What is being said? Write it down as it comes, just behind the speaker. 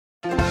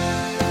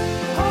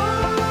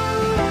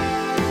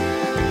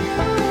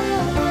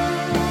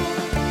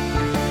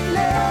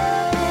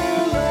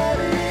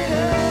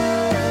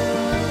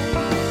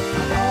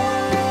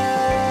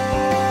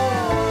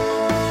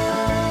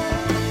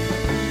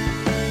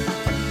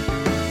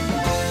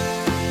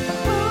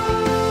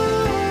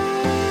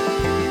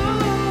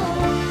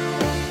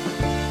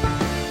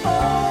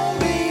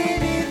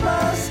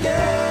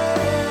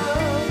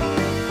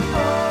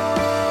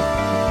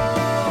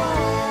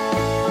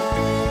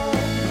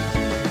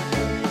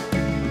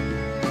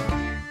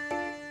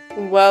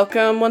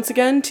Welcome once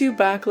again to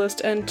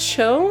Backlist and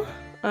Chill.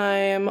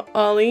 I'm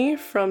Ollie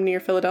from near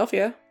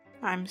Philadelphia.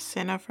 I'm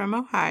Senna from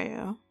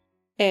Ohio.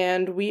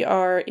 And we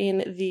are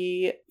in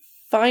the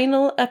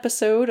final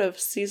episode of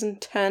Season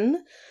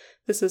 10.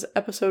 This is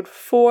episode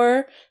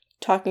 4,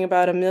 talking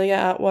about Amelia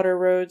Atwater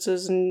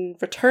Rhodes'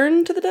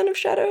 return to the Den of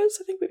Shadows,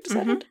 I think we've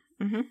decided.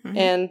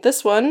 And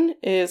this one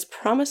is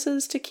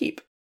Promises to Keep.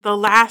 The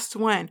last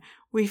one.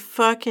 We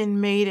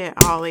fucking made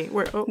it, Ollie.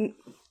 We're at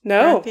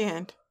the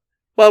end.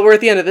 Well, we're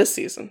at the end of this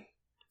season.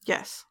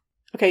 Yes.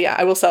 Okay, yeah,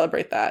 I will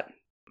celebrate that.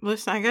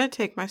 Listen, I gotta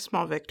take my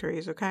small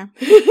victories, okay?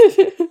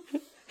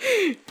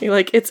 You're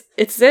like, it's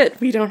it.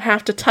 We don't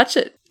have to touch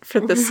it for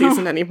this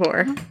season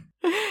anymore.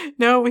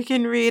 No, we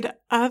can read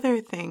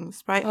other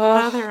things by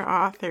other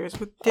authors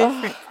with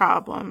different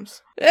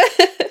problems.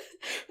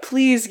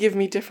 Please give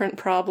me different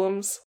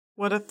problems.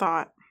 What a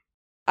thought.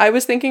 I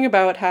was thinking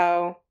about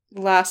how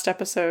last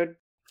episode,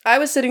 I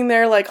was sitting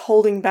there like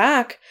holding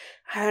back,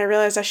 and I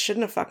realized I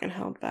shouldn't have fucking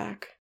held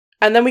back.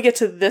 And then we get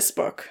to this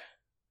book,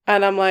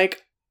 and I'm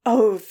like,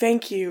 oh,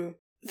 thank you.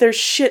 There's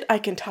shit I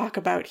can talk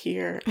about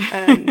here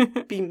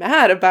and be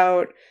mad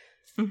about,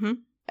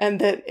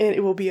 and that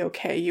it will be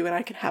okay. You and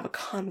I can have a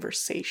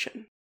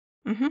conversation.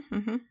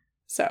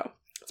 So,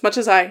 as much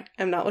as I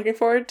am not looking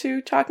forward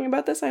to talking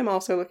about this, I'm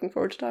also looking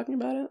forward to talking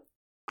about it.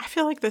 I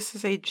feel like this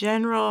is a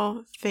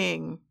general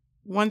thing.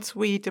 Once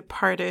we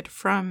departed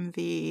from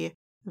the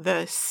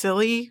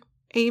silly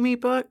Amy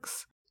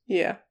books,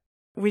 yeah,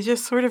 we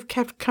just sort of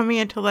kept coming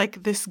into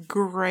like this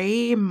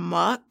gray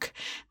muck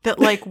that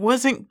like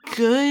wasn't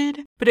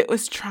good, but it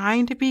was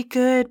trying to be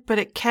good, but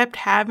it kept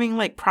having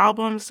like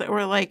problems that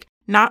were like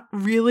not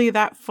really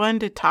that fun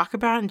to talk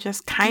about and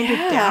just kind of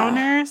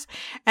downers.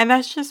 And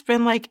that's just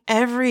been like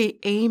every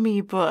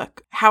Amy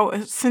book.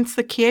 How since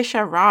the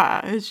Kiesha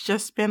Ra, it's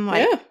just been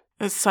like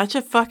it's such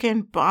a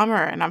fucking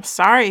bummer. And I'm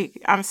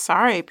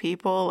sorry,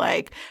 people.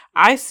 Like,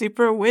 I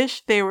super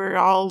wish they were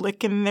all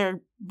licking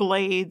their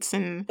blades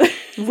and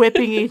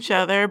whipping each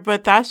other,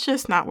 but that's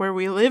just not where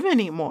we live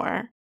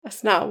anymore.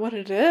 That's not what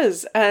it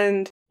is.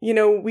 And, you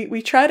know,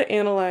 we try to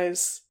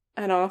analyze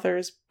an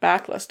author's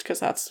backlist because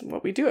that's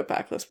what we do at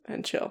Backlist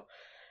and Chill.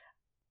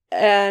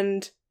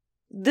 And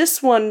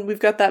this one, we've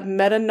got that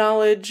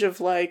meta-knowledge of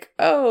like,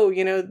 oh,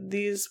 you know,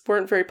 these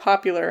weren't very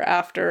popular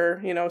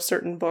after, you know,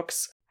 certain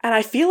books. And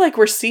I feel like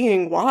we're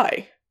seeing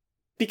why.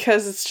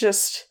 Because it's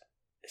just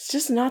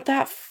not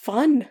that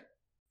fun.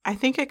 I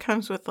think it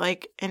comes with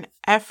like an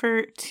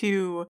effort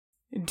to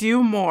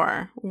do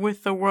more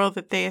with the world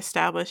that they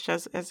established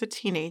as a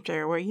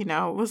teenager, where, you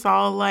know, it was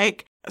all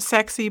like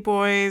sexy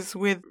boys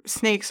with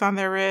snakes on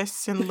their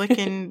wrists and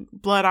licking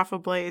blood off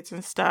of blades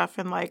and stuff.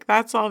 And like,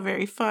 that's all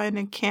very fun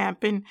and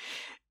camp and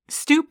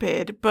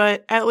stupid,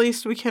 but at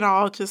least we can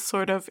all just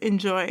sort of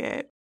enjoy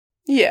it.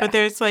 Yeah. But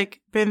there's like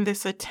been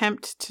this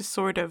attempt to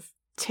sort of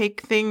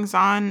take things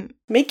on.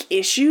 Make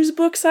issues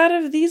books out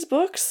of these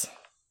books?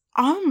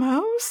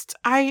 Almost.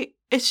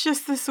 It's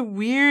just this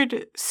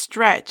weird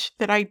stretch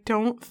that I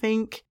don't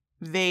think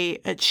they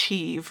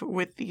achieve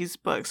with these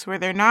books, where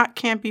they're not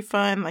campy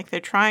fun, like they're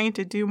trying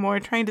to do more,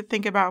 trying to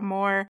think about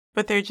more,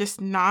 but they're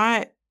just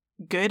not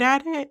good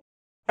at it.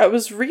 I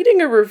was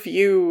reading a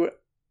review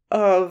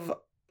of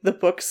the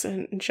books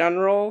in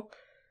general.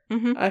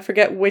 I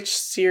forget which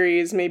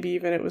series, maybe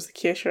even it was the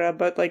Kiesha,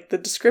 but like the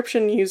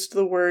description used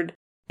the word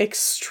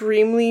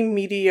extremely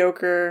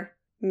mediocre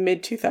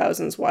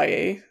mid-2000s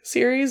YA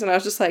series, and I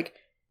was just like,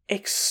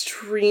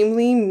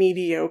 extremely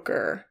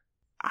mediocre.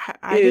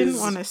 I didn't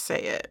want to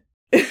say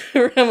it.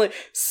 I'm like,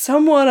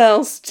 someone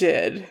else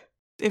did.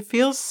 It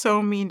feels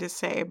so mean to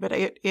say, but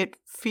it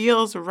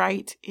feels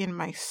right in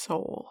my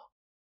soul.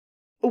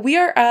 We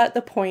are at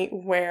the point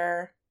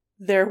where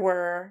there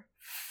were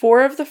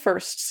 4 of the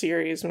first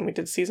series when we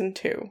did season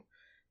 2.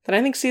 Then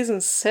I think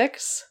season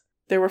 6,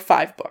 there were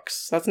 5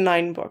 books. That's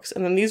 9 books.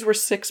 And then these were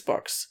 6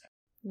 books.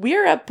 We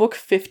are at book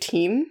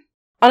 15.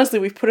 Honestly,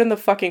 we've put in the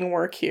fucking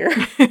work here.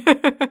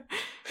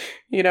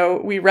 You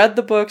know, we read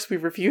the books, we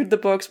reviewed the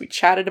books, we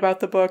chatted about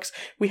the books.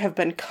 We have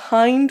been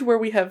kind where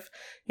we have,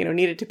 you know,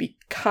 needed to be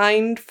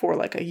kind for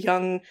like a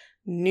young,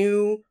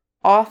 new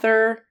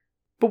author.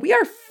 But we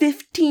are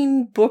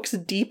 15 books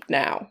deep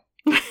now.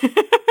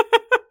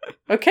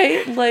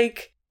 Okay?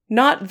 Like,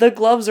 not the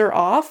gloves are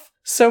off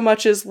so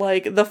much as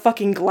like the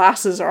fucking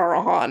glasses are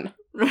on.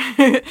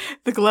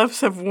 The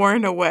gloves have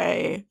worn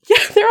away.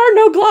 Yeah, there are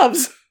no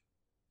gloves.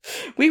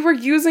 We were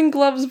using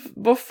gloves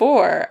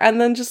before, and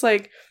then just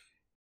like,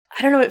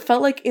 I don't know, it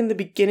felt like in the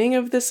beginning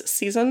of this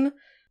season,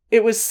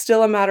 it was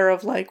still a matter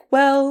of like,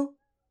 well,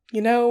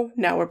 you know,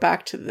 now we're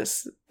back to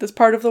this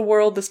part of the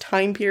world, this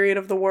time period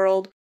of the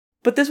world.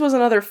 But this was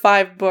another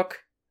 5-book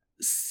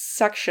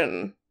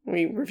section.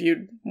 We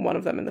reviewed one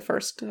of them in the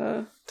first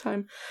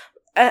time.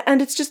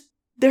 And it's just,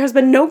 there has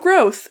been no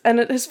growth, and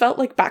it has felt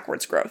like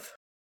backwards growth.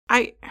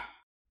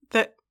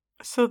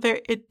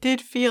 It did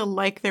feel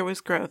like there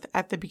was growth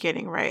at the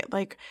beginning, right?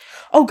 Like,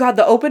 oh god,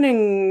 the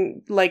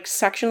opening, like,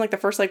 section, like the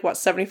first, like,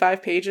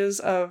 75 pages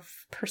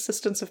of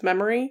Persistence of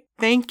Memory?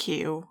 Thank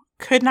you.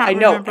 Could not I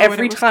know. remember what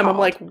Every it was time I'm called.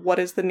 like, what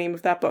is the name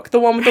of that book? The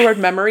one with the word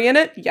memory in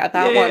it? Yeah,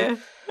 that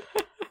one.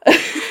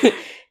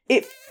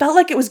 It felt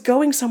like it was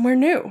going somewhere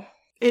new.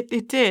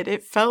 It did.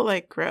 It felt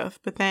like growth.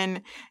 But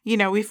then,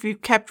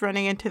 we've kept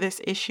running into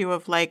this issue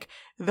of like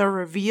the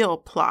reveal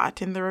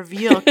plot, and the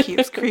reveal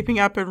keeps creeping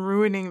up and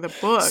ruining the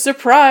book.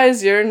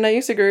 Surprise, you're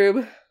Nyusa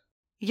Groob.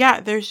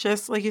 Yeah, there's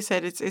just, like you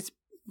said, it's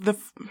the,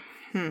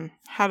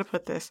 how to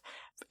put this?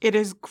 It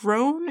is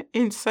grown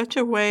in such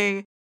a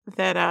way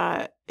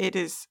that it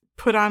is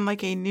put on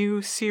like a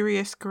new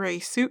Sirius Gray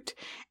suit,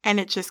 and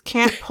it just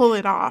can't pull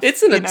it off.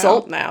 It's an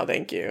adult now,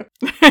 thank you.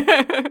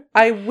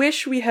 I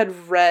wish we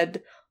had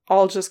read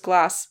All Just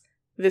Glass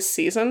this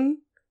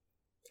season.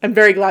 I'm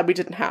very glad we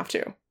didn't have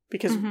to,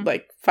 because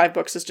like 5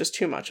 books is just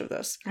too much of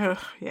this. Ugh,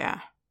 yeah.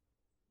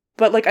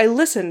 But like I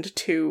listened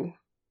to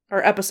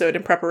our episode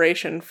in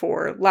preparation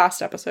for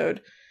last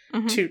episode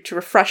to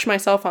refresh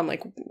myself on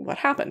like what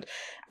happened.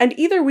 And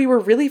either we were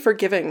really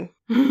forgiving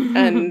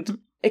and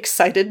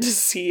excited to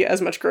see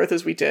as much growth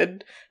as we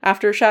did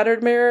after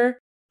Shattered Mirror.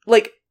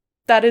 Like,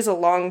 that is a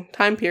long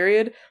time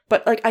period,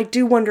 but like I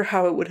do wonder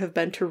how it would have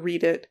been to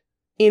read it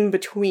in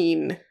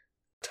between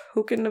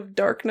Token of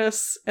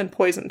Darkness and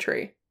Poison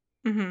Tree.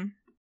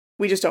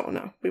 We just don't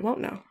know. We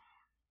won't know.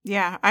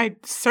 Yeah, I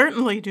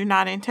certainly do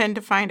not intend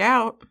to find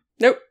out.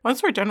 Nope.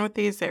 Once we're done with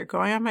these, they're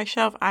going on my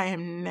shelf. I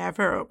am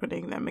never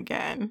opening them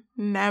again.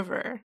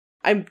 Never.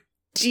 I'm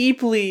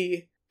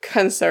deeply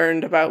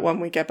concerned about when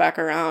we get back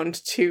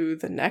around to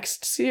the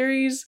next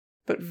series,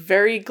 but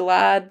very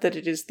glad that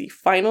it is the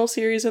final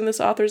series in this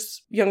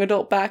author's young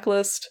adult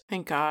backlist.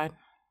 Thank God.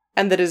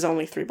 And that is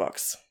only 3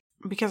 books.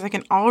 Because I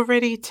can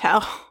already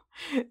tell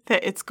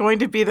that it's going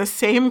to be the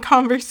same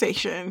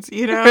conversations,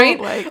 Right?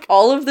 Like,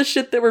 all of the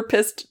shit that we're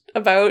pissed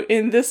about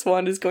in this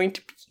one is going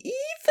to be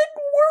even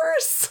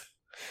worse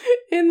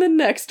in the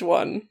next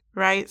one.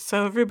 Right?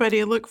 So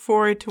everybody look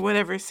forward to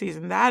whatever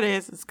season that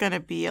is. It's going to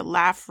be a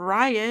laugh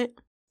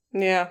riot.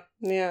 Yeah.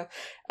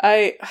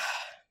 I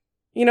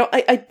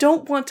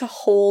don't want to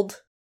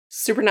hold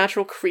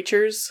supernatural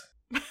creatures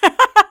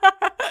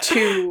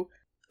to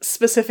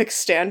specific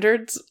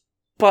standards,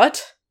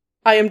 but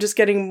I am just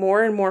getting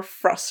more and more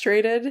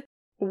frustrated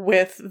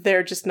with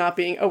there just not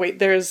being... Oh,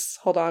 wait,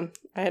 hold on.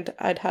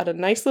 I'd had a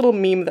nice little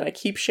meme that I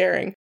keep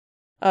sharing.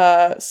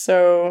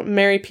 So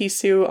Mary P.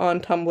 Sue on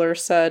Tumblr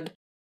said,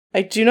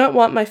 I do not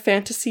want my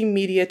fantasy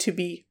media to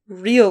be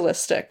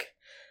realistic.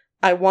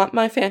 I want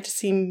my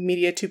fantasy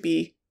media to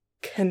be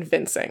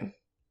convincing.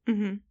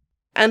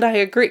 And I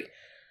agree.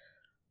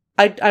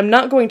 I'm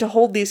not going to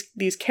hold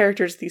these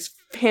characters, these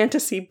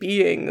fantasy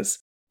beings,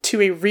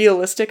 to a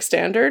realistic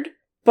standard,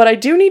 but I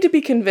do need to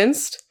be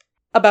convinced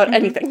about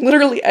anything,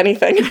 literally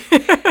anything.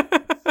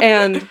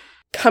 And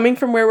coming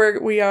from where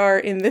we are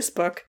in this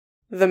book,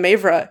 the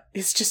Mavra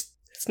is just,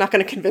 it's not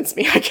going to convince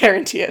me, I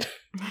guarantee it.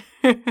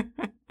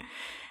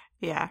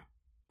 Yeah.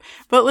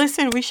 But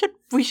listen, we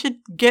should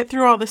get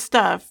through all the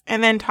stuff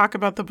and then talk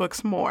about the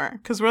books more,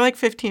 because we're like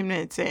 15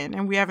 minutes in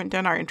and we haven't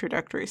done our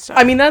introductory stuff.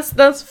 I mean,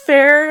 that's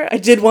fair. I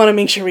did want to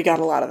make sure we got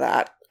a lot of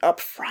that up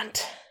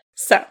front.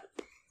 So,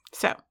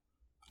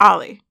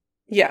 Ollie.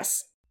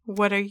 Yes.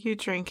 What are you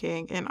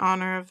drinking in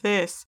honor of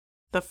this,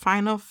 the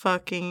final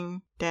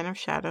fucking Den of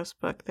Shadows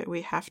book that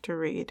we have to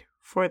read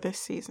for this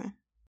season?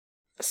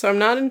 So I'm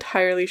not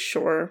entirely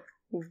sure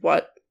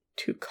what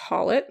to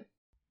call it.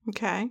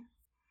 Okay.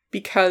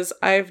 Because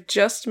I've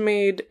just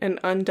made an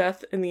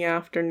Undeath in the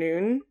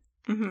Afternoon,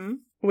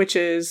 which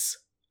is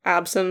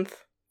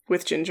absinthe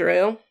with ginger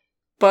ale.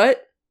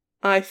 But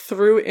I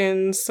threw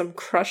in some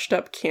crushed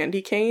up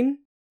candy cane.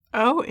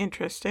 Oh,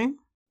 interesting.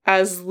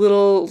 As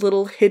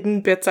little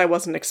hidden bits I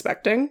wasn't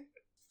expecting.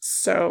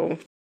 So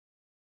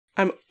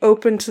I'm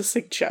open to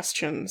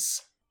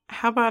suggestions.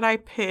 How about I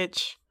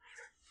pitch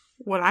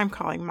what I'm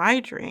calling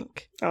my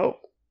drink? Oh.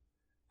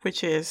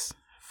 Which is,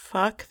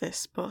 fuck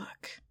this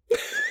book.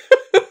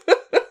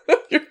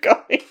 You're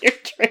going to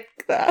drink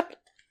that.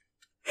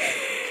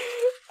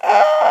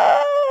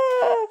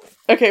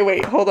 Okay,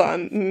 wait, hold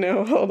on.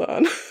 No, hold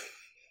on.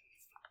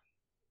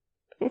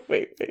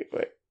 Wait.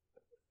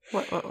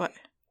 What?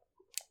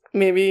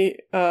 Maybe,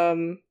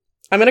 I'm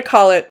gonna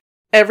call it,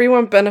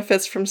 Everyone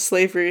Benefits from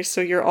Slavery,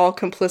 So You're All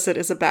Complicit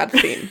is a Bad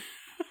Theme.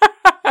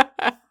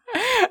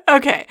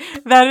 Okay,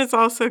 that is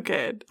also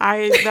good.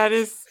 That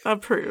is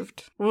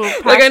approved.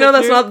 I know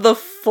that's not the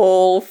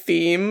full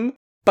theme,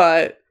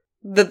 but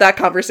that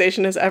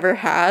conversation has ever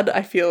had,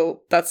 I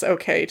feel that's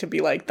okay to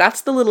be like,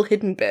 that's the little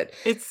hidden bit.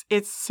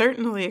 It's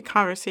certainly a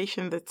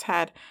conversation that's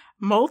had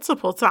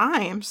multiple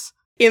times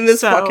in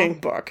this fucking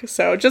book.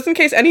 So just in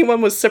case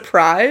anyone was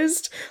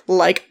surprised,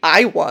 like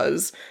I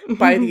was,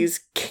 by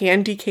these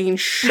candy cane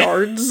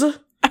shards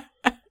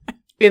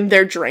in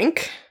their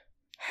drink,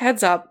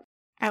 heads up.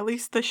 At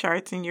least the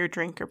shards in your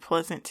drink are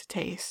pleasant to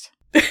taste.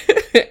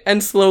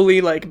 And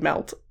slowly, like,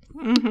 melt.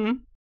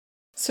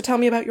 So tell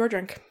me about your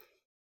drink.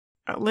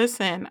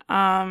 Listen,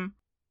 I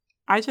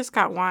just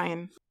got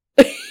wine.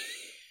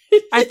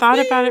 I thought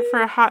about it for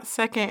a hot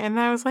second, and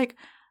then I was like,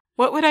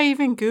 What would I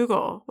even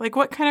Google? Like,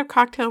 what kind of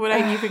cocktail would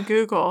I even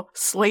Google?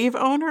 Slave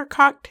owner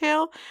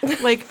cocktail?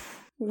 Like,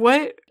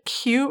 what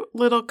cute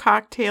little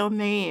cocktail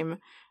name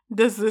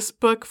does this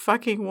book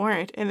fucking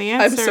warrant? And the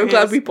answer is... I'm so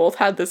glad we both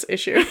had this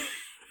issue.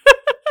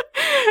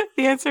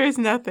 The answer is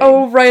nothing.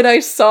 Oh, right, I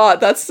saw it.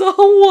 That's the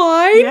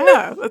wine?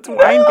 Yeah, that's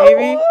wine,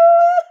 baby.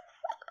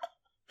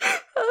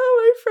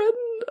 Oh, my friend.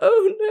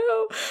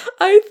 Oh, no.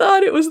 I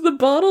thought it was the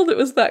bottle that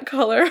was that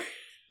color.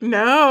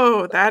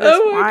 No, that is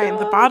wine.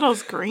 The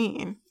bottle's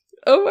green.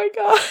 Oh my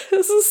god,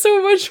 this is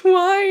so much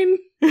wine.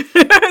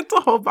 It's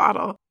a whole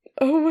bottle.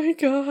 Oh my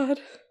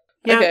god.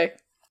 Yep. Okay,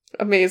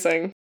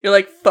 amazing. You're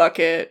like, fuck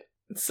it.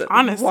 It's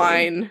honestly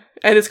wine.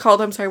 And it's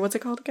called, I'm sorry, what's it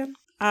called again?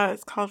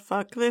 It's called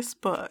Fuck This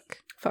Book.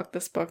 Fuck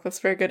This Book. That's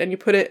very good. And you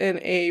put it in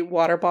a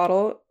water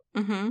bottle?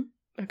 Mm-hmm.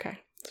 Okay,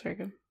 that's very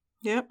good.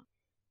 Yep.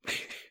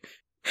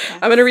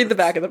 I'm gonna read the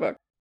back of the book.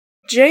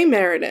 Jay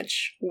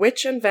Marinich,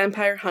 witch and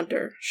vampire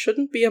hunter,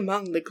 shouldn't be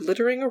among the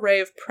glittering array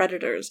of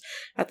predators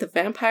at the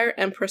vampire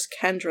empress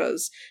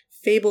Kendra's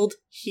fabled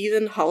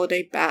heathen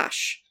holiday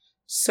bash.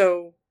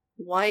 So,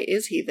 why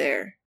is he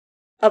there?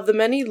 Of the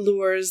many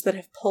lures that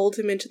have pulled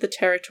him into the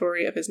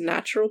territory of his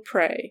natural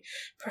prey,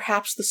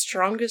 perhaps the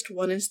strongest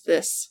one is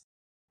this.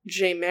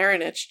 Jay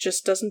Marinich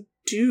just doesn't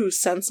do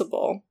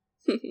sensible.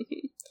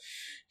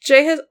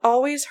 Jay has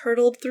always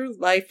hurtled through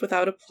life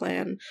without a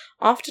plan,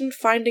 often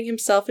finding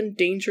himself in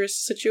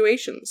dangerous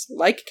situations,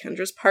 like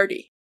Kendra's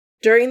party.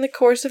 During the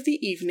course of the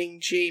evening,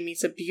 Jay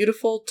meets a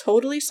beautiful,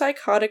 totally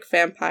psychotic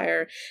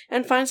vampire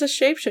and finds a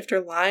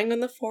shapeshifter lying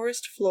on the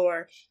forest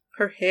floor,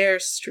 her hair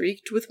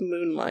streaked with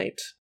moonlight.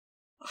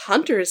 A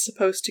hunter is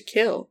supposed to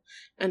kill,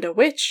 and a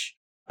witch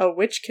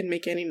can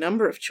make any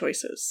number of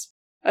choices.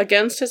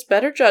 Against his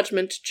better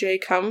judgment, Jay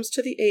comes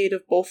to the aid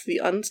of both the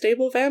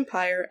unstable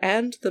vampire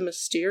and the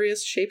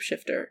mysterious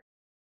shapeshifter.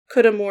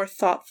 Could a more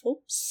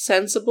thoughtful,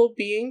 sensible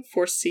being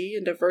foresee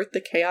and avert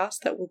the chaos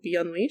that will be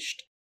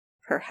unleashed?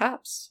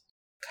 Perhaps.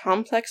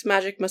 Complex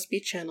magic must be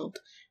channeled.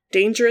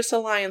 Dangerous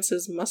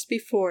alliances must be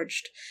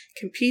forged.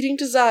 Competing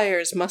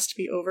desires must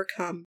be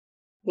overcome.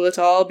 Will it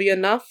all be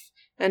enough?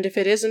 And if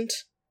it isn't,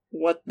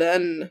 what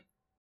then?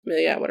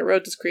 Yeah, what a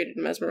road has created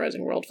a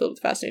mesmerizing world filled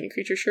with fascinating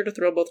creatures sure to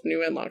thrill both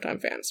new and longtime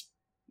fans.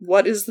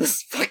 What is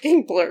this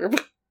fucking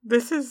blurb?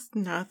 This is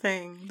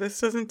nothing.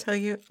 This doesn't tell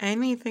you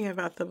anything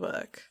about the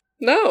book.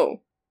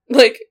 No.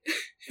 Like,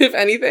 if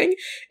anything,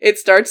 it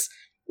starts,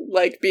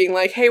 like, being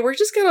like, hey, we're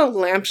just gonna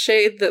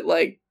lampshade that,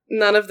 like,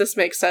 none of this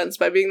makes sense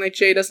by being like,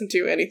 Jay doesn't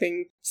do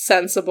anything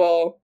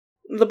sensible.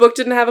 The book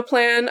didn't have a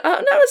plan. No,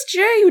 it's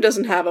Jay who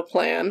doesn't have a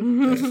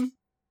plan.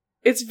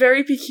 It's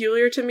very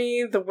peculiar to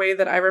me, the way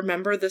that I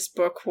remember this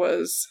book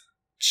was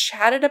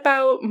chatted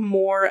about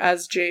more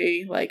as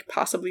Jay, like,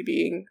 possibly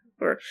being,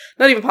 or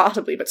not even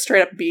possibly, but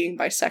straight up being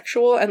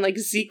bisexual, and, like,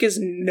 Zeke is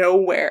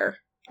nowhere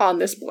on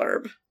this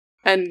blurb.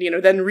 And, you know,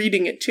 then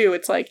reading it, too,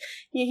 it's like,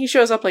 he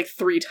shows up, like,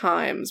 3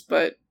 times,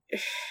 but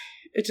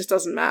it just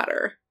doesn't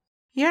matter.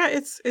 Yeah,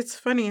 it's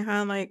funny,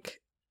 huh? Like,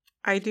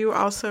 I do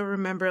also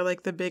remember,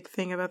 like, the big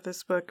thing about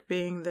this book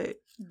being that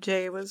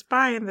Jay was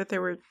bi and that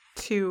there were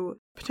 2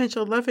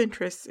 potential love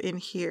interests in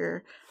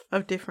here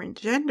of different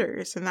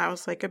genders, and that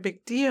was, like, a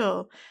big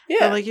deal. Yeah.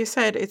 But like you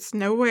said, it's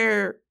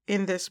nowhere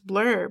in this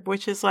blurb,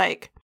 which is,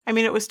 like, I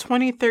mean, it was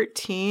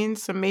 2013,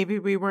 so maybe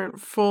we weren't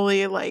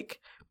fully, like,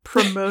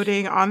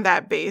 promoting on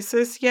that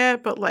basis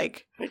yet, but,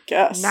 like, I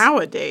guess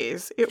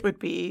nowadays, it would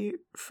be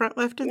front,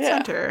 left, and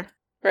center.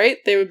 Right?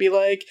 They would be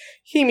like,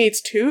 he meets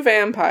 2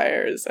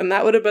 vampires, and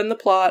that would have been the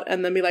plot,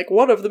 and then be like,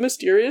 what of the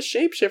mysterious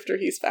shapeshifter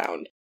he's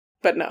found?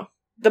 But no.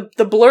 The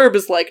blurb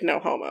is like, no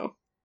homo.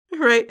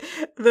 Right.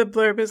 The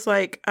blurb is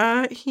like,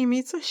 he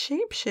meets a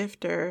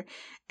shapeshifter,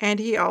 and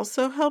he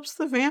also helps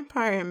the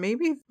vampire.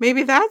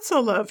 Maybe that's a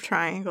love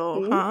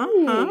triangle, huh?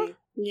 Huh?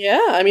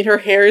 Yeah, I mean, her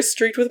hair is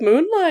streaked with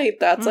moonlight.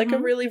 That's like a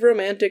really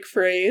romantic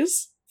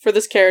phrase for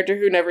this character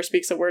who never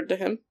speaks a word to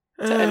him.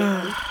 To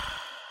anyone.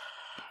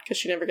 Because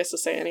she never gets to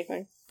say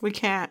anything. We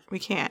can't.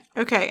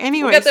 Okay,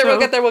 anyway.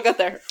 We'll get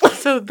there.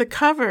 So the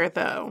cover,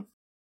 though.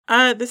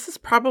 This is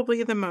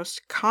probably the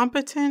most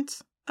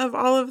competent of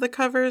all of the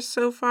covers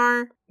so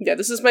far. Yeah,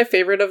 this is my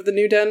favorite of the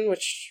New Den,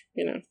 which,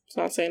 you know, it's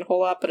not saying a whole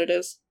lot, but it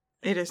is.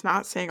 It is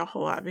not saying a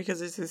whole lot because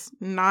this is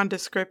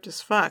nondescript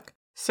as fuck.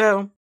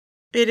 So,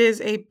 it is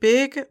a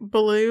big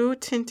blue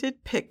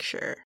tinted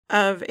picture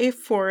of a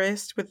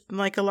forest with,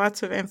 like,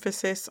 lots of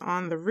emphasis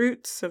on the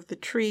roots of the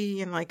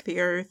tree and, like, the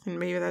earth, and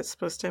maybe that's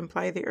supposed to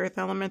imply the earth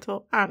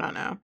elemental. I don't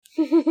know.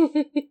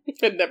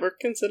 I'd never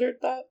considered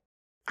that.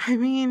 I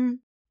mean,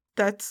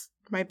 that's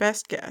my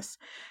best guess.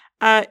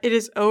 It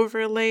is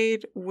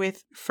overlaid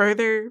with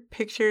further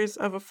pictures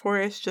of a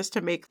forest just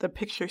to make the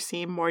picture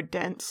seem more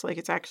dense, like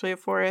it's actually a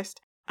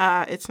forest.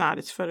 It's not,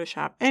 it's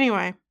Photoshop.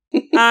 Anyway,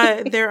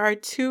 there are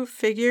 2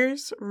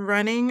 figures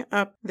running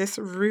up this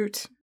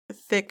root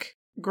thick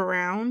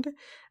ground.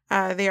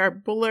 They are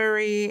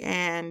blurry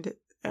and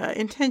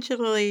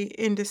intentionally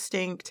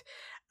indistinct,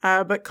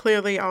 but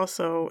clearly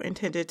also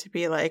intended to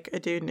be like a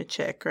dude and a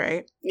chick,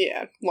 right?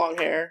 Yeah, long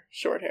hair,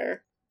 short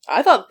hair.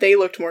 I thought they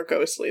looked more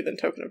ghostly than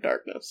Token of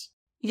Darkness.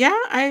 Yeah,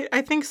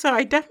 I think so.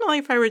 I definitely,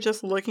 if I were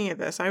just looking at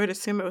this, I would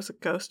assume it was a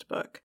ghost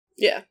book.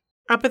 Yeah.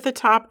 Up at the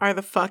top are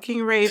the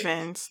fucking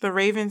ravens. The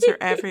ravens are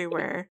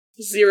everywhere.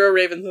 0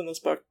 ravens in this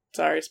book.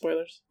 Sorry,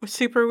 spoilers.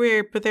 Super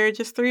weird, but there are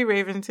just 3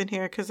 ravens in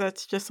here because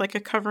that's just like a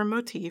cover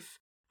motif.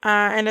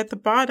 And at the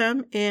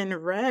bottom, in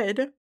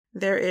red,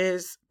 there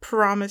is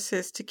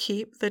Promises to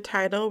Keep, the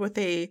title with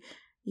a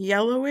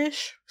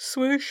yellowish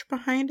swoosh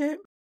behind it.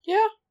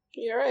 Yeah,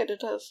 you're right, it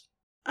does.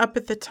 Up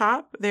at the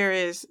top, there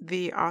is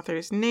the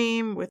author's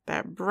name with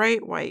that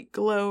bright white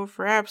glow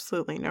for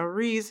absolutely no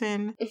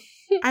reason.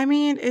 I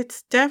mean,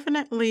 it's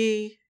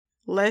definitely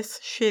less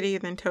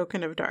shitty than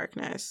Token of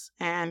Darkness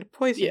and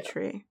Poison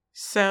Tree.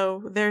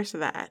 So there's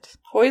that.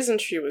 Poison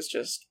Tree was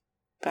just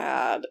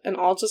bad, and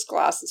All Just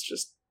Glass is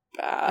just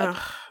bad.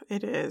 Ugh,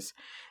 it is.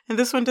 And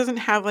this one doesn't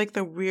have like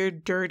the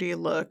weird, dirty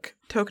look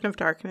Token of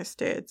Darkness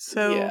did.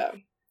 So yeah.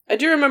 I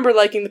do remember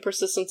liking the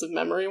Persistence of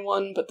Memory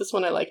one, but this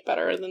one I like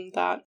better than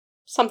that.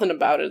 Something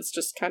about it's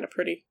just kind of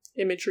pretty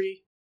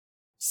imagery.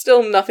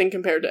 Still nothing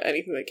compared to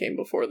anything that came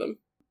before them.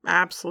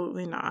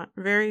 Absolutely not.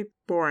 Very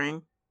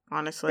boring,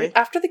 honestly. Like,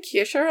 after the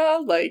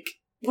Kyashara, like,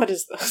 what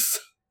is this?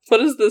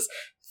 What is this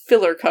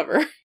filler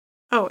cover?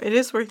 Oh, it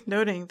is worth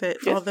noting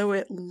that although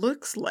it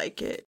looks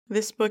like it,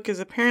 this book is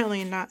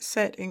apparently not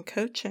set in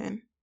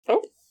Cochin.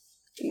 Oh,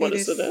 what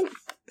is it in?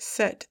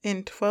 Set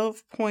in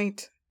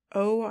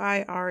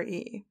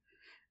 12.OIRE,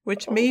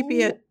 which may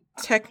be a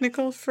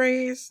technical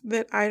phrase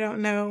that I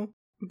don't know,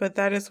 but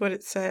that is what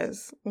it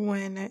says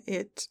when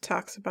it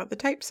talks about the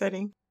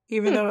typesetting,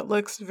 even though it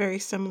looks very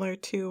similar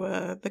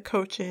to the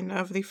Cochin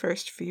of the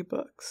first few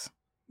books.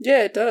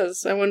 Yeah, it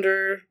does. I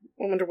wonder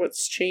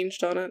what's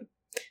changed on it.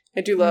 I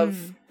do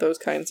love those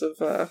kinds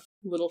of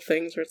little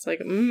things where it's like,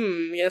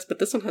 yes, but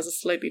this one has a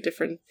slightly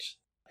different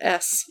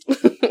S.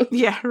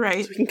 Yeah,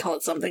 right. So we can call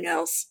it something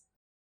else.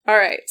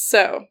 Alright,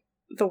 so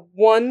the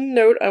one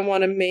note I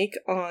want to make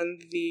on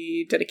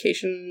the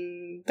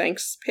dedication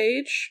thanks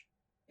page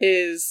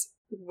is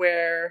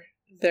where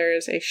there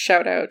is a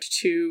shout out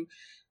to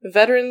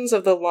veterans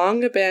of the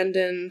long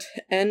abandoned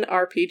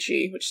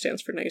NRPG, which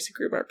stands for Nayusa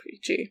Group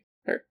RPG,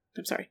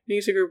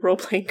 Nayusa Group Role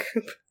Playing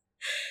Group,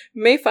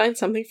 may find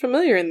something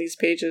familiar in these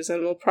pages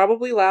and will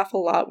probably laugh a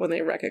lot when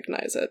they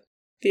recognize it.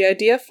 The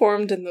idea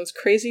formed in those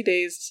crazy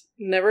days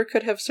never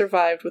could have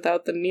survived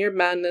without the near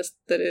madness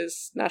that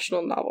is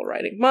National Novel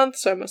Writing Month,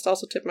 so I must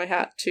also tip my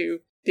hat to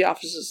the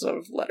Offices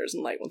of Letters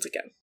and Light once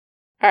again.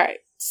 Alright,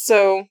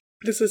 so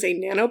this is a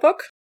nano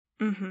book,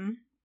 and,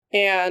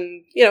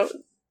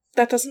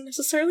 that doesn't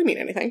necessarily mean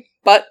anything,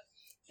 but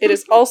it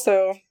is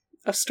also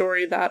a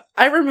story that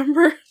I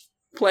remember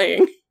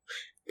playing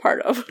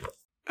part of.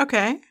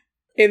 Okay.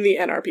 In the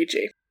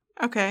NRPG.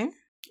 Okay.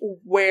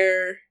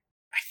 Where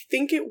I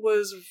think it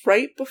was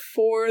right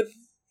before the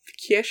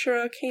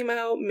Kyashara came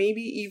out,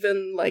 maybe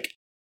even like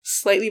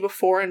slightly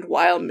before and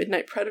while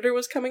Midnight Predator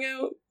was coming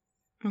out.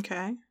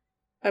 Okay.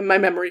 And my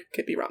memory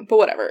could be wrong, but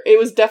whatever. It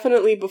was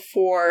definitely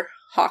before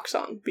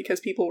Hawksong, because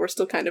people were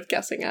still kind of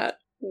guessing at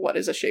what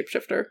is a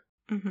shapeshifter.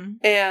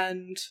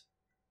 And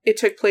it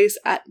took place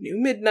at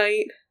New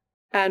Midnight,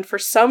 and for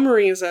some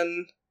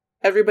reason,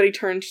 everybody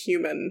turned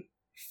human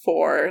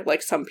for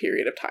like some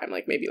period of time,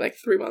 like maybe like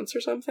 3 months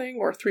or something,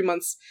 or 3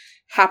 months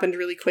happened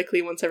really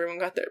quickly once everyone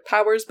got their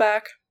powers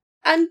back.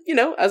 And,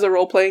 as a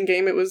role-playing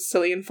game, it was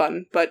silly and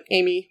fun, but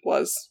Amy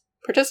was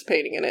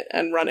participating in it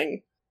and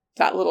running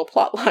that little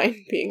plot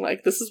line, being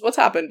like, this is what's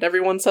happened.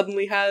 Everyone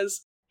suddenly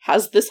has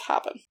this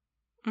happen.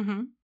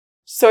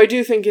 So I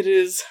do think it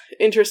is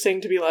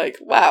interesting to be like,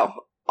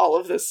 wow, all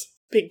of this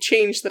big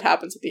change that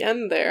happens at the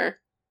end there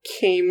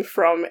came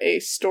from a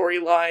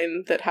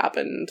storyline that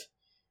happened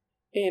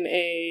in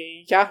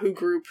a Yahoo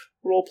group,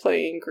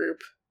 role-playing group,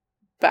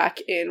 back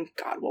in,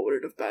 God, what would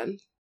it have been?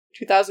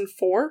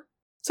 2004?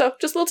 So,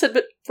 just a little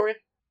tidbit for you.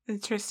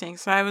 Interesting.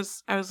 So I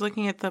was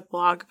looking at the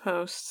blog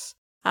posts,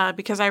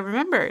 because I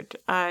remembered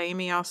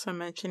Amy also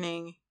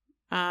mentioning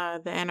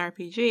the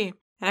NRPG,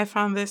 and I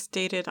found this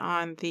dated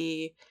on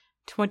the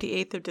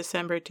 28th of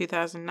December,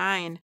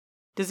 2009.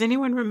 Does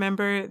anyone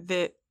remember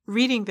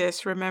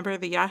remember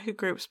the Yahoo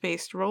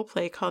Groups-based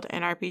roleplay called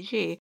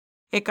NRPG?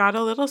 It got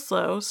a little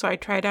slow, so I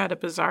tried out a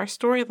bizarre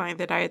storyline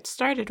that I had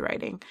started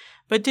writing,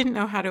 but didn't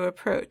know how to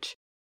approach.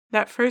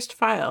 That first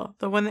file,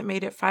 the one that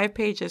made it 5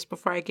 pages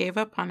before I gave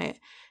up on it,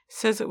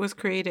 says it was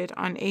created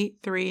on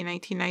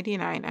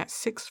 8/3/1999 at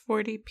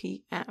 6:40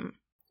 p.m.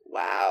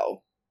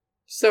 Wow.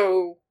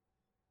 So,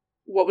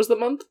 what was the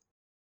month?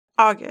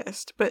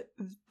 August, but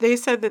they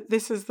said that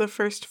this is the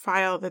first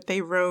file that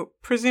they wrote,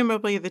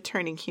 presumably the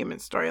Turning Human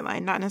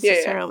storyline, not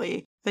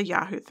necessarily the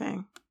Yahoo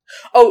thing.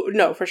 Oh,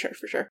 no, for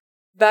sure.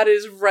 That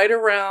is right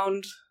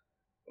around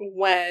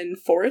when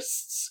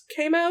Forests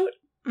came out.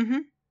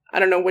 I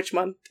don't know which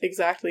month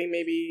exactly,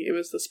 maybe it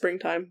was the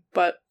springtime,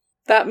 but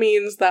that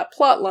means that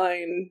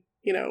plotline,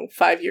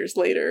 5 years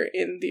later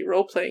in the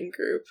role-playing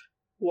group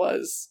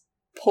was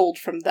pulled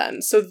from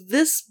then. So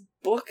this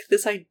book,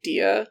 this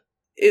idea,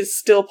 is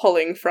still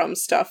pulling from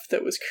stuff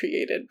that was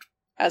created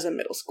as a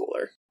middle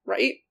schooler,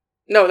 right?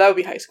 No, that would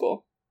be high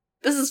school.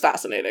 This is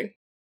fascinating.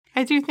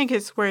 I do think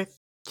it's worth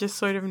just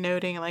sort of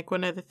noting, like,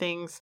 one of the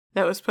things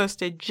that was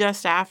posted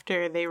just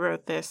after they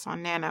wrote this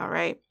on Nano,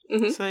 right?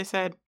 Mm-hmm. So they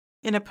said,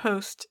 in a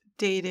post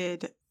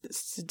dated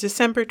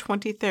December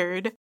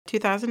 23rd,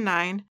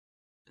 2009,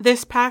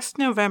 this past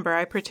November,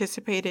 I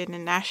participated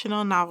in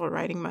National Novel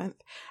Writing Month.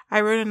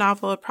 I wrote a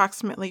novel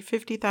approximately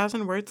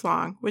 50,000 words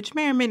long, which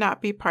may or may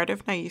not be part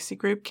of Nayusi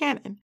Group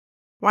canon.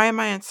 Why am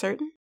I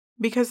uncertain?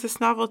 Because this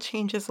novel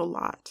changes a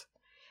lot.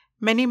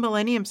 Many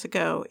millenniums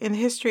ago, in the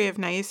history of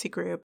Nayusi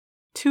Group,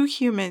 two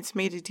humans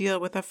made a deal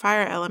with a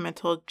fire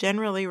elemental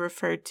generally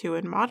referred to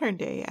in modern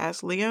day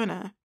as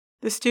Leona.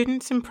 The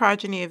students and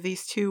progeny of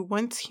these two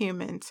once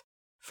humans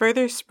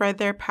further spread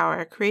their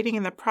power, creating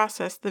in the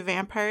process the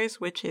vampires,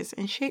 witches,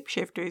 and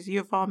shapeshifters you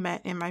have all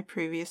met in my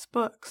previous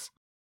books.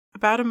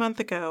 About a month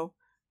ago,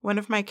 one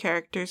of my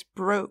characters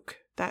broke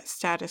that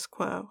status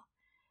quo.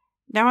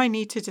 Now I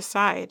need to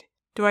decide,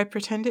 do I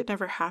pretend it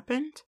never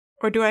happened?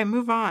 Or do I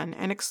move on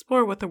and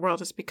explore what the world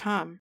has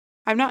become?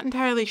 I'm not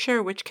entirely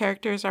sure which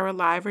characters are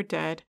alive or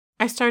dead.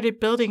 I started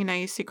building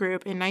Nayusi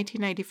Group in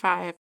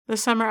 1995, the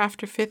summer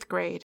after 5th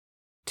grade.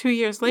 2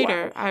 years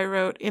later, Wow. I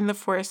wrote In the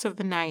Forest of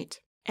the Night.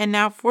 And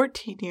now,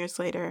 14 years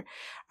later,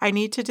 I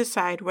need to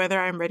decide whether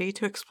I'm ready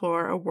to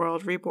explore a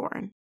world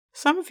reborn.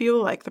 Some of you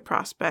will like the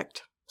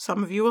prospect.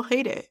 Some of you will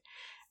hate it.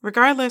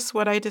 Regardless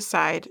what I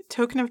decide,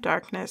 Token of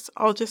Darkness,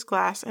 Algis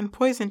Glass, and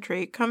Poison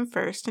Tree come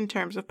first in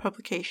terms of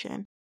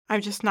publication.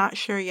 I'm just not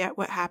sure yet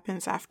what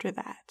happens after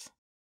that.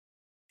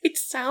 It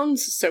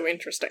sounds so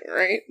interesting,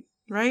 right?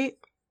 Right?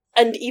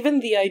 And even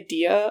the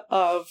idea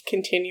of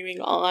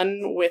continuing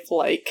on with,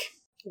 like,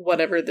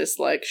 whatever this,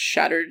 like,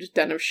 Shattered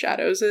Den of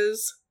Shadows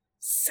is,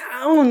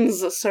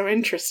 sounds so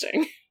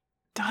interesting.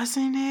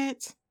 Doesn't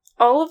it?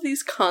 All of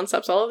these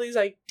concepts, all of these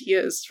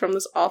ideas from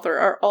this author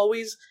are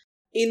always,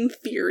 in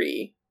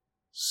theory,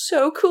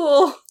 so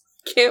cool.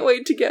 Can't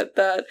wait to get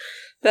that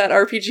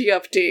RPG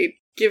update.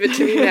 Give it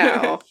to me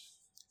now.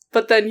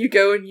 But then you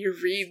go and you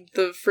read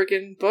the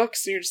friggin'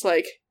 books and you're just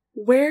like,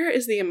 where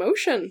is the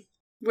emotion?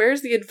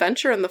 Where's the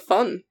adventure and the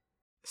fun?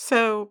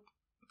 So,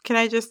 can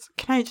I just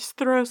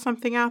throw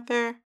something out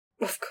there?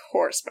 Of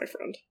course, my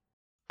friend.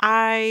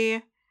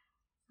 I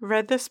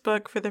read this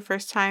book for the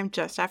first time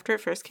just after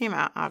it first came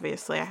out.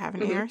 Obviously, I have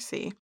an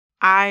ARC.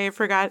 I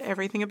forgot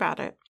everything about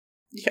it.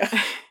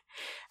 Yeah.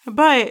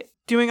 But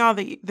doing all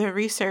the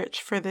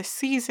research for this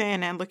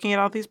season and looking at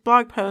all these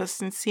blog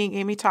posts and seeing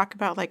Amy talk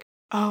about, like,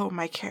 oh,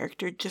 my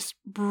character just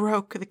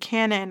broke the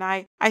canon.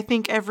 I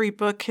think every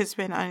book has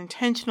been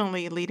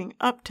unintentionally leading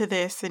up to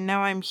this, and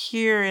now I'm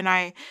here and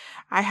I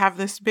have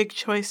this big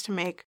choice to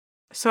make.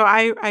 So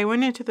I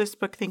went into this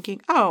book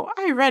thinking, oh,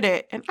 I read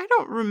it, and I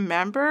don't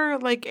remember,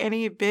 like,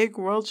 any big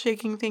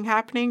world-shaking thing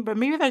happening, but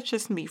maybe that's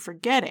just me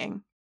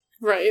forgetting.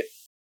 Right.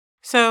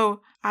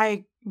 So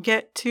I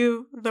get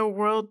to the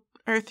world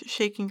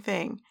earth-shaking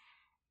thing,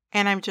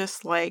 and I'm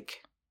just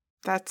like,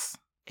 that's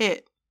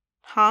it.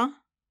 Huh?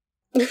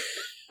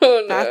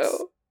 Oh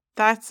no.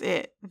 That's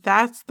it.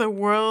 That's the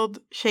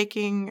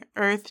world-shaking,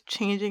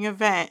 earth-changing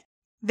event.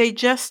 They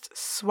just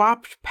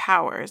swapped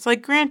powers.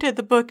 Like, granted,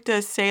 the book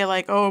does say,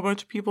 like, oh, a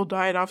bunch of people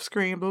died off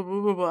screen, blah,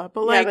 blah, blah, blah.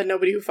 But, like, yeah, but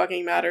nobody who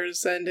fucking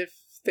matters, and if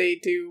they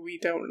do, we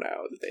don't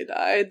know that they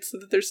died, so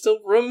that there's still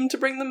room to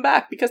bring them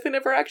back, because they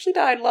never actually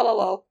died, la la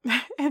la.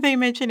 And they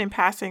mention in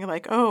passing,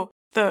 like, oh,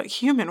 the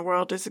human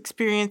world is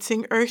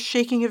experiencing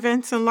earth-shaking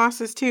events and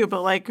losses too,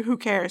 but, like, who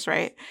cares,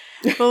 right?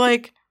 But,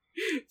 like...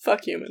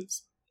 Fuck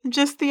humans.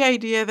 Just the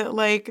idea that,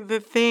 like, the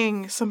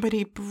thing,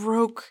 somebody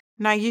broke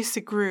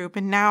Nayusi Group,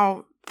 and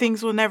now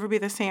things will never be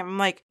the same. I'm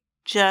like,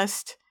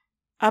 just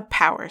a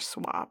power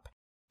swap.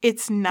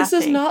 It's nothing.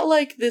 This is not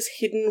like this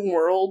hidden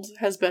world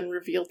has been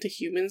revealed to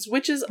humans,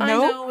 which is, Nope. I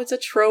know, it's a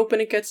trope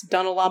and it gets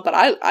done a lot, but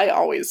I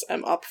always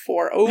am up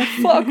for, oh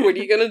fuck, what are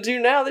you gonna do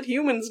now that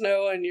humans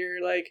know? And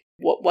you're like,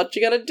 what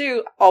you gonna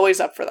do? Always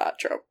up for that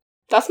trope.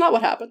 That's not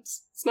what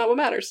happens. It's not what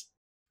matters.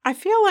 I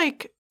feel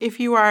like if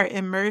you are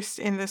immersed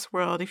in this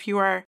world, if you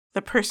are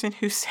the person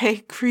who, say,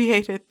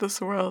 created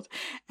this world,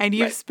 and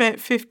you've spent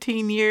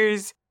 15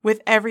 years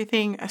with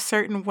everything a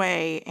certain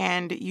way,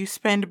 and you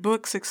spend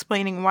books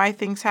explaining why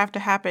things have to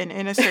happen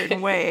in a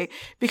certain way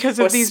because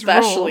of these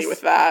rules. Especially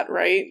with that,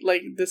 right?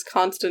 Like, this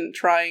constant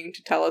trying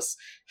to tell us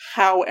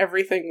how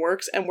everything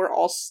works, and we're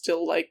all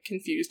still, like,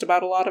 confused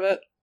about a lot of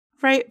it.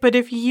 Right, but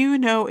if you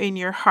know in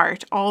your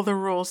heart all the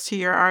rules to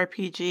your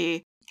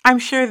RPG, I'm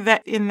sure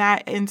that in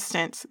that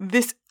instance,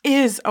 this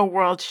is a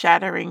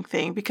world-shattering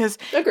thing, because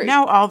Agreed.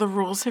 Now all the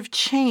rules have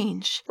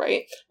changed.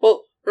 Right.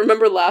 Well,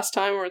 remember last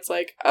time where it's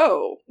like,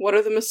 oh, what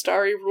are the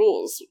Mystari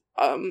rules?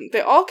 They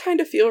all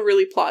kind of feel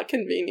really plot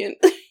convenient.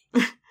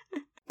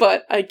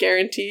 But I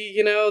guarantee,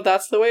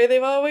 that's the way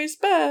they've always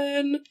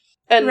been.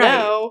 And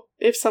now,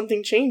 if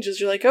something changes,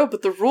 you're like, oh,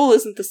 but the rule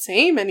isn't the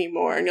same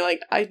anymore. And you're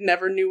like, I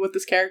never knew what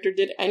this character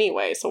did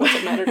anyway, so what's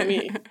it matter to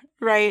me?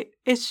 Right.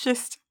 It's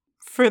just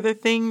for the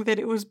thing that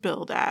it was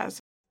billed as.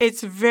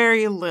 It's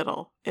very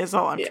little, is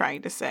all I'm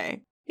trying to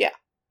say. Yeah.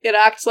 It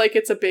acts like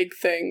it's a big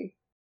thing,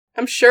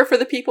 I'm sure for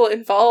the people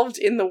involved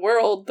in the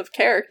world, the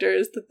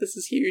characters, that this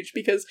is huge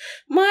because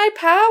my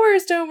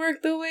powers don't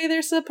work the way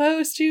they're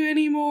supposed to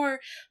anymore.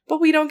 But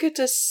we don't get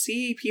to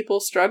see people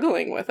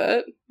struggling with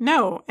it.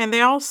 No, and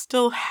they all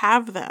still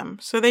have them.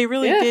 So they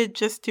really did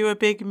just do a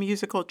big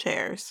musical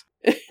chairs.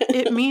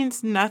 It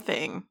means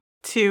nothing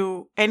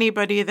to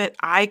anybody that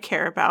I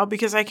care about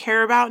because I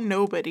care about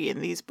nobody in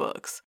these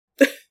books.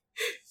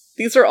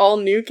 These are all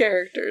new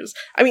characters.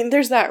 I mean,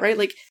 there's that, right?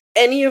 Like,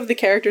 any of the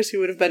characters who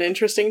would have been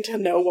interesting to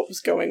know what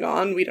was going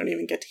on, we don't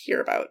even get to hear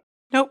about.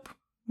 Nope.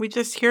 We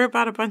just hear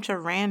about a bunch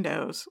of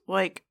randos.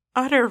 Like,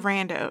 utter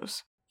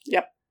randos.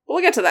 Yep.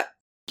 We'll get to that.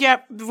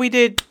 Yep, we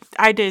did.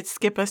 I did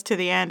skip us to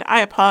the end.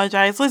 I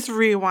apologize. Let's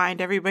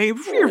rewind, everybody.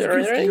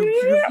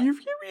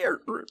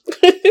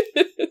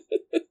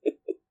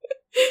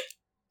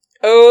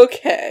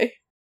 Okay.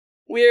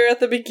 We're at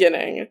the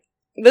beginning.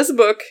 This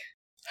book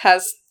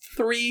has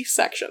 3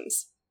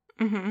 sections.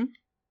 Mm-hmm.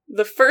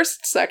 The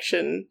first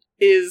section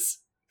is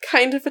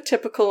kind of a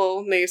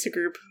typical Naysa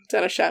Group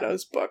Den of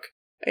Shadows book.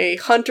 A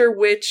hunter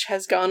witch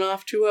has gone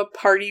off to a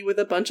party with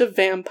a bunch of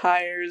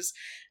vampires,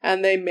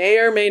 and they may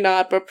or may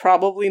not, but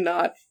probably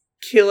not,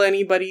 kill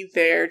anybody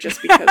there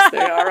just because they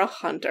are a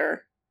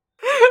hunter.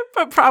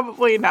 But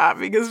probably not,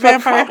 because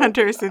vampire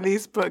hunters in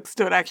these books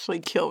don't actually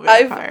kill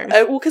vampires.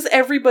 Well, because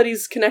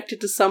everybody's connected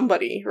to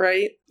somebody,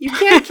 right? You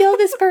can't kill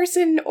this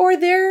person, or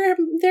their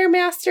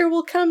master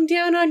will come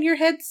down on your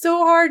head so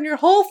hard and your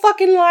whole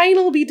fucking line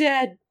will be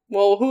dead.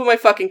 Well, who am I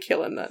fucking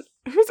killing then?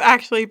 Who's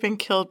actually been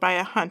killed by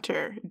a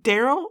hunter?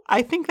 Daryl?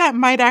 I think that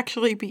might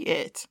actually be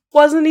it.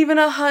 Wasn't even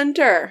a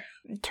hunter.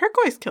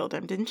 Turquoise killed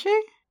him, didn't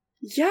she?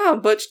 Yeah,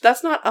 but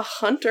that's not a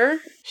hunter.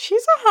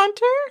 She's a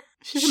hunter?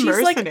 She's a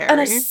mercenary.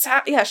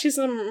 Like she's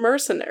a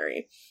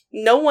mercenary.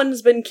 No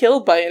one's been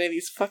killed by any of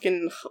these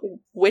fucking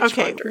witch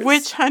hunters. Okay,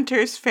 witch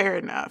hunters, fair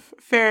enough.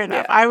 Fair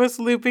enough. Yeah. I was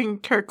looping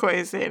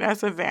Turquoise in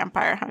as a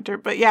vampire hunter.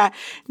 But yeah,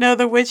 no,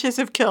 the witches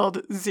have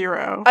killed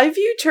 0. I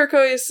view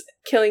Turquoise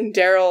killing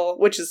Daryl,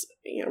 which is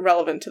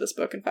relevant to this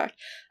book, in fact.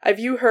 I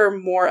view her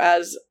more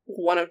as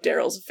one of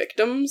Daryl's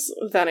victims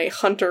than a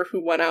hunter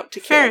who went out to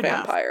kill a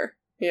vampire.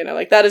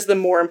 Like, that is the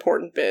more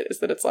important bit, is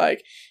that it's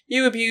like,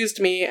 you abused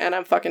me, and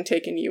I'm fucking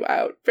taking you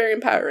out. Very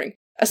empowering.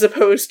 As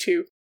opposed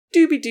to,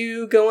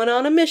 Doobie-doo going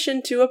on a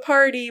mission to a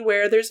party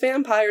where there's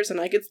vampires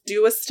and I could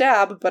do a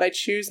stab, but I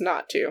choose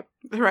not to.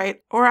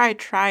 Right. Or I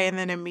try and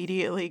then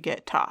immediately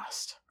get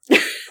tossed.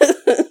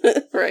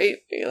 Right?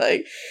 You're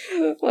like,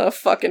 a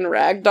fucking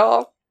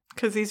ragdoll.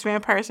 Because these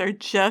vampires are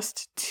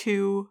just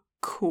too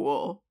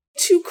cool.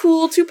 Too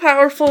cool, too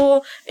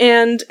powerful,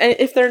 and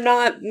if they're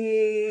not,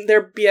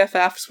 they're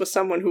BFFs with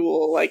someone who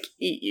will, like,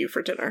 eat you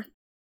for dinner.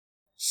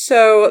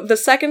 So, the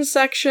second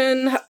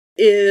section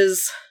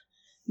is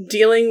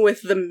dealing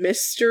with the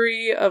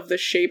mystery of the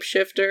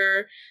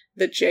shapeshifter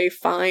that Jay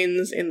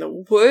finds in the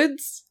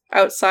woods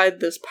outside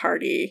this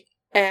party,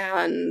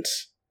 and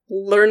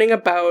learning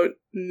about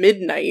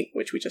Midnight,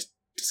 which we just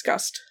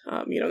discussed.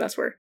 That's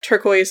where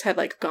Turquoise had,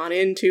 like, gone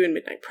into, and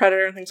Midnight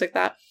Predator and things like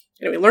that.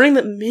 Anyway, learning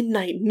that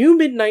New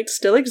Midnight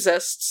still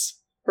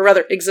exists, or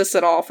rather, exists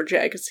at all for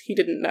Jay, because he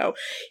didn't know.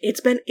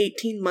 It's been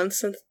 18 months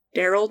since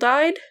Daryl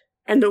died,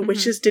 and the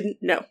witches didn't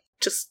know.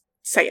 Just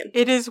saying.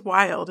 It is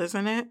wild,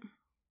 isn't it?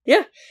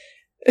 Yeah.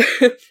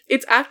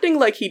 It's acting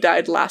like he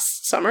died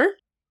last summer,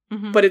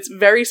 but it's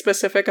very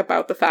specific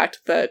about the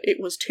fact that it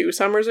was 2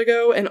 summers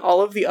ago, and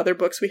all of the other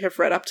books we have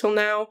read up till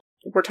now,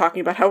 we're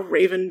talking about how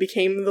Raven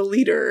became the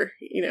leader,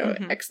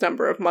 X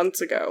number of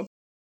months ago.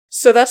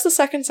 So that's the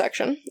second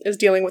section, is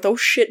dealing with, oh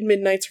shit,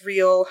 Midnight's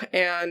real,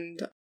 and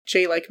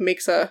Jay,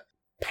 makes a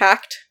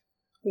pact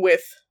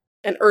with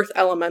an earth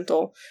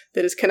elemental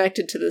that is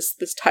connected to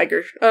this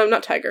tiger.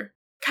 Not tiger.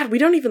 God, we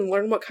don't even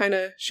learn what kind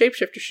of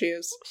shapeshifter she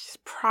is. She's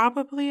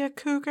probably a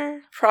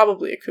cougar.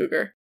 Probably a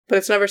cougar, but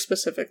it's never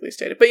specifically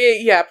stated. But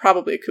yeah,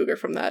 probably a cougar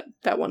from that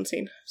one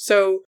scene.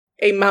 So,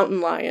 a mountain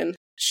lion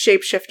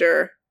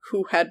shapeshifter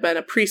who had been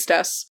a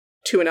priestess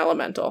to an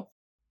elemental.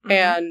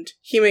 And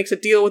he makes a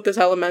deal with this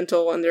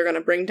elemental, and they're going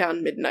to bring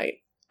down Midnight.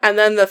 And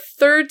then the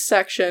third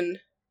section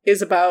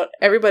is about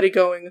everybody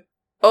going,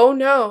 oh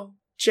no,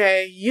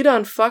 Jay, you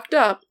done fucked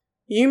up.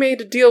 You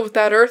made a deal with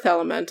that earth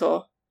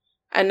elemental.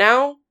 And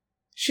now,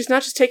 she's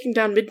not just taking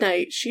down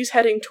Midnight, she's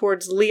heading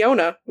towards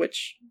Leona,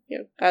 which,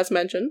 as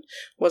mentioned,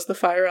 was the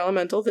fire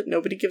elemental that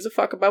nobody gives a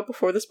fuck about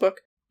before this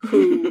book,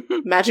 who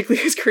magically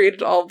has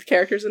created all of the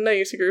characters in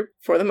Naysa Group,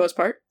 for the most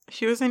part.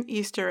 She was an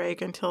Easter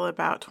egg until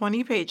about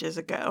 20 pages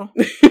ago.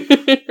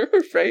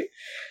 Right?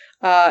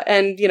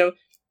 And,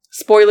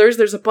 spoilers,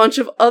 there's a bunch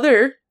of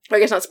other, I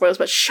guess not spoilers,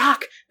 but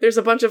shock! There's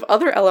a bunch of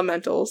other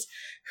elementals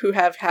who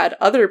have had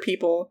other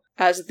people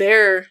as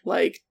their,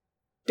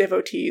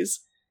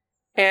 devotees.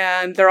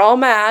 And they're all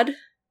mad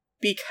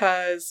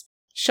because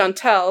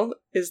Chantel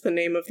is the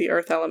name of the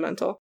earth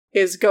elemental,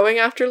 is going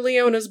after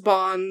Leona's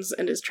bonds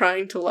and is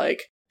trying to,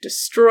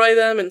 destroy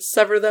them and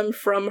sever them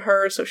from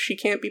her so she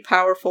can't be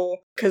powerful.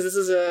 Because this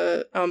is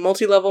a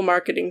multi-level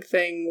marketing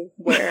thing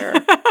where,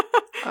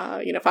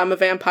 if I'm a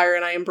vampire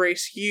and I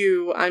embrace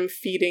you, I'm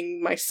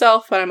feeding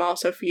myself, but I'm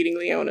also feeding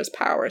Leona's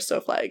power. So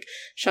if, like,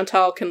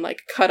 Chantal can,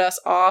 like, cut us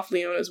off,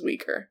 Leona's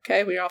weaker.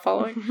 Okay, we all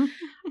following?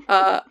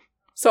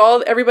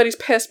 So everybody's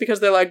pissed because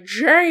they're like,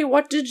 Jay,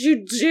 what did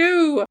you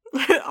do?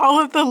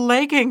 All of the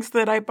leggings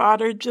that I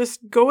bought are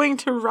just going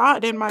to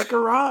rot in my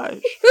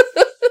garage.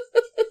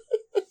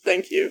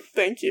 Thank you.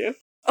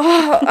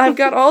 Oh, I've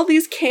got all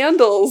these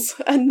candles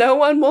and no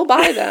one will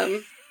buy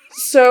them.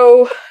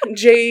 So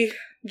Jay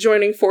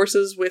joining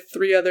forces with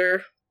 3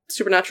 other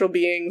supernatural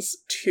beings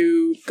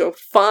to go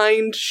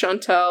find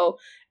Chantal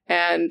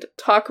and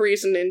talk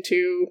reason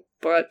into,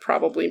 but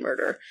probably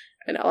murder,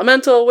 an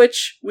elemental,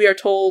 which we are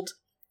told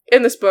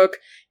in this book,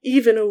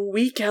 even a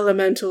weak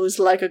elemental is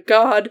like a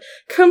god,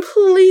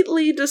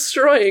 completely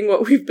destroying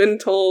what we've been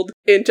told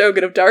in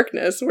Token of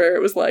Darkness, where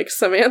it was like,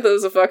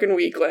 Samantha's a fucking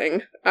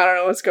weakling. I don't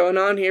know what's going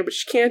on here, but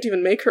she can't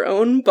even make her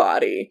own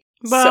body.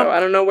 Well, so I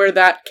don't know where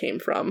that came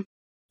from.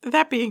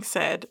 That being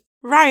said,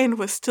 Ryan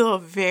was still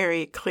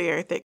very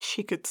clear that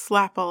she could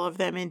slap all of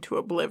them into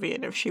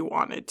oblivion if she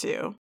wanted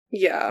to.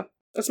 Yeah.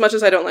 As much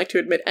as I don't like to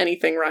admit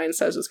anything Ryan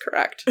says is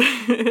correct.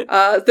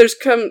 There's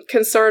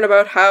concern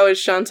about how is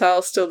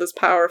Chantal still this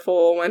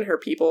powerful when her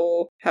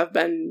people have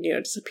been,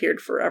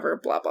 disappeared forever,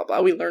 blah, blah,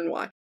 blah. We learn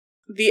why.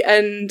 The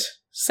end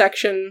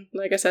section,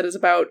 like I said, is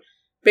about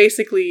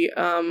basically,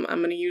 I'm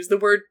going to use the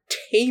word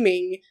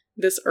taming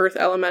this earth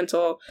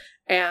elemental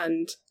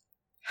and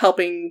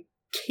helping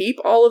keep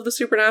all of the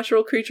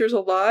supernatural creatures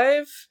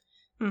alive.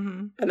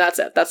 Mm-hmm. And that's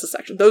it. That's the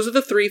section. Those are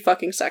the 3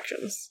 fucking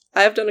sections.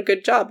 I have done a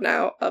good job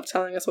now of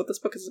telling us what this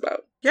book is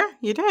about. Yeah,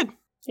 you did.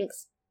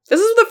 Thanks. This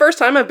is the first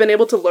time I've been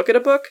able to look at a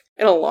book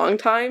in a long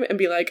time and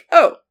be like,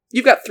 oh,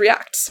 you've got 3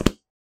 acts.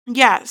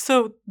 Yeah,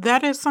 so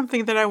that is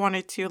something that I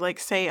wanted to,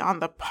 say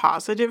on the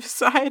positive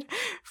side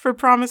for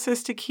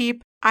Promises to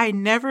Keep. I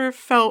never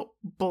felt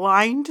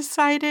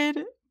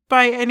blindsided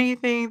by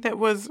anything that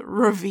was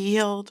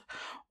revealed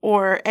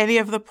or any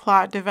of the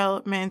plot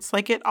developments.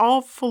 It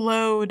all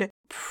flowed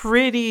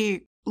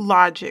pretty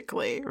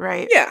logically,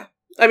 right? Yeah.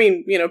 I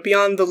mean,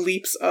 beyond the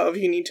leaps of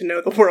you need to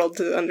know the world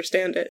to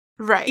understand it.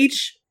 Right.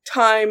 Each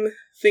time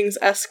things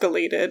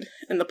escalated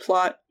and the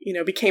plot,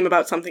 became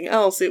about something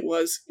else, it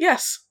was,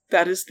 yes,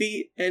 that is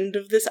the end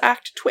of this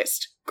act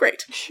twist.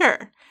 Great.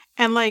 Sure.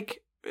 And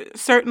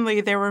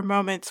certainly there were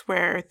moments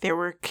where there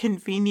were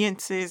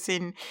conveniences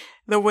in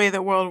the way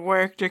the world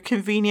worked or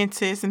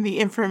conveniences in the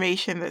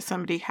information that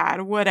somebody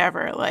had,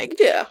 whatever.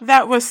 Yeah.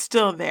 That was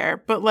still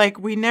there. But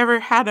we never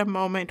had a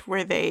moment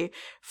where they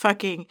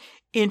fucking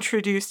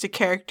introduced a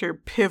character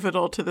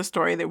pivotal to the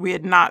story that we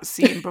had not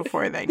seen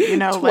before then,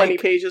 20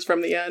 pages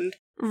from the end.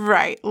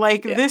 Right.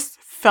 This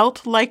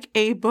felt like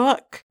a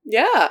book.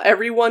 Yeah.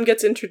 Everyone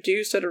gets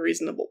introduced at a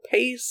reasonable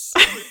pace.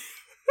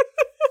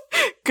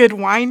 Good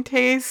wine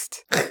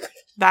taste.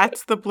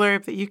 That's the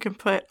blurb that you can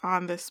put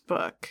on this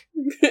book.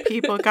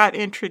 People got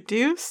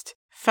introduced.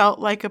 Felt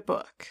like a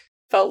book.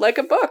 Felt like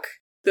a book.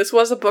 This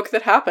was a book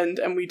that happened,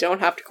 and we don't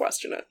have to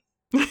question it.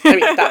 I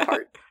mean, that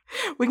part.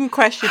 We can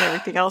question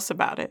everything else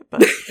about it,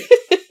 but...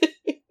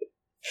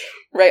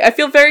 Right. I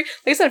feel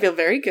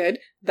very good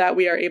that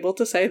we are able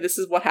to say this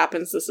is what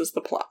happens, this is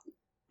the plot.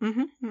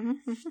 Mm-hmm, mm-hmm,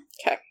 mm-hmm.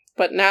 Okay.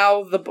 But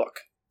now the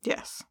book.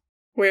 Yes.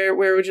 Where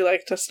would you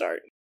like to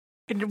start?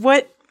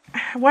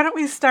 Why don't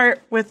we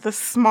start with the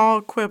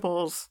small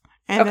quibbles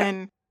and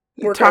then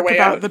talk about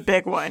out. The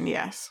big one?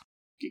 Yes.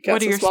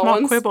 What are your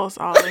small quibbles,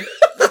 Ollie?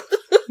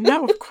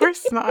 No, of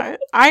course not.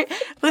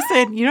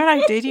 Listen, you know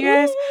what I did, you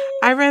guys?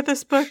 I read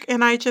this book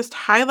and I just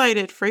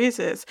highlighted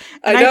phrases.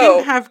 And I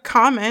didn't have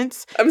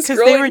comments because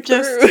they were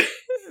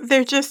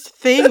they're just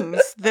things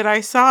that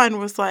I saw and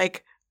was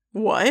like,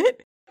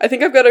 what? I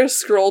think I've got to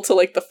scroll to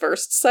the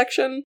first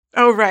section.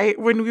 Oh, right.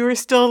 When we were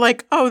still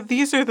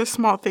these are the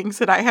small things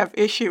that I have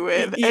issue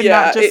with. And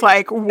not just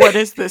what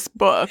is this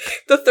book?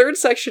 The third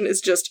section is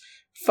just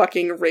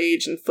fucking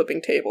rage and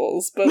flipping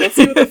tables. But let's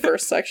see what the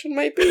first section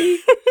might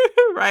be.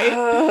 Right.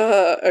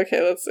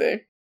 Okay, let's see.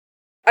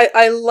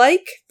 I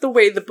like the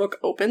way the book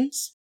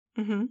opens.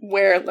 Mm-hmm.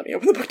 Where, let me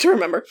open the book to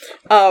remember.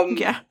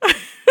 Yeah.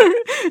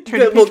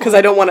 Because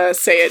I don't want to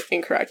say it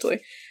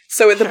incorrectly.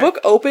 So the book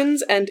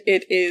opens, and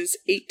it is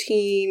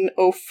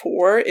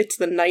 1804. It's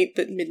the night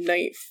that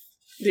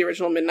the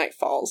original midnight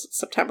falls,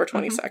 September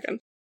 22nd. Mm-hmm.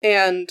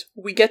 And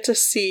we get to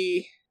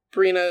see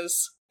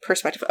Brina's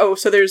perspective. Oh,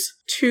 so there's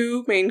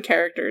 2 main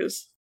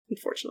characters,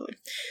 unfortunately.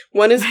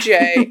 One is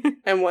Jay,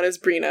 and one is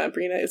Brina.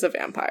 Brina is a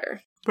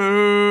vampire.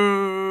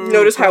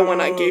 Notice how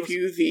when I gave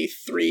you the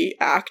 3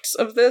 acts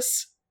of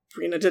this,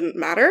 Brina didn't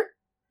matter?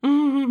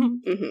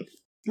 Mm-hmm. Mm-hmm.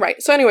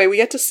 Right, so anyway, we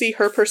get to see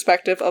her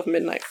perspective of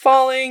midnight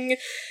falling.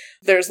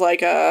 There's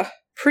a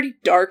pretty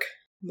dark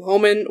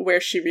moment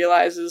where she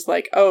realizes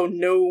oh,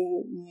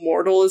 no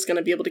mortal is going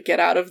to be able to get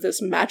out of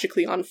this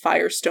magically on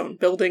fire stone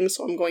building,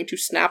 so I'm going to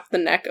snap the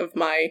neck of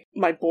my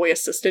boy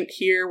assistant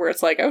here, where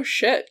it's oh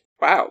shit,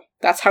 wow,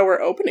 that's how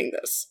we're opening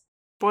this.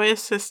 Boy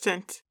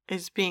assistant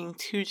is being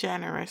too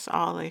generous,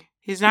 Ollie.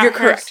 He's not You're her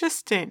correct.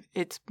 assistant.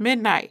 It's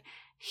Midnight.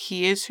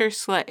 He is her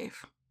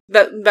slave.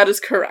 That is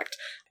correct.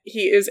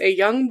 He is a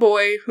young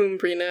boy whom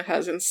Brina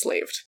has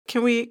enslaved.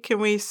 Can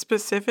we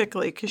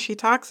specifically, because she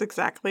talks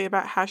exactly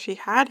about how she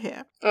had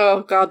him.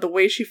 Oh god, the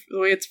way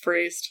it's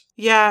phrased.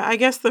 Yeah, I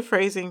guess the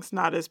phrasing's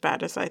not as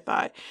bad as I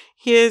thought.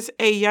 He is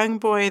a young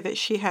boy that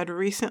she had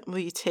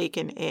recently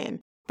taken in.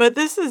 But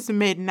this is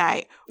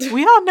Midnight.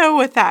 We all know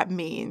what that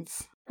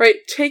means. Right,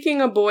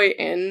 taking a boy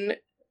in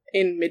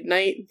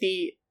Midnight,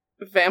 the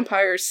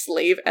vampire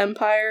slave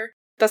empire,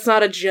 that's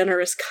not a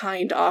generous,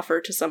 kind offer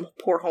to some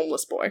poor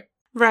homeless boy.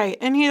 Right,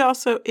 and he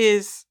also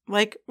is,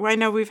 like, I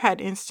know we've had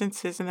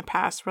instances in the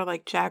past where,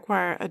 like,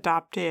 Jaguar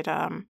adopted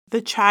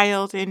the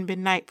child in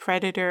Midnight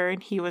Predator,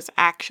 and he was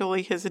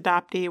actually his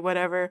adoptee,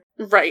 whatever.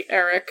 Right,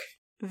 Eric.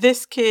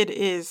 This kid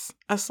is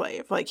a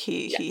slave. Like,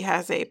 he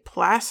has a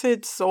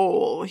placid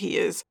soul. He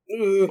is,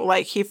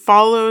 like, he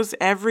follows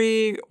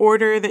every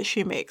order that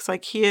she makes.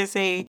 Like, he is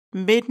a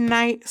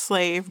midnight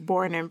slave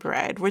born and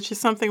bred, which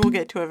is something we'll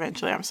get to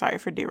eventually. I'm sorry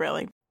for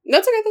derailing.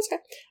 That's okay.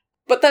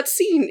 But that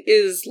scene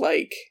is,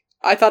 like,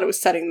 I thought it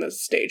was setting the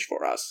stage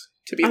for us.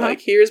 To be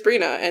like, here's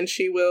Brina, and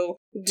she will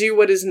do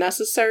what is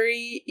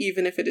necessary,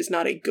 even if it is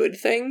not a good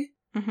thing.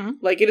 Mm-hmm.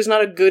 Like, it is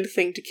not a good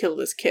thing to kill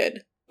this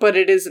kid. But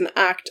it is an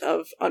act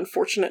of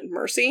unfortunate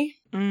mercy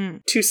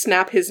to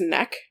snap his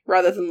neck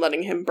rather than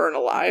letting him burn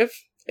alive.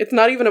 It's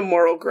not even a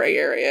moral gray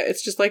area.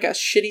 It's just like a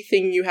shitty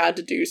thing you had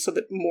to do so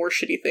that more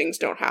shitty things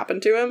don't happen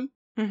to him.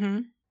 Mm-hmm.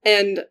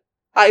 And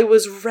I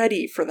was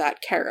ready for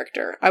that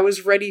character. I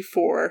was ready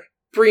for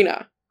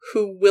Brina,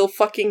 who will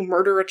fucking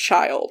murder a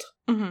child.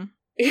 Mm-hmm.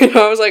 You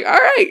know, I was like, all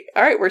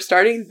right, we're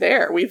starting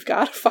there. We've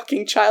got a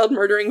fucking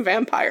child-murdering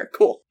vampire.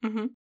 Cool.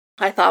 Mm-hmm.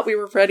 I thought we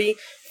were ready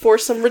for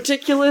some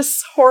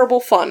ridiculous,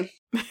 horrible fun.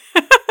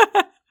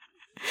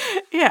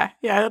 Yeah,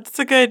 it's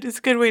a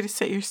good way to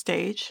set your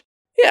stage.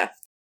 Yeah.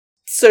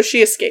 So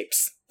she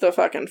escapes the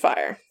fucking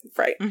fire.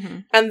 Right. Mm-hmm.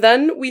 And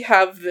then we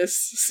have this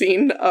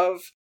scene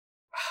of,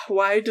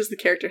 why does the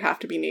character have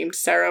to be named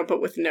Sarah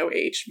but with no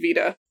H?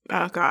 Vita.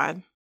 Oh,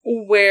 God.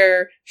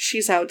 Where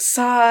she's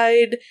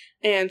outside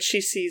and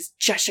she sees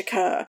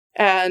Jessica,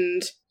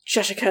 and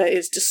Jessica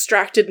is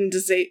distracted and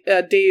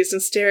dazed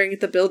and staring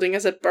at the building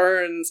as it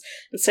burns,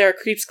 and Sarah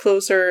creeps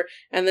closer,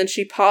 and then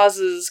she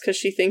pauses because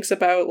she thinks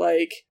about,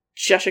 like,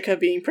 Jessica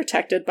being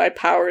protected by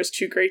powers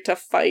too great to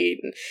fight,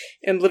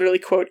 and literally,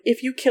 quote,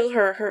 "If you kill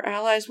her, her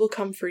allies will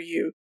come for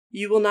you.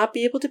 You will not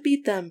be able to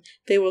beat them.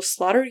 They will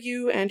slaughter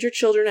you and your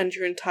children and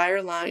your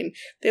entire line.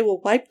 They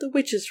will wipe the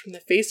witches from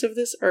the face of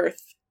this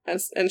earth."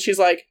 And she's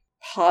like,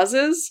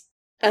 pauses,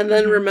 and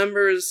then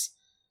remembers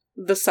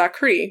the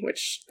Sakri,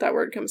 which that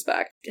word comes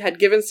back, had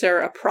given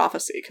Sarah a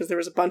prophecy, because there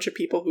was a bunch of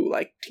people who,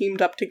 like,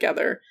 teamed up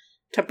together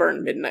to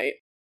burn Midnight.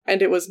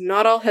 And it was,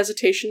 not all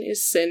hesitation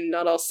is sin,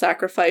 not all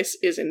sacrifice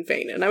is in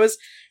vain. And I was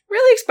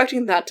really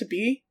expecting that to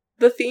be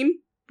the theme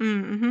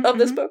of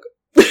this book.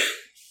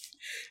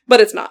 But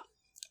it's not.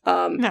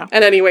 No.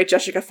 And anyway,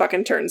 Jessica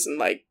fucking turns and,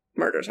 like,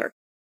 murders her.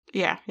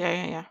 Yeah.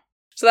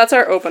 So that's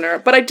our opener.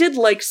 But I did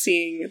like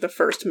seeing the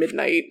first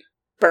Midnight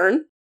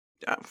burn.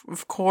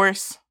 Of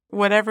course.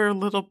 Whatever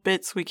little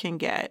bits we can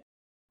get.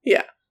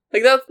 Yeah.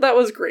 Like, that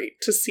was great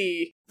to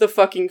see the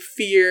fucking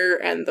fear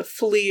and the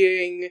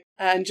fleeing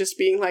and just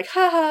being like,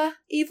 haha,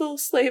 evil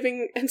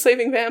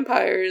enslaving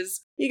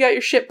vampires. You got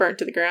your shit burnt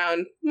to the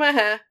ground.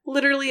 Meh.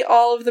 Literally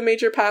all of the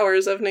major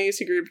powers of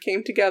Naosi Group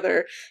came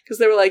together because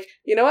they were like,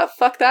 you know what?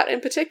 Fuck that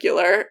in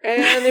particular.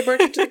 And they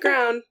burnt it to the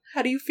ground.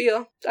 How do you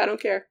feel? I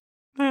don't care.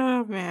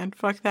 Oh, man.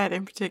 Fuck that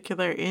in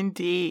particular.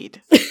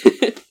 Indeed.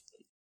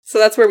 So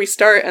that's where we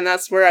start, and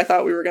that's where I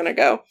thought we were gonna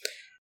go.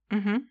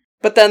 Mm-hmm.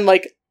 But then,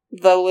 like,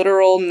 the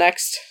literal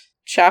next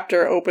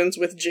chapter opens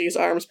with Jay's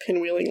arms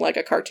pinwheeling like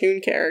a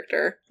cartoon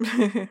character.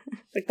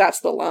 Like,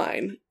 that's the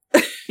line.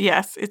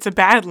 Yes, it's a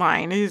bad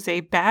line. It is a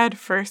bad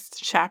first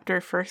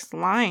chapter, first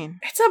line.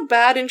 It's a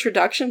bad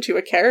introduction to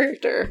a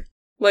character.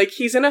 Like,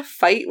 he's in a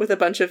fight with a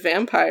bunch of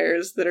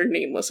vampires that are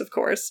nameless, of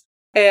course,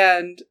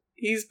 and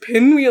he's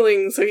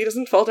pinwheeling so he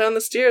doesn't fall down the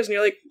stairs, and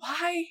you're like,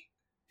 why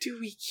do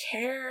we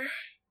care?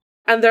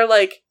 And they're,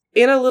 like,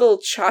 in a little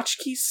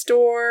tchotchke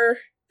store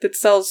that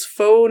sells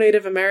faux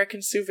Native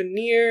American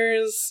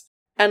souvenirs.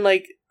 And,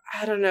 like,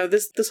 I don't know,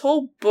 this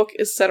whole book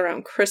is set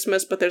around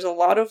Christmas, but there's a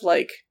lot of,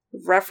 like,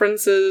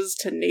 references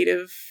to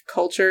Native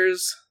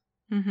cultures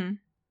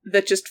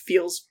that just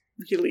feels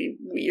really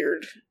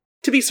weird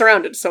to be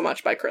surrounded so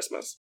much by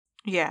Christmas.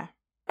 Yeah.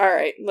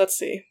 Alright, let's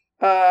see.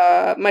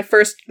 My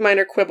first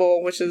minor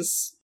quibble, which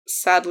is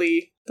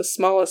sadly the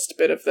smallest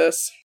bit of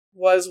this,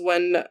 was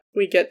when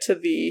we get to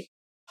the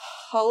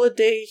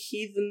Holiday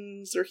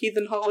Heathens or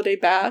Heathen Holiday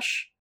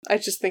Bash. I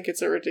just think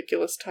it's a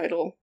ridiculous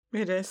title.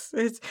 It is.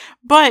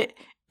 But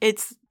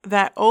it's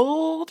that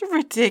old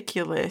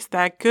ridiculous,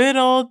 that good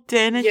old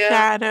Den of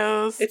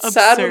Shadows. It's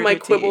absurdity. sad when my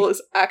quibble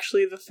is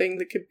actually the thing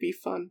that could be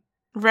fun.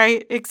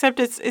 Right? Except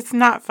it's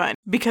not fun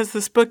because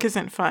this book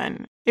isn't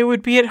fun. It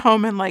would be at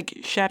home in like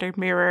Shattered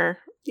Mirror.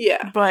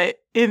 Yeah. But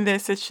in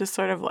this, it's just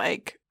sort of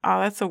like, Oh,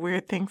 that's a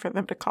weird thing for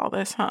them to call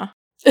this, huh?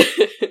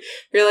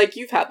 You're like,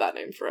 you've had that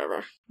name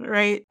forever.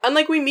 Right. And,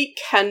 like, we meet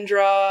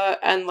Kendra,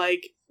 and,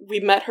 like, we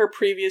met her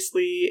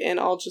previously in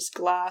All Just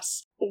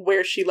Glass,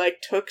 where she, like,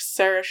 took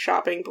Sarah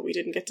shopping, but we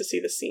didn't get to see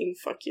the scene.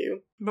 Fuck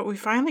you. But we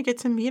finally get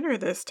to meet her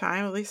this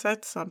time. At least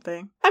that's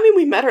something. I mean,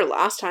 we met her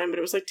last time, but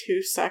it was, like,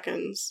 2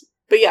 seconds.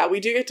 But yeah, we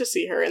do get to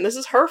see her, and this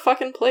is her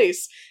fucking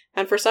place.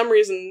 And for some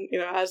reason, you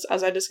know,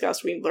 as I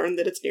discussed, we learned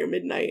that it's near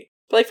midnight.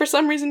 But, like, for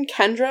some reason,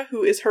 Kendra,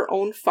 who is her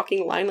own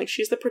fucking line, like,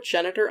 she's the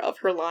progenitor of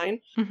her line,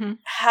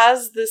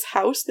 has this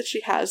house that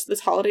she has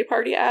this holiday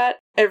party at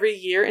every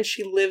year, and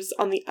she lives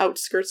on the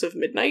outskirts of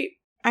Midnight.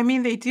 I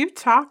mean, they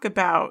talk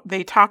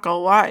a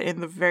lot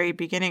in the very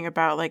beginning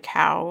about, like,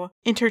 how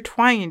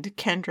intertwined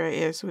Kendra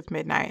is with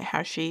Midnight,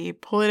 how she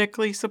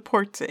politically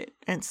supports it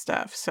and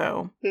stuff,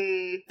 so.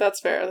 That's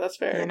fair, that's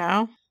fair. You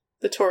know?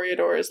 The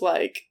Toreador is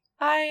like,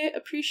 I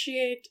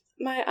appreciate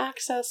my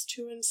access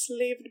to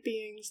enslaved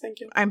beings, thank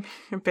you. I'm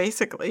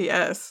basically,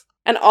 yes.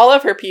 And all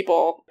of her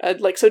people,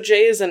 like, so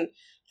Jay is an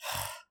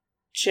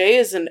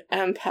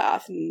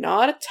empath,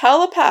 not a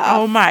telepath.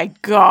 Oh my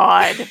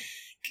god.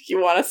 You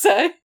want to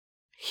say?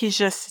 He's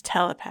just a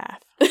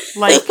telepath.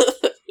 Like,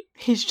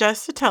 he's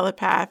just a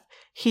telepath.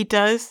 He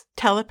does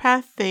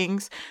telepath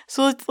things.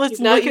 So let's He's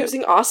not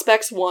using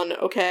Auspex 1,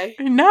 okay?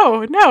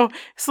 No.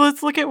 So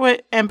let's look at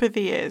what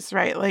empathy is,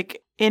 right?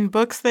 Like, in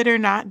books that are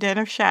not Den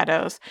of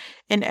Shadows,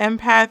 an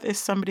empath is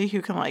somebody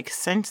who can, like,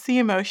 sense the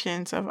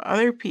emotions of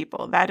other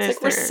people.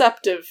 It's like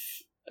receptive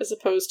as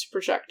opposed to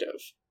projective.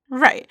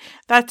 Right.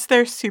 That's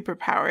their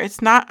superpower.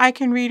 It's not I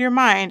can read your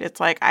mind. It's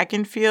like I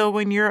can feel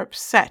when you're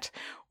upset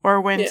or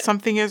when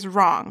something is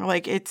wrong.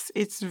 Like, it's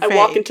vague. I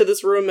walk into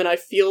this room and I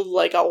feel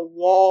like a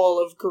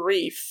wall of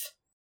grief.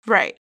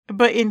 Right.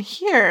 But in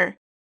here,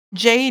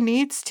 Jay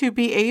needs to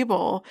be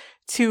able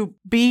to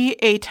be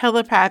a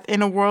telepath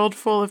in a world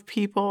full of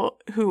people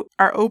who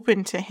are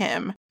open to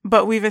him.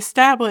 But we've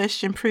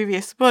established in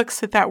previous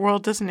books that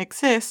world doesn't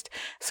exist.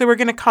 So we're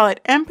going to call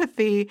it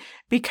empathy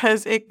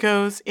because it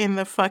goes in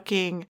the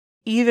fucking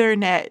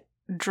Ethernet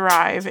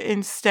drive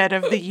instead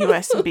of the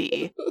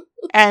USB.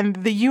 And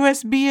the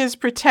USB is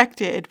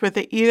protected, but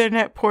the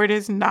Ethernet port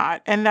is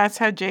not. And that's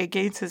how Jay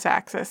gains his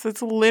access.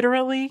 It's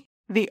literally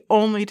the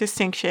only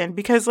distinction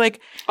because,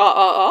 like...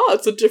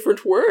 it's a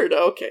different word.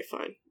 Okay,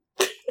 fine.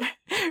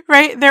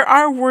 Right? There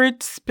are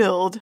words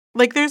spilled.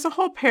 Like, there's a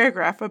whole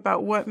paragraph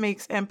about what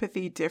makes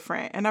empathy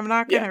different, and I'm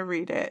not going to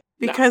read it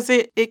because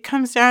it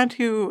comes down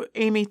to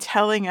Amy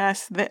telling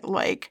us that,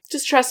 like...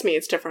 Just trust me,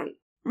 it's different.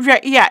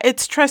 Right, yeah,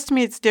 trust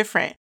me, it's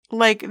different.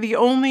 Like, the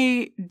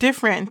only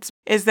difference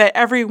is that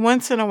every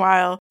once in a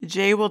while,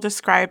 Jay will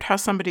describe how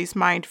somebody's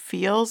mind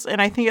feels, and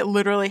I think it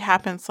literally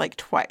happens, like,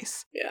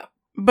 twice. Yeah.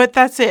 But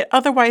that's it.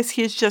 Otherwise,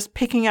 he's just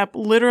picking up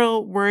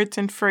literal words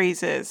and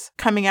phrases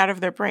coming out of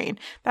their brain.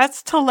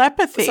 That's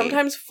telepathy.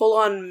 Sometimes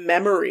full-on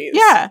memories.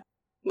 Yeah.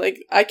 Like,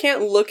 I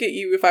can't look at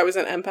you if I was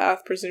an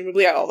empath,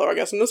 presumably, although I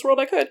guess in this world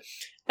I could,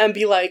 and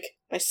be like,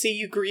 I see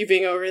you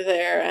grieving over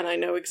there, and I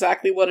know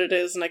exactly what it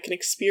is, and I can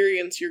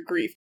experience your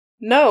grief.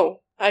 No.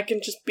 I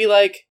can just be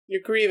like,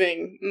 you're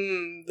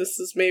grieving. This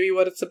is maybe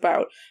what it's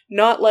about.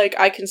 Not like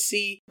I can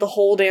see the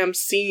whole damn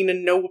scene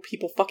and know what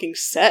people fucking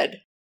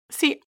said.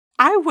 See,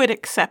 I would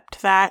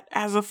accept that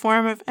as a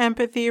form of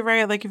empathy,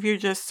 right? Like, if you're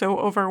just so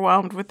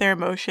overwhelmed with their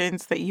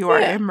emotions that you are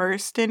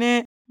immersed in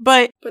it.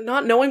 But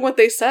not knowing what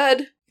they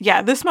said.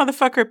 Yeah, this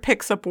motherfucker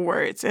picks up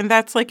words. And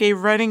that's like a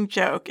running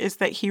joke, is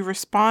that he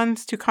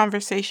responds to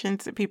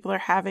conversations that people are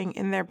having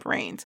in their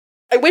brains.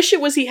 I wish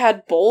it was he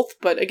had both,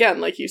 but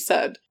again, like you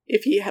said,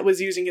 if he was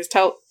using his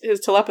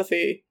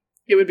telepathy,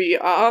 it would be,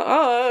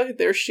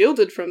 they're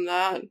shielded from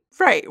that.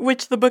 Right,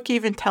 which the book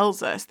even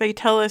tells us. They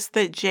tell us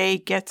that Jay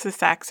gets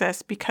this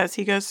access because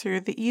he goes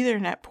through the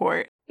Ethernet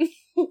port.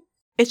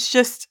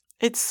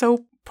 It's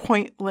so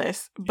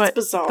pointless, but it's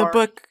bizarre. The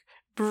book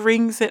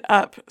brings it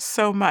up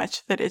so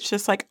much that it's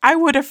just like, I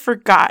would have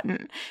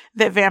forgotten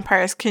that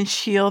vampires can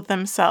shield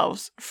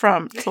themselves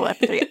from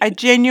telepathy. I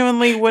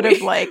genuinely would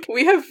have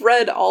We have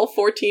read all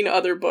 14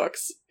 other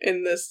books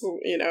in this,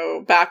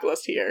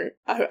 backlist here.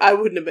 I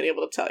wouldn't have been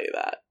able to tell you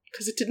that.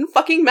 Because it didn't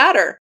fucking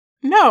matter.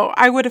 No,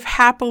 I would have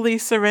happily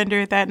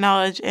surrendered that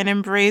knowledge and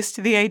embraced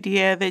the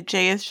idea that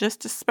Jay is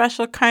just a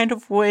special kind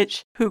of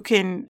witch who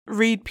can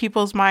read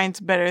people's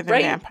minds better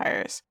than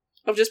vampires.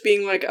 Of just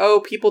being like,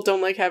 people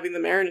don't like having the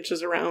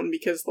Mariniches around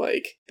because,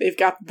 they've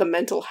got the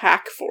mental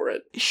hack for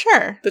it.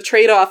 Sure. The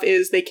trade-off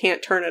is they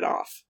can't turn it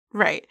off.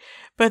 Right.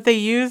 But they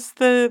use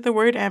the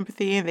word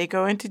empathy, and they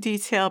go into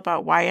detail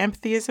about why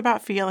empathy is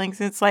about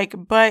feelings. It's like,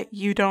 but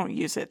you don't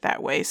use it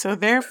that way. So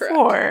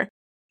therefore,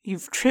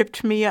 you've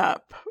tripped me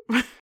up.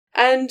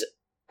 And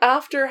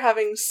after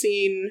having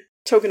seen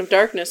Token of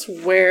Darkness,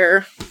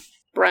 where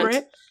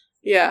Brent?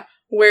 Yeah,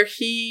 where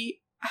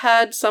he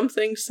had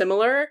something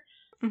similar,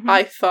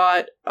 I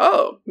thought,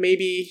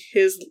 maybe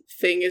his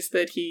thing is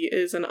that he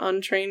is an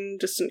untrained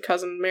distant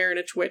cousin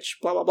Marinich witch,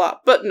 blah, blah, blah.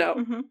 But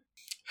no.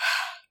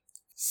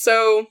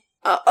 So,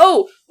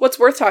 what's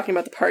worth talking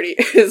about the party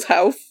is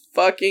how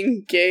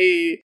fucking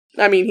gay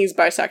I mean, he's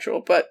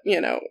bisexual, but,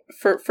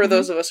 for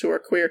those of us who are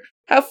queer,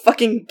 how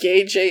fucking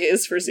gay Jay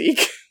is for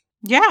Zeke.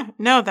 Yeah,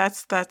 no,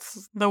 that's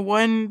the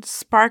one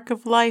spark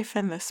of life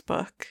in this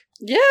book.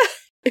 Yeah,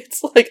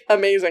 it's,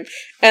 amazing.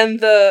 And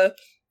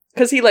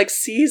because he,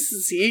 sees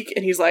Zeke,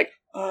 and he's like,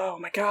 oh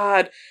my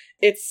god,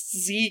 it's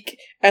Zeke,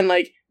 and,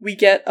 we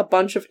get a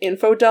bunch of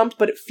info dump,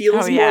 but it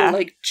feels more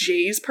like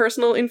Jay's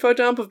personal info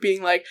dump of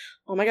being like,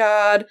 oh my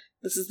god,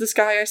 this is this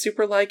guy I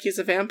super like, he's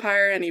a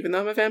vampire, and even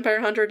though I'm a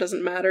vampire hunter, it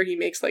doesn't matter, he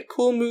makes,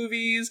 cool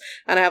movies,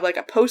 and I have,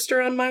 a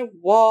poster on my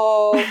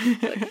wall,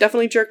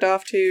 definitely jerked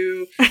off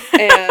to,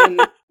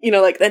 and,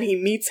 then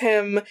he meets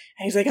him, and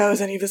he's like, oh,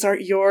 is any of this art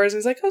yours? And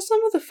he's like, oh,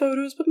 some of the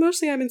photos, but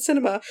mostly I'm in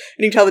cinema, and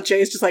you can tell that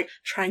Jay is just,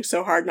 trying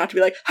so hard not to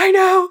be like, I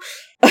know!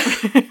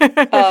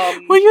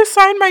 Will you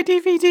sign my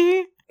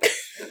DVD?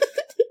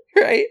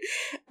 Right?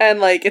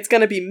 And, it's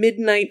gonna be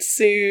midnight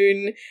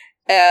soon,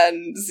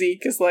 and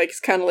Zeke is like,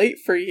 it's kind of late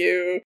for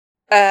you.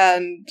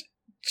 And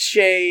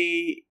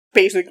Jay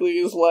basically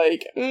is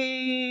like,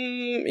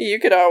 you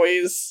could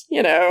always,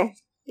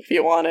 if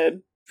you wanted,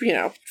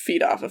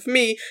 feed off of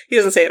me. He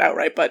doesn't say it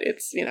outright, but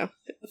it's,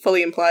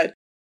 fully implied.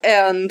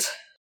 And,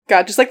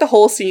 God, just the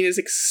whole scene is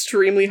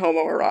extremely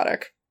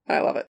homoerotic. I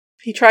love it.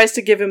 He tries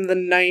to give him the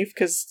knife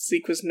because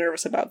Zeke was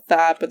nervous about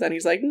that, but then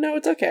he's like, no,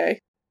 it's okay.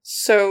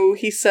 So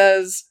he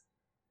says,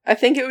 I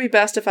think it would be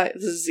best if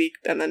this is Zeke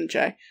and then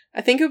Jay.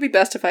 I think it would be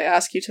best if I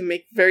ask you to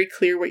make very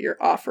clear what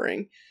you're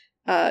offering.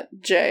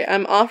 Jay,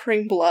 I'm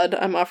offering blood.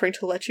 I'm offering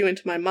to let you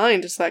into my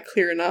mind. Is that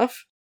clear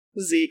enough?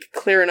 Zeke,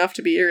 clear enough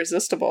to be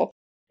irresistible.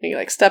 And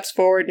he steps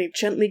forward and he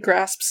gently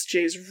grasps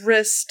Jay's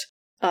wrist.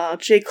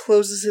 Jay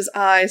closes his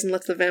eyes and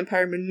lets the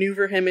vampire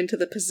maneuver him into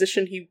the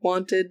position he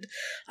wanted.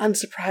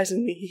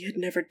 Unsurprisingly, he had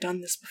never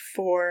done this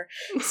before.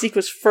 Zeke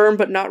was firm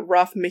but not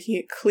rough, making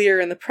it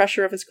clear in the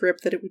pressure of his grip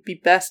that it would be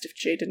best if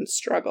Jay didn't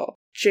struggle.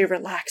 Jay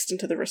relaxed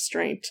into the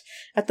restraint.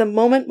 At the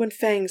moment when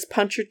fangs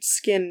punctured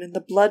skin and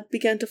the blood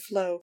began to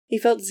flow, he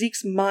felt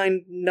Zeke's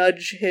mind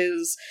nudge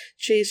his.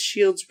 Jay's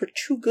shields were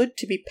too good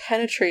to be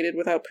penetrated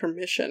without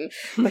permission,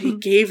 but he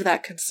gave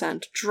that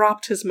consent,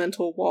 dropped his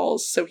mental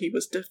walls so he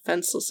was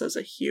defenseless as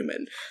a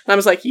human. And I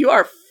was like, you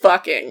are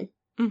fucking.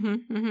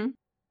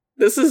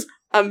 This is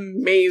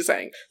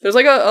amazing. There's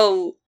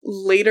a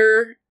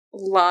later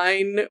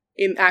line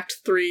in Act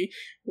 3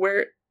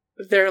 where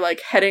they're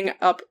heading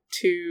up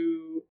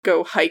to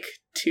go hike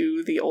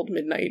to the old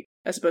Midnight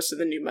as opposed to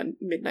the new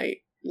Midnight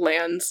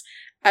lands.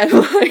 And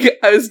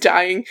I was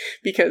dying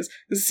because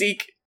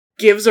Zeke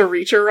gives a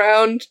reach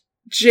around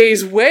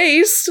Jay's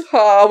waist.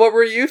 What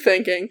were you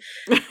thinking?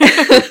 And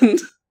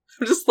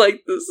I'm just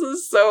this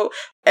is so,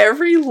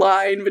 every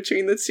line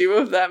between the two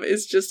of them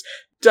is just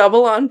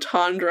double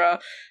entendre.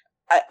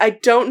 I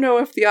don't know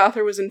if the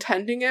author was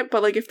intending it,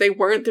 but if they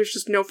weren't, there's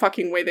just no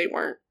fucking way they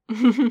weren't.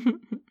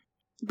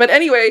 But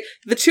anyway,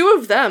 the two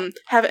of them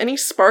have any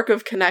spark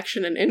of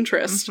connection and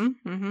interest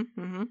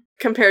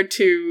compared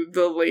to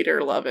the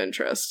later love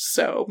interest.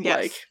 So,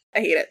 yes. I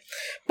hate it.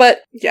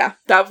 But, yeah,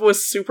 that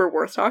was super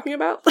worth talking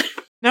about.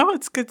 No,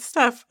 it's good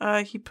stuff.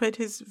 He put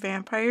his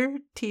vampire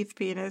teeth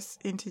penis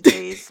into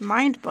Jay's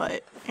mind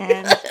butt,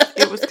 and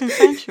it was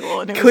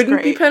consensual, and it couldn't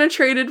was great. Be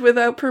penetrated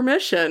without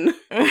permission.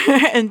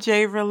 And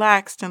Jay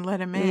relaxed and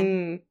let him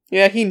in.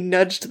 Yeah, he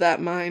nudged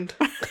that mind.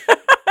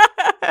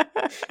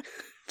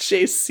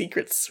 Jay's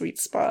secret sweet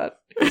spot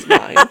is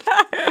mind.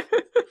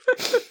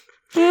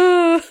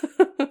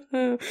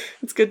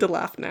 It's good to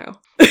laugh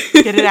now.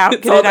 Get it out.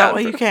 Get it out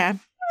while you can.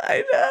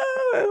 I know.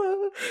 I love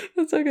it.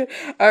 That's so good.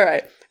 All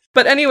right.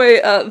 But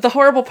anyway, the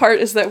horrible part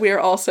is that we are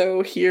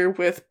also here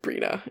with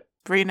Brina.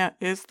 Brina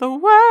is the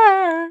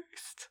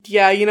worst.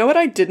 Yeah, you know what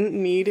I didn't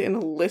need in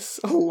a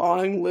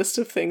long list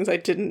of things I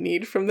didn't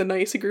need from the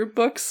Nice Group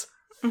books?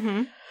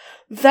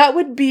 That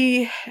would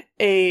be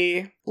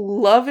a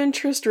love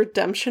interest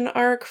redemption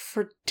arc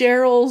for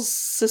Daryl's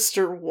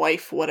sister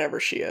wife, whatever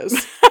she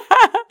is.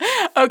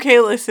 Okay,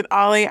 listen,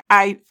 Ollie,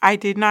 I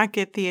did not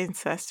get the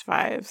incest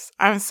vibes.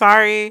 I'm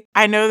sorry.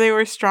 I know they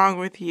were strong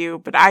with you,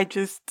 but I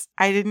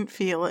didn't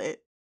feel it.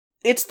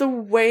 It's the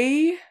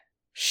way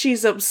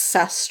she's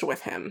obsessed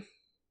with him.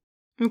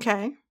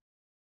 Okay.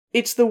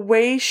 It's the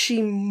way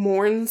she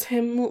mourns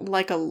him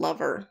like a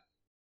lover.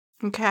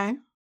 Okay.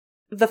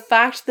 The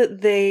fact that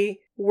they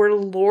were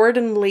lord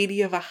and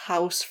lady of a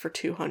house for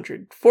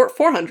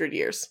 400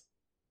 years.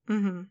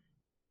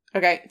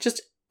 Okay,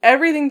 just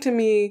everything to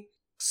me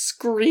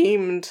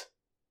screamed,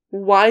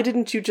 why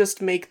didn't you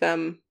just make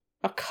them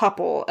a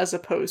couple as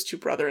opposed to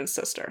brother and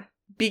sister?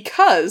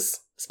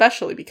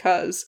 Especially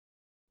because,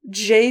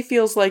 Jay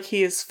feels like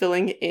he is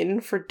filling in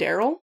for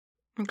Daryl.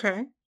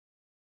 Okay.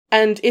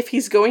 And if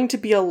he's going to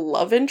be a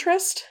love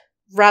interest,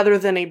 rather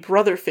than a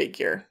brother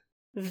figure,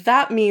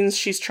 that means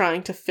she's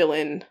trying to fill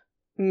in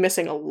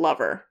missing a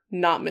lover,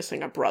 not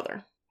missing a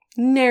brother.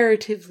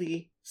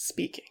 Narratively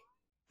speaking.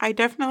 I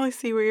definitely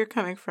see where you're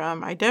coming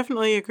from. I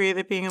definitely agree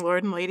that being a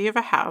lord and lady of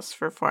a house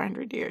for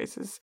 400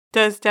 years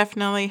does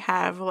definitely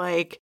have,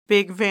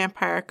 big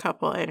vampire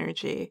couple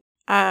energy.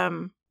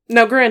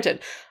 Now,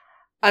 granted,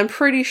 I'm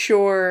pretty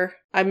sure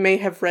I may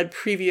have read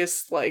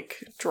previous,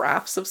 like,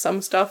 drafts of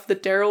some stuff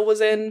that Daryl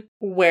was in,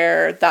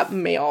 where that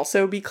may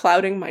also be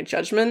clouding my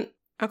judgment.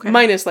 Okay.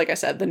 Minus, like I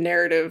said, the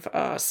narrative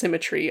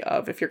symmetry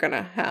of if you're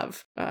gonna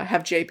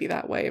have Jay be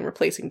that way and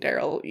replacing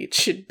Daryl, it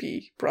should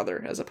be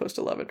brother as opposed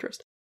to love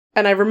interest.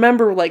 And I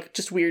remember, like,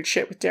 just weird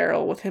shit with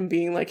Daryl, with him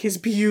being, like, his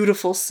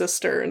beautiful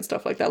sister and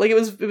stuff like that. Like, it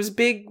was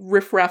big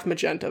Riff Raff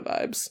Magenta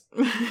vibes.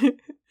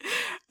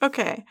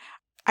 Okay.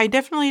 I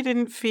definitely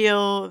didn't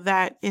feel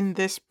that in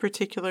this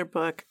particular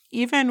book,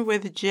 even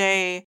with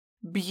Jay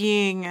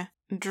being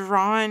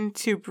drawn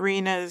to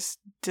Brina's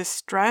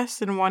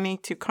distress and wanting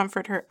to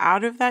comfort her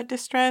out of that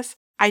distress,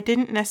 I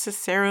didn't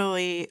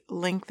necessarily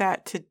link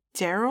that to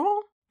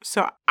Daryl.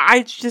 So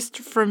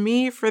for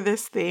me, for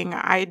this thing,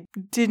 I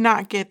did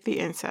not get the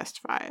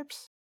incest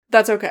vibes.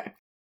 That's okay.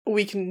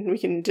 We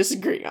can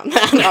disagree on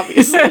that,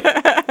 obviously.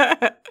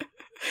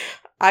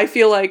 I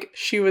feel like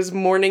she was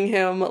mourning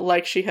him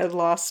like she had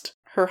lost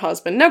her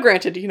husband. Now,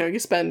 granted, you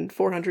spend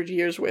 400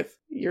 years with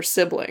your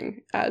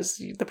sibling as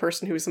the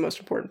person who is the most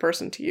important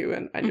person to you,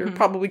 and you're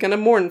probably going to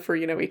mourn for,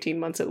 18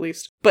 months at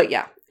least. But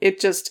yeah,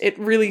 it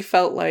really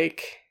felt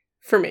like,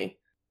 for me,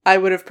 I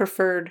would have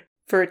preferred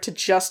for it to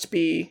just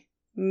be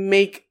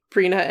make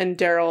Brina and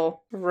Daryl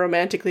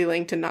romantically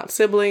linked and not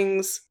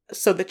siblings,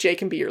 so that Jay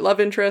can be your love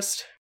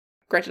interest.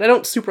 Granted, I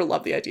don't super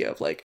love the idea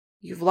of, like,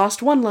 you've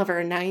lost one lover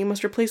and now you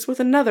must replace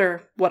with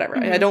another, whatever.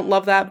 I don't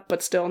love that,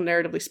 but still,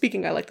 narratively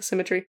speaking, I like the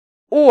symmetry.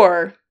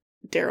 Or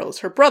Daryl is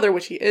her brother,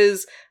 which he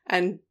is,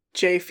 and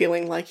Jay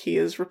feeling like he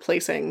is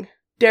replacing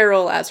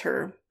Daryl as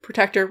her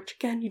protector, which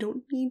again, you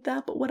don't need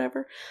that, but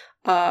whatever.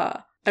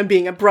 And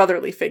being a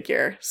brotherly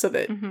figure so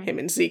that him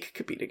and Zeke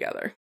could be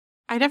together.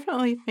 I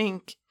definitely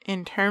think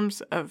in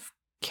terms of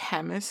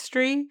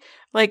chemistry,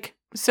 like,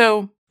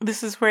 so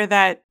this is where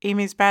that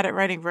Amy's bad at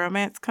writing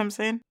romance comes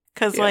in.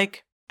 Because,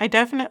 like, I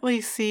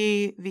definitely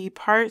see the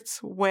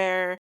parts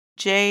where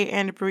Jay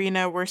and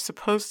Brina were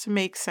supposed to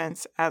make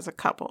sense as a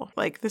couple.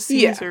 Like, the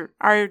scenes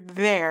are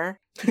there,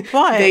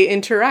 but they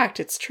interact,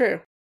 it's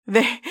true.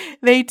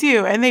 They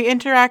do, and they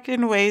interact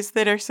in ways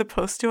that are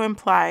supposed to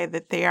imply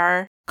that they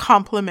are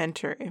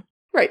complementary.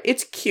 Right,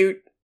 it's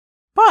cute.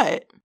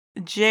 But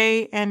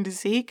Jay and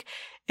Zeke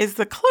is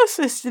the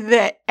closest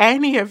that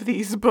any of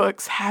these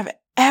books have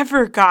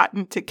ever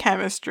gotten to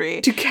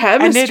chemistry. To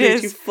chemistry,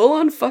 to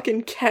full-on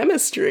fucking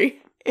chemistry.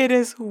 It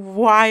is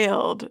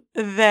wild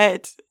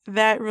that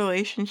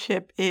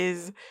relationship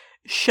is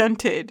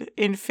shunted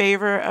in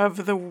favor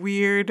of the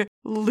weird,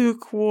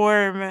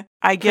 lukewarm,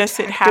 I guess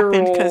it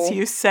happened because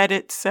you said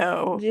it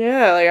so.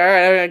 Yeah, like, all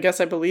right, I guess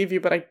I believe you,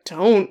 but I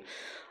don't.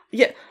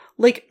 Yeah,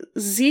 like,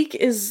 Zeke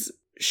is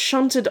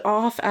shunted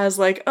off as,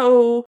 like,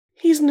 oh,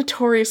 he's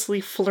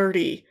notoriously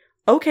flirty.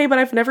 Okay, but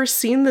I've never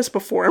seen this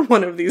before in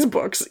one of these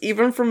books,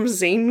 even from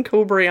Zane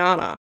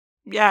Cobriana.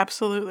 Yeah,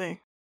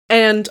 absolutely.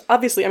 And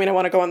obviously, I mean, I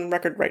want to go on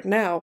record right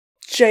now.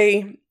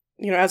 Jay,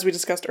 as we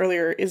discussed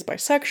earlier, is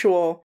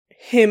bisexual.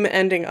 Him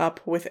ending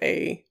up with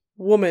a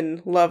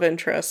woman love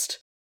interest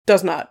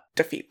does not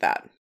defeat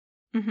that.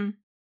 Mm-hmm.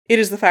 It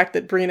is the fact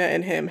that Brina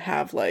and him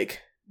have,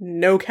 like,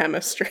 no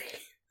chemistry.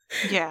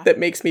 Yeah. That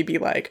makes me be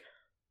like,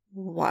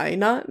 why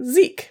not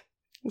Zeke?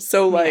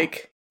 So,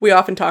 like, we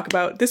often talk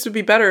about, this would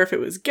be better if it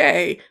was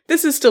gay.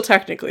 This is still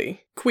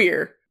technically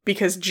queer,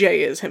 because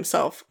Jay is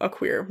himself a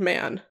queer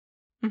man.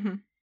 Mm-hmm.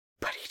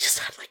 But he just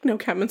had, like, no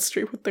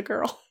chemistry with the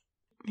girl.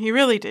 He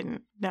really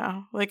didn't,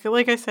 no. Like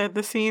I said,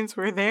 the scenes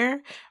were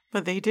there,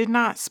 but they did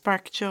not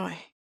spark joy.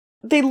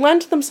 They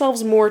lent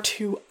themselves more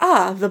to,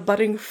 the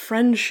budding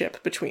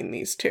friendship between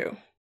these two.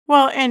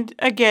 Well, and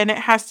again, it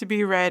has to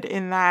be read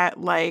in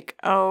that, like,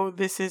 oh,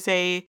 this is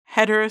a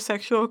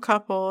heterosexual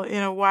couple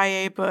in a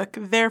YA book,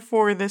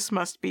 therefore this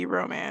must be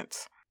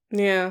romance.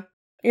 Yeah.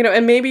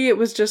 And maybe it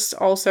was just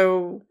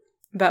also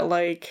that,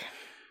 like,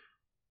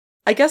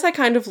 I guess I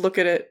kind of look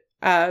at it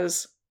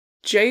as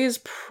Jay is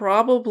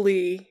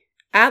probably,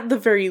 at the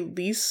very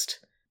least,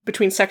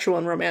 between sexual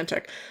and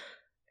romantic,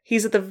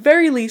 he's at the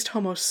very least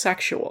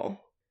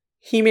homosexual.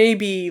 He may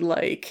be,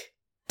 like,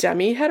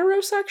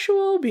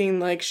 demi-heterosexual, being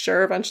like,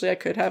 sure, eventually I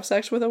could have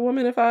sex with a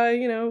woman if I,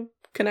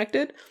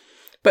 connected.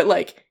 But,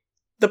 like,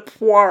 the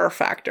poire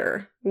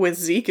factor with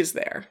Zeke is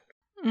there.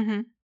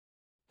 Mm-hmm.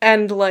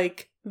 And,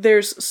 like,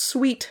 there's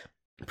sweet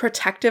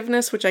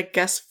protectiveness, which I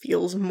guess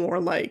feels more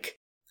like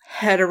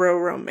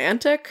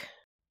hetero-romantic.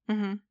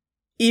 Mm-hmm.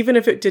 Even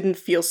if it didn't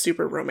feel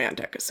super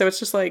romantic. So it's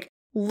just, like,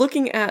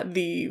 looking at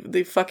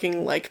the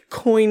fucking, like,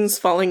 coins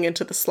falling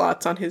into the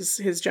slots on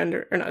his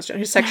gender, or not his gender,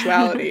 his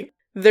sexuality.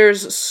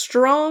 There's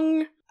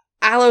strong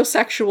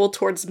allosexual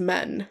towards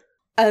men,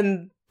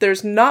 and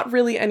there's not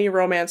really any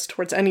romance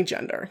towards any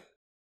gender.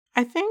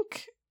 I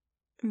think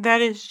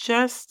that is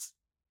just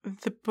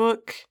the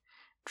book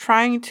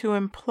trying to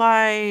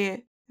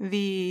imply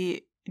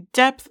the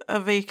depth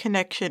of a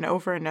connection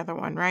over another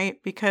one, right?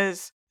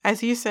 Because,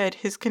 as you said,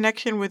 his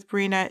connection with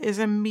Brina is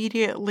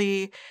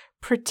immediately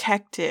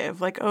protective.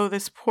 Like, oh,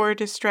 this poor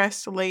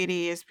distressed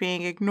lady is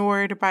being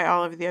ignored by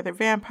all of the other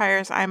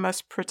vampires. I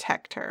must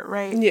protect her,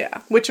 right?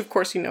 Yeah, which of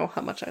course you know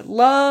how much I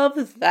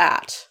love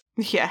that.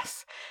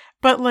 Yes.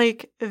 But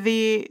like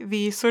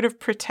the sort of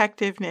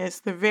protectiveness,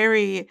 the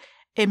very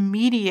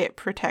immediate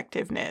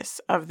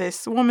protectiveness of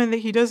this woman that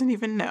he doesn't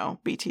even know,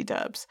 BT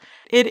Dubs,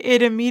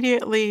 it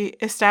immediately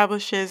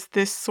establishes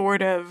this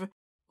sort of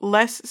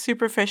less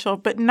superficial,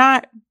 but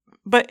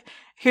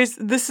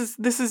this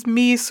is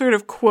me sort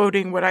of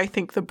quoting what I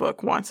think the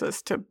book wants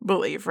us to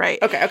believe, right?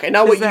 Okay.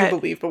 Not what you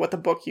believe, but what the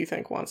book you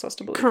think wants us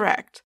to believe.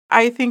 Correct.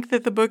 I think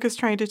that the book is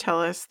trying to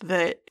tell us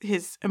that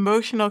his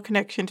emotional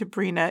connection to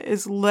Brina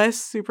is less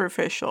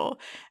superficial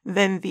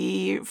than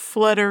the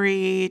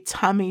fluttery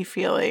tummy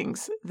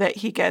feelings that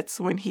he gets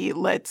when he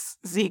lets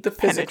Zeke the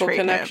physical penetrate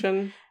connection.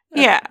 him.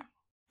 Yeah.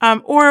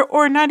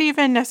 Or not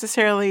even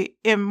necessarily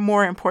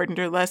more important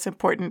or less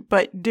important,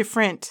 but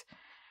different.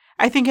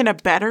 I think in a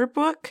better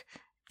book,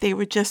 they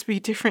would just be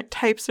different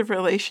types of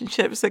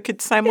relationships that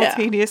could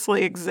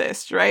simultaneously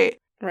exist, right?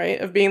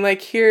 Right, of being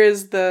like, here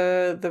is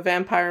the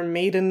vampire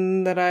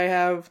maiden that I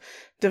have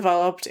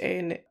developed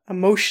an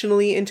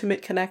emotionally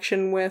intimate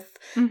connection with,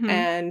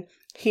 and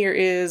here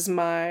is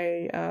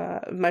my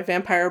my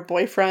vampire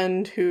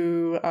boyfriend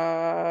who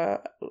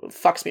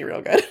fucks me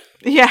real good.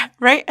 Yeah,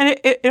 right? And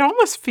it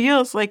almost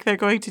feels like they're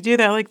going to do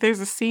that. Like there's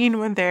a scene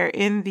when they're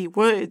in the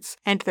woods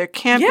and they're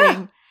camping.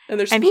 Yeah, and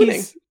they're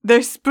spooning.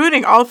 They're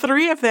spooning, all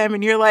three of them,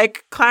 and you're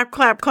like, clap,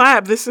 clap,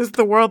 clap. This is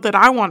the world that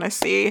I want to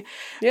see.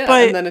 Yeah,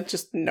 but, and then it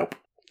just, nope.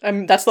 I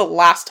mean, that's the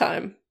last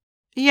time.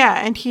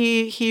 Yeah, and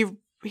he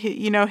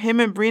you know, him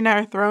and Brina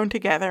are thrown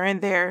together,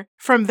 and they're,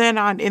 from then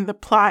on in the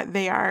plot,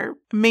 they are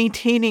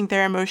maintaining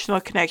their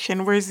emotional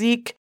connection, where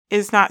Zeke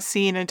is not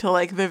seen until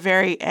like the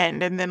very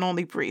end, and then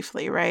only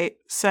briefly, right?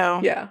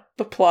 So yeah,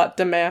 the plot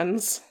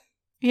demands.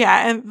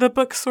 Yeah, and the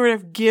book sort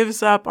of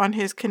gives up on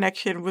his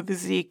connection with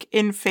Zeke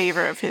in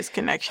favor of his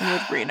connection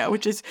with Brina,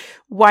 which is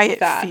why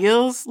it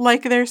feels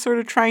like they're sort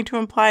of trying to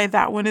imply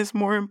that one is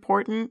more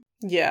important.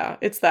 Yeah,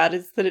 it's that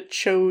it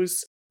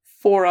chose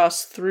for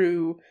us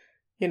through,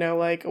 you know,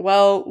 like,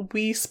 well,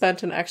 we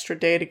spent an extra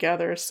day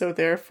together, so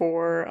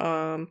therefore,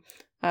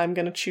 I'm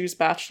gonna choose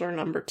bachelor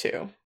number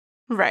 2.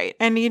 Right.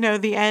 And, you know,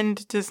 the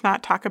end does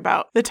not talk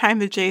about the time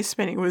that Jay's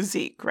spending with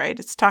Zeke, right?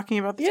 It's talking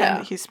about the time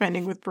that he's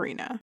spending with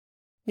Brina.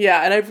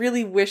 Yeah, and I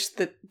really wish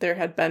that there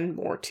had been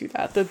more to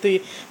that, that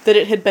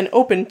it had been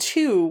open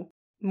to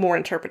more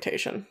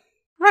interpretation.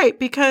 Right,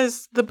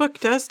 because the book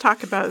does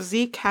talk about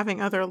Zeke having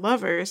other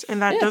lovers,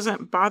 and that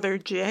doesn't bother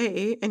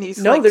Jay, and he's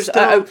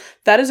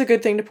that is a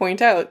good thing to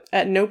point out.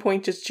 At no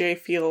point does Jay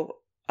feel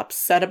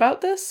upset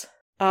about this.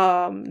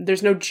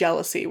 There's no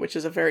jealousy, which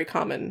is a very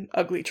common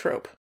ugly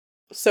trope.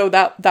 So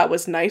that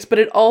was nice, but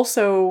it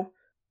also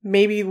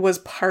maybe was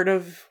part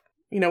of,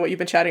 you know, what you've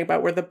been chatting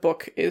about, where the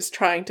book is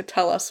trying to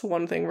tell us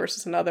one thing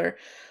versus another,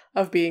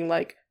 of being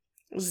like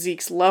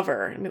Zeke's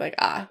lover, and be like,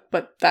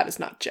 but that is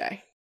not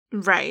Jay.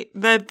 Right.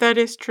 That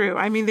is true.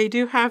 I mean, they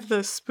do have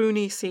the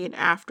spoony scene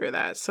after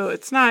that, so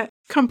it's not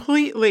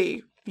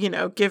completely, you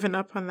know, given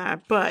up on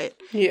that, but...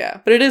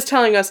 Yeah, but it is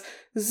telling us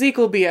Zeke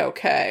will be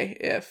okay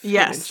if him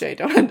and Jay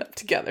don't end up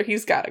together.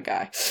 He's got a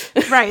guy.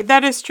 Right,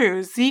 that is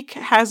true. Zeke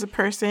has a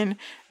person.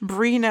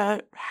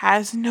 Brina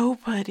has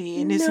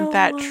nobody, and isn't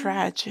that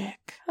tragic?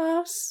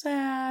 How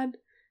sad.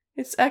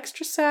 It's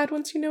extra sad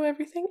once you know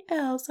everything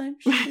else, I'm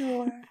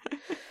sure.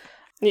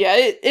 Yeah,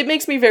 it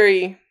makes me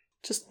very...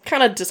 just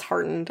kind of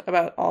disheartened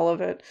about all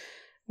of it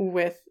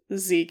with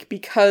Zeke,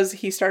 because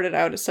he started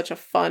out as such a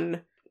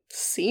fun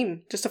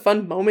scene, just a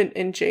fun moment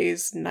in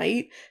Jay's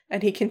night,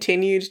 and he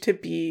continued to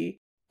be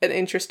an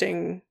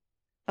interesting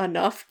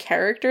enough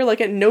character.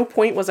 Like, at no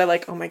point was I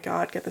like, oh my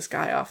god, get this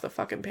guy off the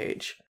fucking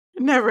page.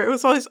 Never. It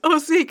was always, oh,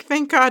 Zeke,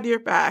 thank God you're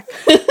back.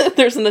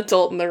 There's an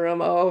adult in the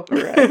room. Oh,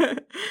 hooray.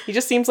 He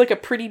just seems like a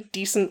pretty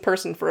decent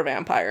person for a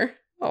vampire,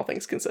 all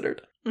things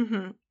considered.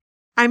 Mm-hmm.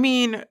 I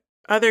mean...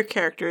 other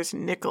characters,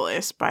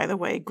 Nicholas, by the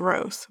way,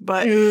 gross.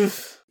 But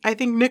I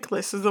think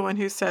Nicholas is the one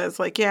who says,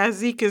 like, yeah,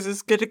 Zeke is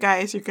as good a guy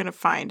as you're going to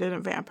find in a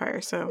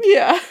vampire. So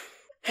yeah.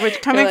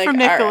 Which, coming like, from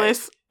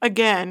Nicholas,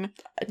 again,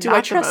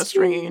 not the most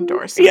ringing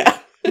endorsement.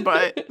 Yeah.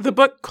 But the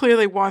book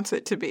clearly wants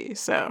it to be,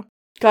 so.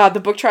 God, the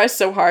book tries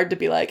so hard to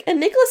be like, and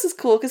Nicholas is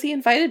cool because he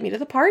invited me to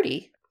the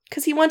party.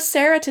 Because he wants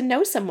Sarah to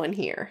know someone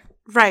here.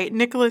 Right.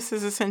 Nicholas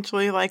is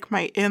essentially like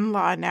my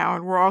in-law now,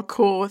 and we're all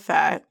cool with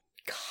that.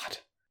 God.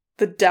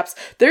 The depths.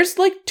 There's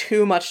like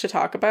too much to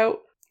talk about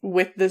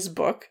with this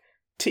book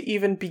to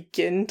even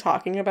begin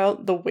talking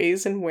about the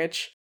ways in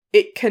which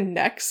it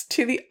connects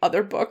to the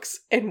other books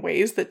in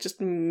ways that just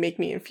make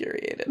me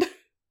infuriated.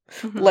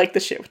 Mm-hmm. Like the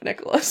shit with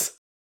Nicholas.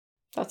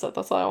 That's all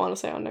I want to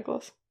say on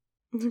Nicholas.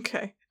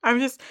 Okay.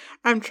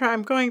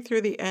 I'm going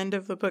through the end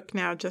of the book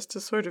now just to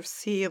sort of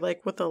see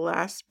like what the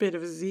last bit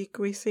of Zeke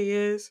we see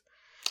is.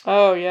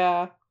 Oh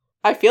yeah.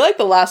 I feel like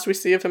the last we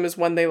see of him is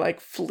when they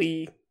like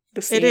flee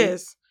the scene. It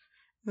is.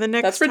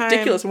 That's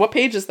ridiculous. What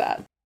page is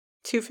that?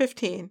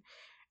 215.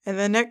 And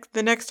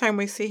the next time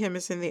we see him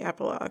is in the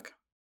epilogue.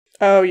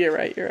 Oh, you're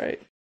right.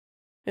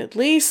 At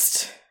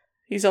least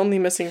he's only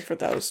missing for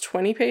those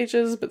 20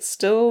 pages, but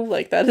still,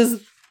 like, that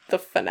is the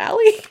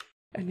finale?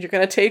 And you're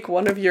gonna take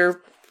one of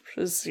your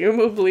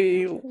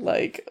presumably,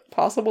 like,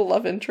 possible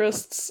love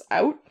interests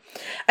out.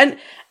 And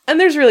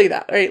there's really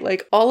that, right?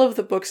 Like, all of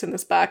the books in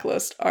this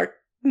backlist are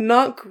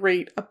not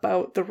great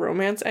about the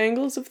romance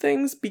angles of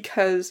things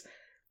because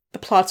the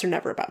plots are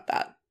never about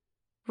that.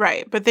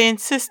 Right, but they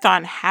insist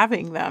on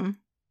having them.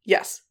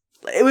 Yes.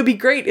 It would be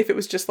great if it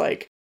was just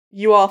like,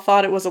 you all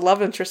thought it was a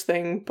love interest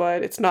thing,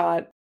 but it's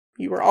not.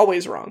 You were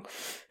always wrong.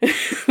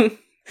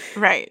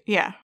 Right,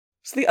 yeah.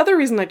 So the other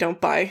reason I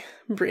don't buy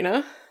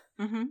Brina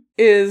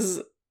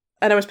is,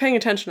 and I was paying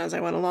attention as I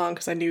went along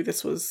because I knew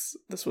this was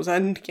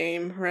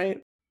Endgame,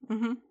 right?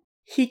 Mm-hmm.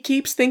 He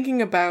keeps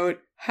thinking about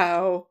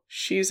how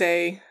she's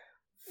a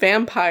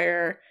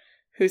vampire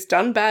who's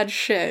done bad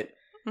shit,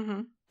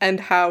 and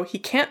how he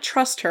can't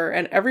trust her,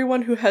 and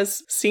everyone who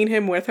has seen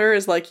him with her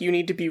is like, you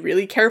need to be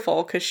really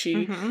careful because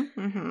she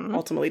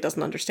ultimately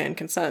doesn't understand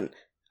consent.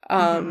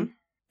 And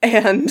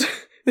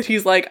that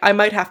he's like, I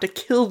might have to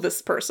kill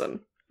this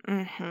person.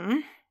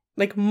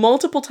 Like,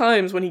 multiple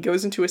times when he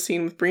goes into a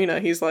scene with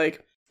Brina, he's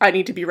like, I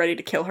need to be ready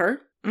to kill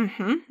her.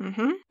 And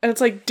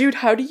it's like, dude,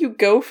 how do you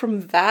go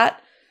from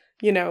that,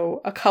 you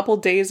know, a couple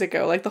days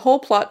ago? Like, the whole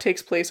plot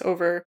takes place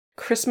over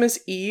Christmas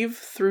Eve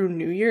through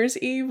New Year's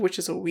Eve, which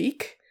is a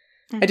week.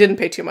 I didn't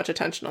pay too much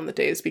attention on the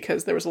days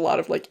because there was a lot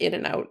of, like, in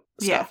and out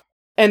stuff.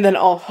 Yeah. And then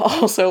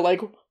also,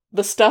 like,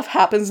 the stuff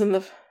happens in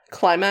the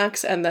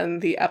climax, and then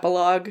the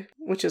epilogue,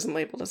 which isn't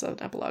labeled as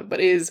an epilogue, but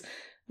is,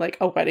 like,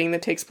 a wedding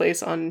that takes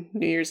place on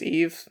New Year's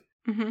Eve.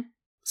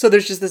 So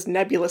there's just this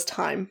nebulous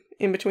time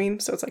in between,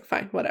 so it's like,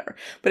 fine, whatever.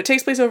 But it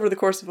takes place over the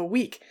course of a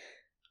week.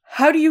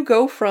 How do you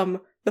go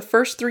from the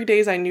first 3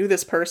 days I knew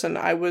this person,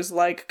 I was,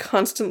 like,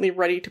 constantly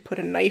ready to put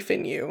a knife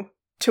in you,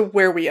 to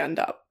where we end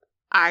up?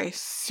 I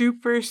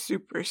super,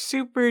 super,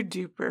 super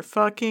duper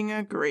fucking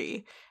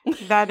agree.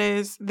 That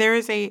is, there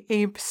is a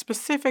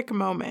specific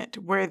moment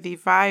where the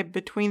vibe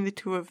between the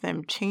two of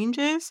them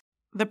changes.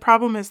 The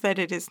problem is that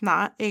it is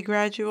not a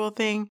gradual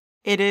thing.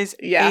 It is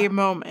a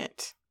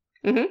moment.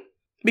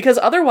 Because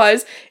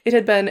otherwise, it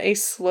had been a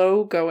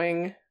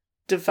slow-going,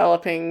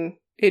 developing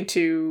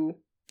into,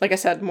 like I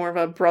said, more of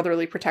a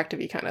brotherly,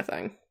 protective-y kind of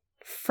thing.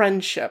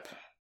 Friendship.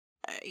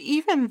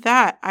 Even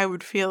that, I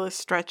would feel is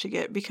stretching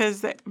it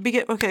because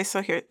okay,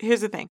 so here's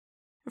the thing.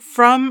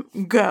 From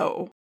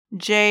go,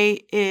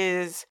 Jay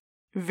is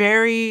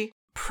very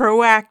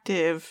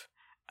proactive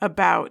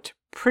about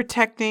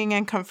protecting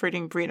and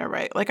comforting Brina,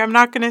 right? Like, I'm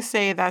not going to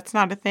say that's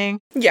not a thing.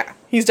 Yeah,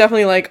 he's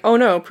definitely like, oh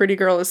no, pretty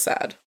girl is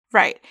sad.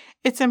 Right.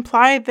 It's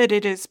implied that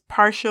it is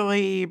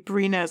partially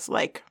Brina's,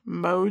 like,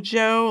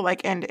 mojo,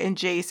 like, and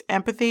Jay's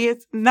empathy.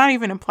 It's not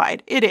even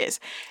implied. It is.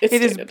 It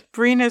is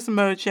Brina's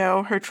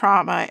mojo, her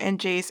trauma, and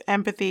Jay's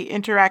empathy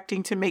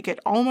interacting to make it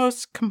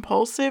almost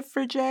compulsive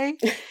for Jay.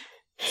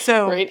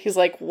 So right? He's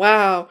like,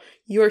 wow,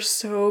 you're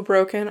so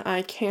broken,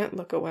 I can't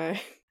look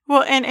away.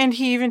 Well, and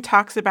he even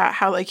talks about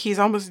how, like, he's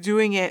almost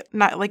doing it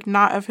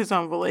not of his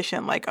own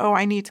volition. Like, oh,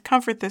 I need to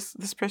comfort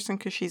this person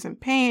because she's in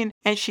pain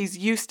and she's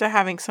used to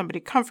having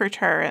somebody comfort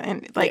her.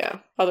 And, like, yeah,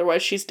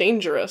 otherwise she's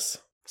dangerous.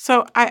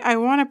 So I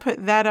want to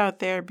put that out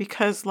there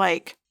because,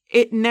 like,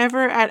 it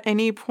never at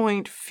any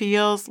point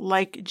feels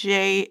like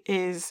Jay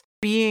is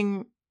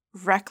being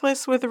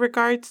reckless with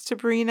regards to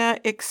Brina,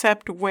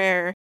 except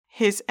where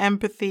his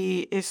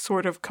empathy is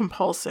sort of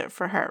compulsive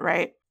for her,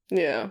 right?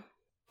 Yeah,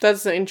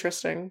 that's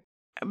interesting.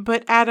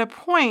 But at a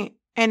point,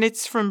 and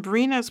it's from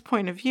Brina's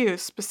point of view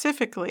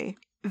specifically,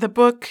 the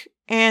book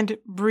and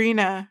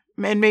Brina,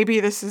 and maybe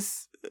this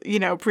is, you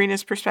know,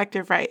 Brina's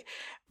perspective, right?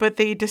 But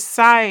they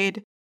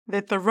decide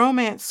that the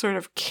romance sort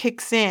of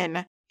kicks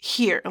in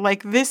here.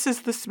 Like, this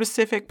is the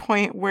specific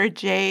point where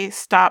Jay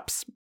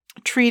stops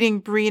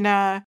treating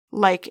Brina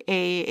like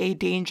a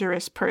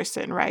dangerous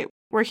person, right?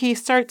 Where he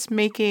starts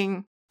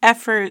making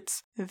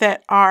efforts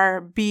that are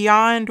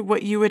beyond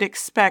what you would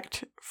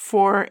expect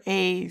for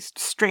a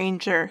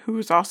stranger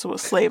who's also a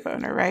slave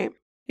owner, right?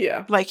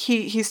 Yeah. Like,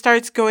 he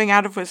starts going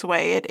out of his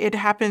way. It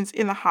happens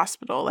in the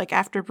hospital, like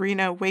after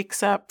Brina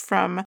wakes up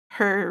from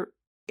her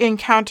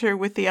encounter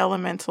with the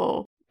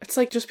elemental. It's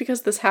like, just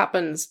because this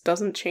happens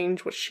doesn't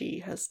change what she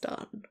has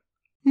done.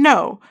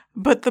 No,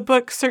 but the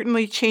book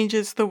certainly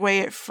changes the way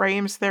it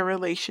frames their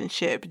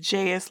relationship.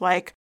 Jay is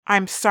like,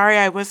 I'm sorry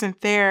I wasn't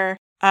there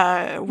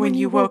when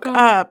you woke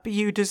up.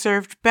 You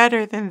deserved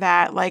better than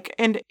that. Like,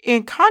 and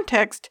in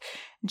context,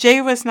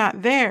 Jay was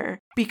not there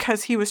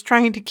because he was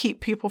trying to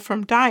keep people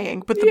from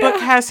dying. But the book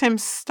has him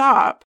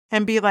stop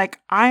and be like,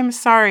 I'm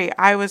sorry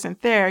I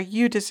wasn't there.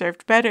 You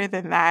deserved better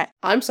than that.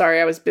 I'm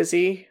sorry I was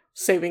busy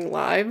saving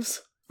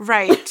lives.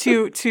 Right,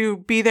 to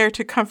be there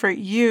to comfort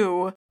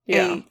you,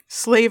 a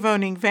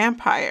slave-owning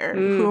vampire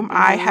whom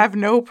I have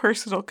no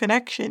personal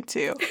connection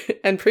to.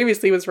 And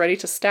previously was ready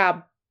to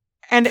stab.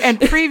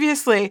 And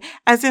previously,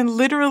 as in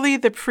literally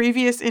the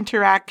previous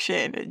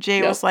interaction,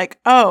 Jay was like,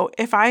 oh,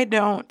 if I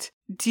don't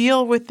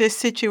deal with this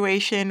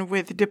situation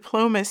with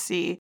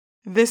diplomacy,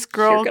 this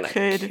girl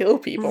could kill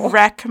people,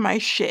 wreck my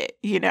shit,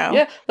 you know?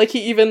 Yeah, like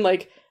he even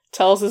like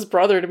tells his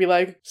brother to be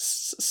like,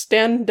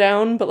 stand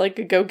down, but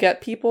like go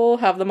get people,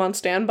 have them on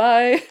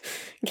standby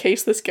in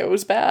case this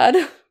goes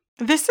bad.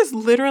 This is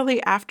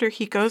literally after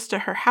he goes to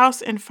her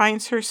house and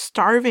finds her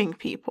starving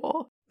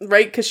people.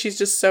 Right? Because she's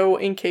just so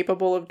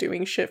incapable of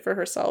doing shit for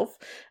herself,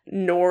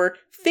 nor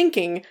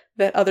thinking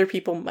that other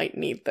people might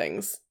need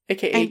things,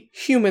 aka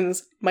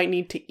humans might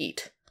need to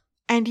eat.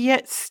 And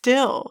yet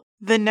still,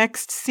 the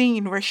next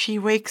scene where she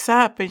wakes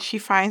up and she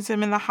finds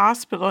him in the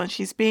hospital and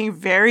she's being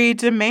very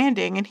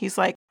demanding and he's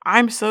like,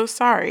 I'm so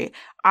sorry.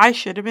 I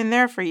should have been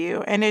there for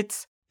you. And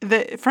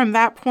from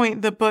that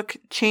point, the book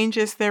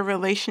changes their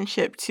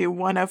relationship to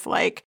one of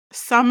like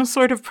some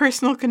sort of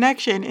personal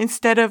connection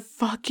instead of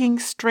fucking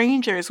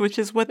strangers, which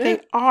is what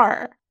they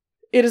are.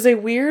 It is a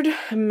weird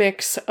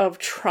mix of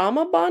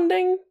trauma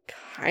bonding,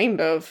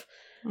 kind of,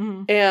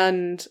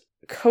 and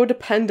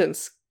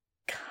codependence,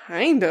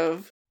 kind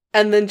of,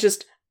 and then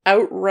just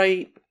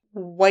outright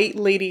white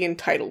lady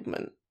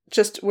entitlement,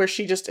 just where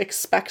she just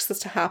expects this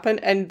to happen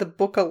and the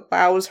book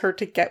allows her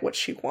to get what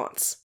she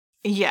wants.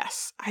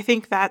 Yes, I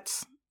think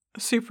that's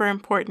super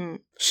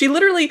important. She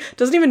literally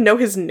doesn't even know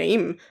his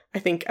name, I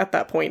think, at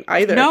that point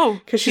either. No,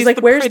 because she's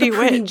like, where's the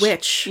pretty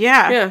witch?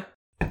 Yeah.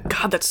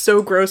 God, that's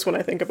so gross when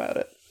I think about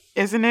it.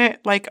 Isn't it?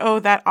 Like, oh,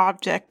 that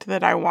object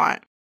that I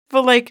want.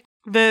 But like,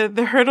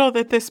 the hurdle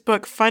that this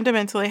book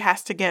fundamentally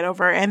has to get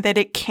over, and that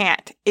it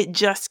can't. It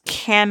just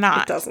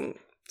cannot. It doesn't.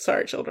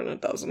 Sorry, children,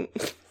 it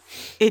doesn't.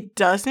 It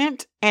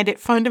doesn't, and it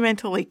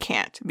fundamentally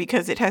can't,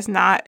 because it has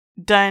not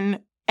done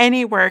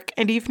any work,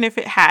 and even if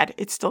it had,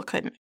 it still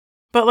couldn't.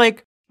 But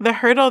like, the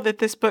hurdle that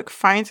this book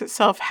finds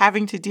itself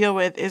having to deal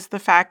with is the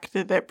fact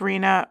that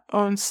Brina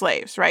owns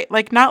slaves, right?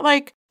 Like, not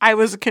like I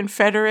was a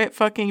Confederate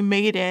fucking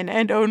maiden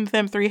and owned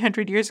them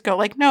 300 years ago.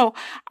 Like, no,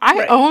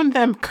 I own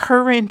them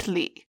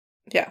currently.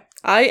 Yeah.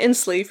 I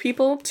enslave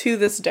people to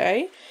this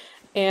day,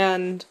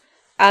 and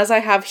as I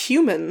have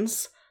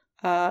humans,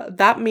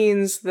 that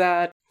means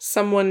that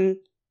someone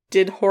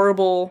did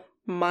horrible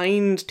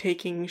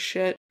mind-taking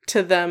shit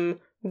to them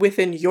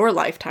within your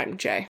lifetime,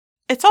 Jay.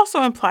 It's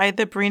also implied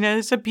that Brina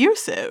is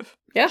abusive.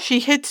 Yeah. She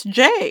hits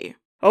Jay.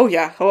 Oh,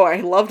 yeah. Oh,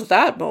 I loved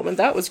that moment.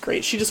 That was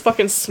great. She just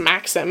fucking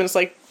smacks him, and it's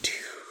like,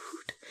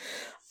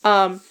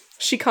 dude.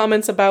 She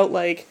comments about,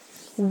 like,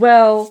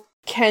 well,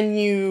 can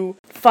you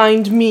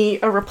find me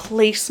a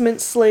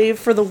replacement slave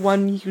for the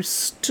one you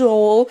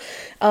stole?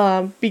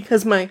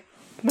 Because my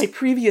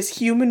previous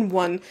human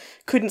one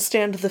couldn't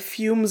stand the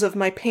fumes of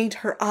my paint,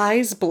 her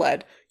eyes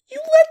bled. You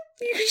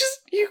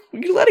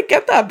let it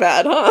get that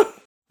bad, huh?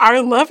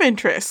 Our love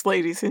interest,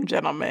 ladies and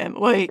gentlemen.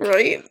 Like,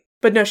 right?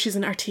 But no, she's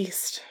an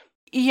artiste.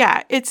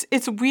 Yeah, it's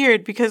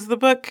weird because the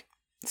book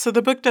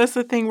does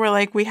the thing where,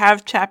 like, we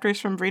have chapters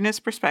from Brina's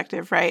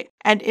perspective, right?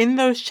 And in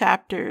those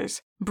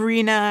chapters,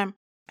 Brina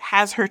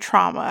has her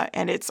trauma,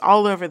 and it's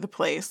all over the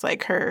place.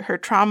 Like, her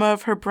trauma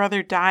of her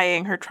brother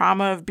dying, her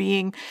trauma of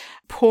being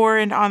poor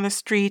and on the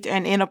street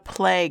and in a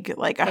plague,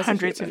 like,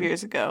 hundreds of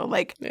years ago.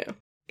 Like, yeah.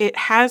 It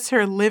has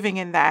her living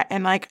in that,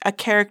 and, like, a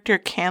character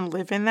can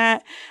live in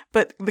that,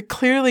 but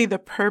clearly the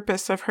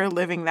purpose of her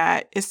living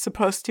that is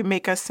supposed to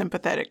make us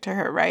sympathetic to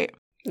her, right?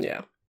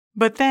 Yeah.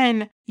 But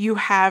then you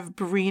have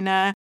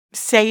Brina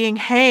saying,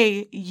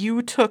 hey,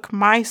 you took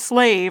my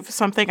slave,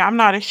 something I'm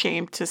not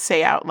ashamed to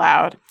say out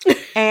loud,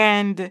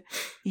 and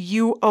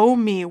you owe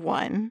me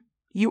one.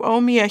 You owe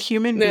me a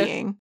human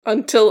being.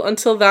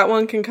 Until that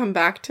one can come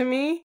back to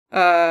me,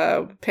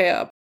 pay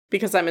up,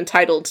 because I'm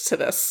entitled to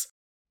this.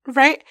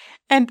 Right?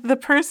 And the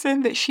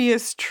person that she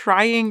is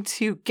trying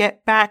to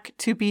get back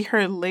to be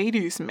her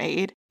lady's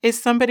maid is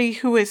somebody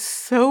who is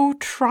so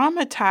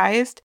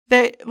traumatized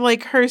that,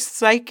 like, her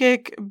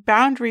psychic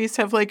boundaries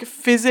have, like,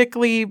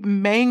 physically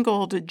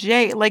mangled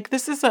Jay. Like,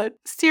 this is a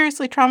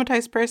seriously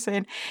traumatized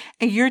person,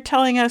 and you're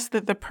telling us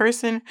that the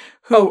person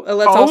who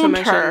let's also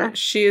mention her,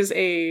 she is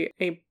a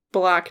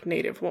Black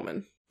Native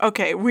woman.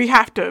 Okay, we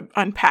have to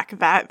unpack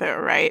that, though,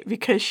 right?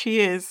 Because she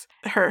is,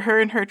 her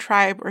and her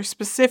tribe are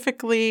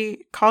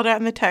specifically called out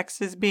in the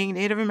text as being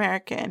Native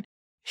American.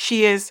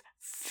 She is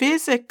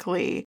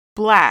physically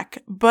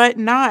Black, but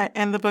not,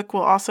 and the book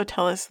will also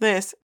tell us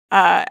this,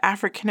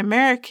 African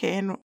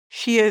American.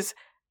 She is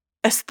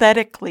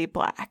aesthetically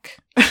Black.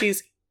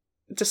 She's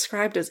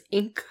described as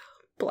ink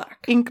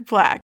black. Ink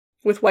black.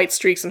 With white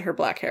streaks in her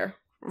black hair.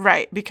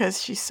 Right,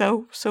 because she's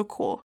so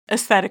cool.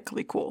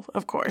 Aesthetically cool,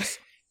 of course.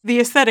 The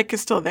aesthetic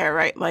is still there,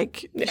 right?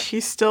 Like,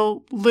 she's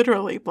still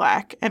literally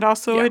Black and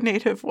also a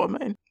Native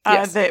woman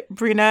that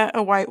Brina,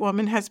 a white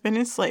woman, has been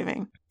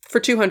enslaving.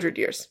 For 200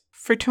 years.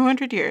 For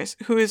 200 years.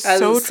 Who is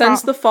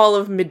since the fall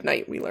of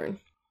midnight, we learn.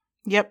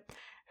 Yep.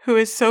 Who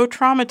is so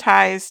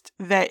traumatized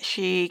that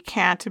she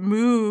can't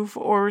move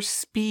or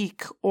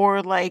speak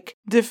or, like,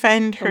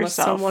 defend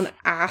herself. Unless someone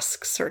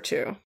asks her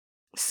to.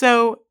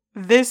 So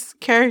this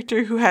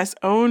character who has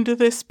owned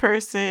this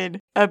person,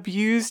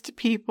 abused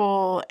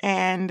people,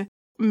 and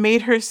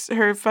made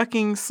her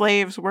fucking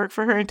slaves work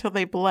for her until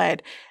they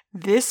bled.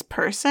 This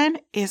person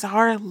is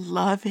our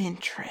love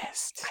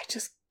interest. I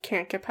just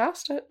can't get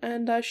past it,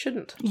 and I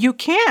shouldn't. You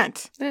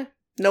can't.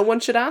 No one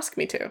should ask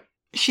me to.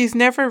 She's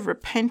never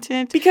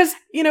repentant. Because,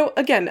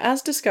 again,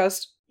 as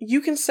discussed,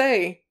 you can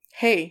say,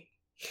 hey,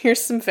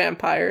 here's some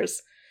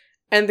vampires,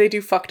 and they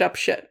do fucked up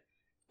shit.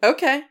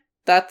 Okay,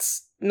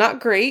 that's not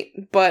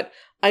great, but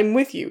I'm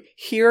with you.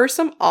 Here are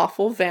some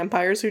awful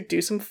vampires who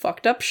do some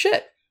fucked up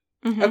shit.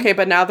 Mm-hmm. Okay,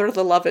 but now they're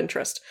the love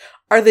interest.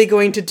 Are they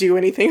going to do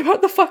anything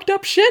about the fucked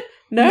up shit?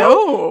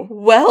 No?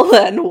 Well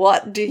then,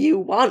 what do you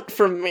want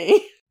from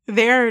me?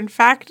 They're in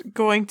fact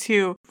going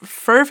to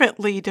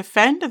fervently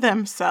defend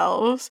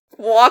themselves.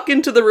 Walk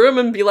into the room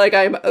and be like,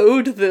 I'm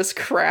owed this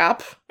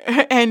crap.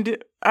 And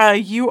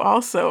you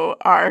also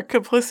are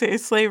complicit in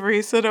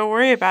slavery, so don't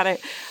worry about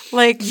it.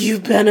 Like, you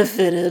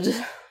benefited.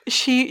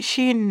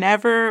 She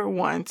never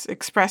once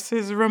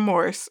expresses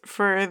remorse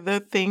for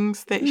the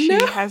things that she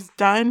has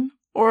done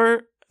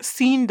or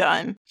seen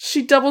done.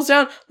 She doubles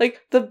down.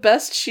 Like, the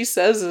best she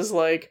says is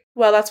like,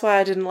 well, that's why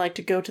I didn't like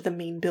to go to the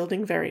main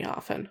building very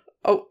often.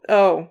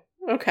 Oh,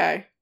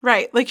 okay.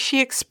 Right, like she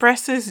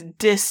expresses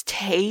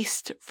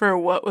distaste for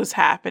what was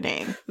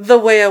happening. The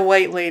way a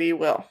white lady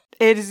will.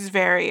 It is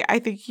very, I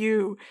think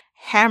you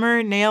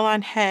hammer nail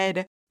on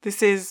head.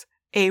 This is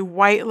a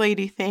white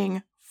lady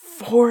thing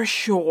for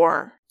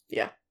sure.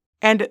 Yeah.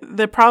 And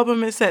the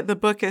problem is that the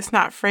book is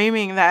not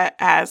framing that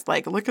as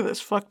like, look at this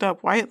fucked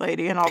up white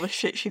lady and all the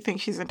shit she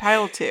thinks she's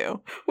entitled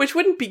to. Which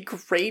wouldn't be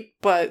great,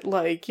 but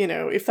like, you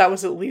know, if that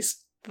was at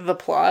least the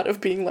plot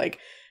of being like,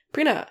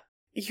 Brina,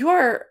 you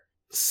are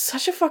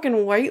such a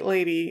fucking white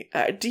lady.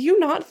 Do you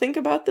not think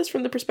about this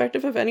from the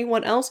perspective of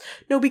anyone else?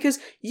 No, because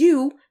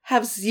you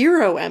have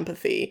zero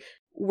empathy,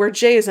 where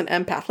Jay is an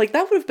empath. Like,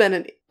 that would have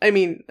been I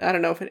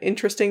don't know if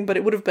interesting, but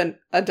it would have been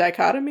a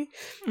dichotomy.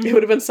 Mm-hmm. It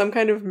would have been some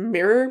kind of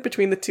mirror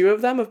between the two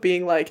of them of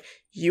being like,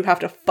 you have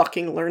to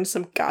fucking learn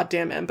some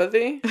goddamn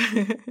empathy.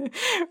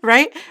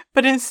 Right?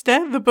 But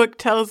instead, the book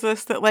tells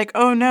us that like,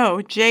 oh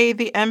no, Jay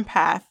the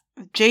empath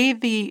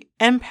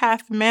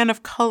man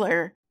of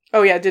color.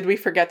 Oh yeah, did we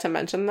forget to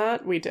mention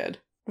that? We did.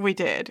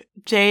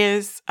 Jay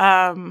is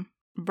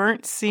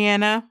burnt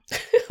sienna.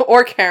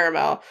 Or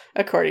caramel,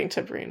 according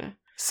to Brina.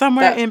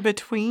 Somewhere in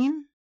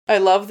between. I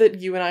love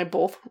that you and I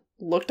both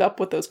looked up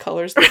what those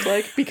colors look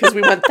like, because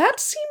we went, that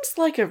seems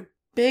like a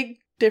big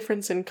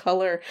difference in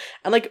color.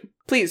 And like,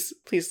 please,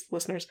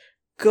 listeners,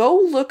 go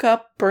look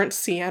up burnt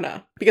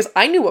sienna, because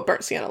I knew what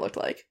burnt sienna looked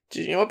like.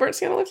 Did you know what burnt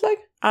sienna looked like?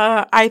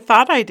 I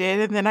thought I did,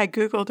 and then I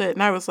Googled it,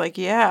 and I was like,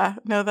 yeah,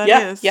 no, that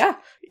is. Yeah,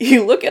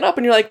 you look it up,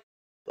 and you're like,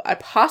 I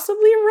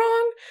possibly am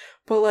wrong,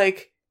 but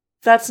like,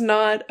 that's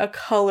not a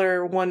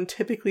color one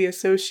typically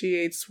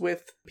associates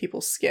with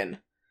people's skin.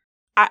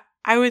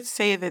 I would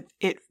say that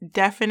it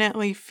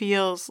definitely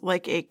feels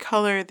like a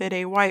color that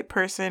a white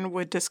person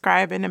would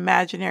describe an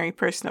imaginary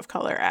person of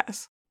color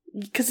as.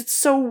 Because it's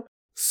so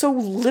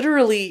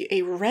literally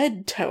a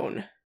red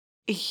tone.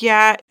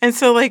 Yeah, and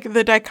so like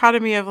the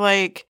dichotomy of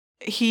like,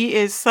 he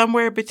is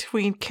somewhere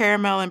between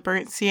caramel and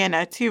burnt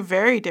sienna, two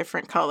very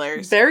different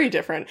colors. Very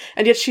different.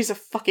 And yet she's a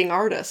fucking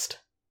artist.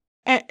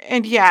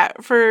 And yeah,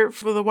 for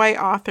the white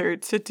author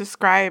to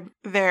describe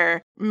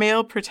their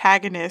male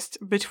protagonist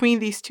between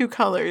these two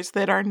colors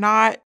that are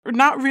not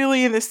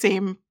really in the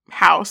same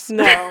house.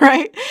 No.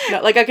 Right?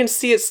 No, like I can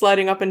see it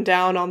sliding up and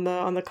down on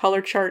the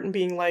color chart and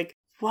being like,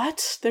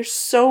 what? There's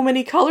so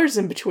many colors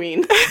in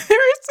between. There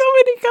are so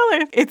many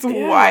colors. It's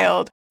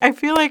wild. I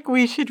feel like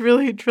we should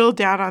really drill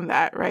down on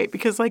that, right?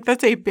 Because like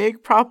that's a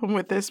big problem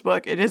with this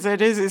book. It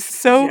is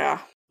so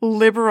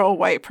liberal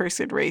white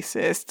person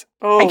racist.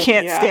 I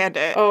can't stand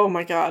it. Oh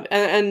my god.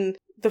 And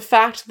the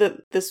fact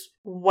that this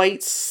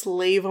white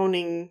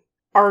slave-owning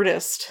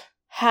artist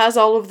has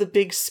all of the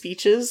big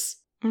speeches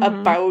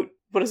about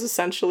what is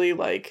essentially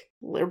like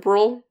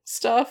liberal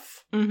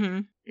stuff,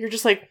 you're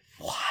just like,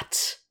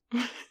 what?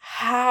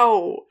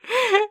 How?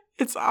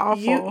 It's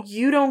awful.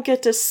 You don't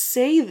get to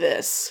say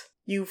this.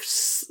 You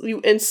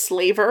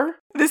enslaver.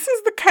 This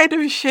is the kind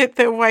of shit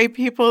that white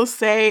people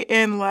say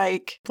in,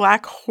 like,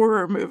 black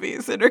horror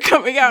movies that are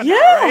coming out now,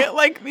 right?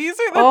 Like, these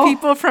are the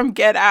people from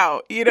Get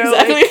Out, you know?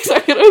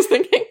 Exactly what I was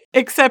thinking.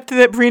 Except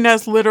that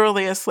Brina's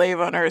literally a slave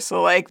owner,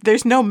 so, like,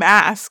 there's no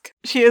mask.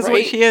 She is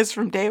what she is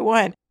from day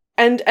one.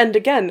 And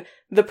again,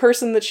 the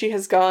person that she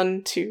has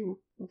gone to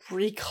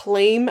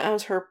reclaim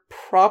as her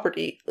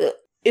property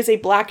is a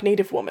black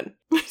native woman.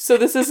 So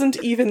this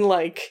isn't even,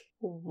 like,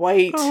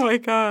 white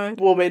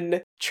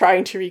woman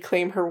trying to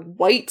reclaim her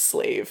white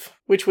slave,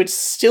 which would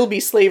still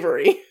be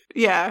slavery.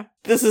 Yeah.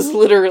 This is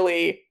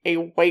literally a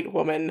white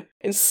woman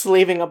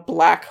enslaving a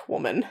black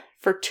woman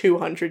for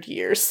 200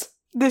 years.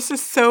 This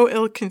is so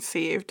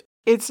ill-conceived.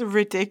 It's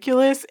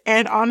ridiculous,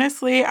 and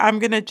honestly, I'm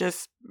gonna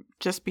just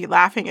be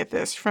laughing at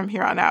this from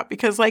here on out,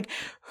 because, like,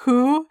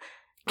 who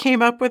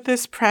came up with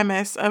this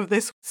premise of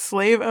this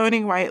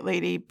slave-owning white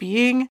lady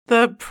being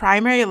the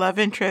primary love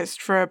interest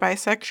for a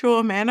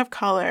bisexual man of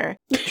color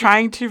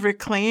trying to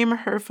reclaim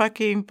her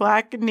fucking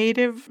black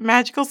native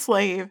magical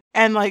slave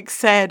and, like,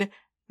 said,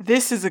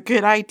 this is a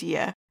good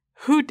idea.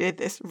 Who did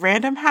this?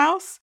 Random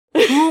House?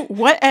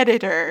 What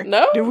editor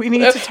do we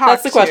need to talk to?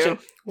 That's the question.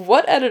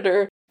 What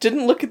editor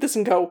didn't look at this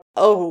and go,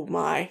 oh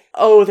my,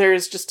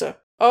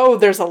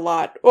 there's a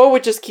lot.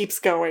 It just keeps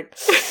going.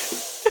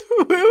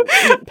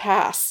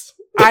 Pass.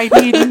 I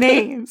need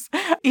names,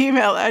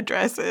 email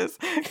addresses,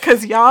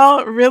 because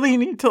y'all really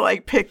need to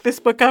like pick this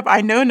book up.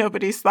 I know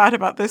nobody's thought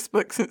about this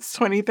book since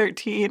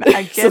 2013.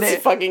 I get Since it.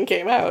 it fucking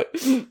came out.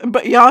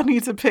 But y'all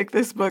need to pick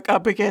this book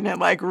up again and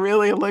like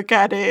really look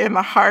at it in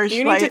the harsh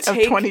You need light to of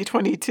take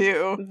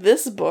 2022.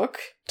 this book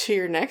to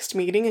your next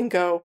meeting and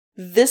go,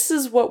 this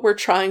is what we're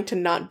trying to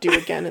not do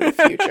again in the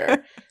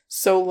future.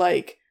 So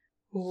like,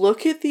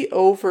 look at the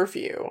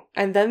overview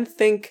and then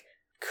think,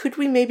 could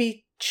we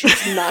maybe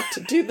choose not to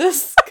do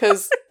this?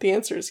 Because the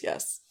answer is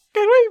yes.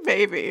 Could we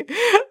maybe?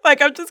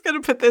 Like, I'm just gonna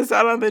put this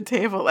out on the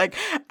table. Like,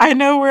 I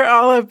know we're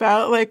all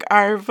about, like,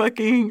 our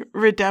fucking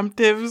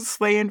redemptive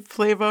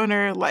slave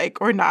owner,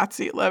 like, or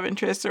Nazi love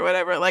interest or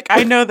whatever. Like,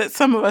 I know that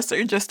some of us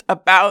are just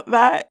about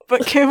that.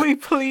 But can we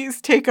please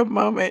take a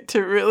moment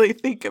to really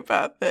think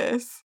about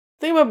this?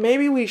 Think about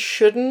maybe we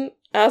shouldn't,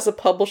 as a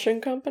publishing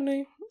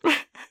company,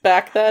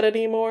 back that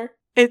anymore.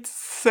 It's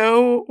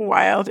so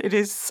wild. It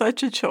is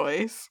such a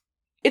choice.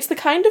 It's the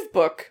kind of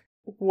book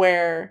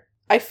where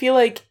I feel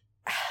like,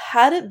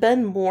 had it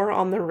been more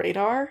on the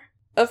radar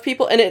of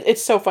people, and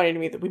it's so funny to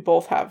me that we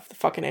both have the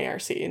fucking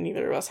ARC and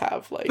neither of us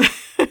have, like,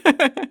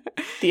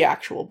 the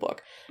actual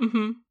book.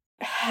 Mm-hmm.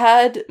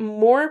 Had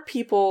more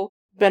people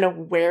been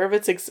aware of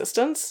its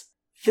existence,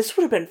 this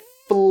would have been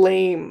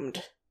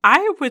flamed.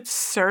 I would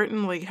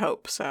certainly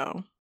hope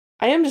so.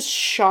 I am just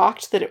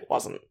shocked that it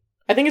wasn't.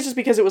 I think it's just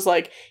because it was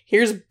like,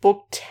 here's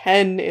book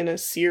 10 in a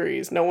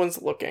series, no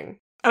one's looking.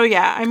 Oh,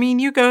 yeah. I mean,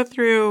 you go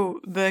through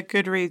the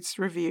Goodreads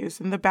reviews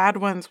and the bad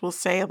ones will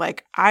say,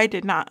 like, I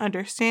did not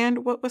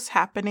understand what was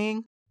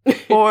happening.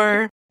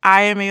 Or,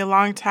 I am a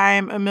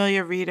longtime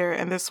Amelia reader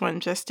and this one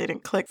just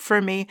didn't click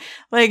for me.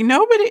 Like,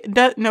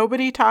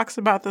 nobody talks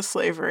about the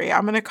slavery.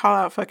 I'm going to call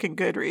out fucking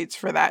Goodreads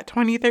for that.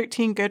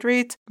 2013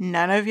 Goodreads,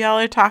 none of y'all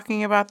are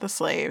talking about the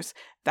slaves.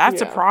 That's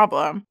a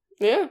problem.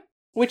 Yeah.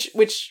 Which,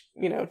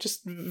 you know,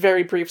 just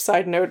very brief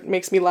side note,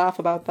 makes me laugh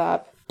about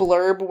that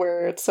blurb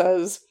where it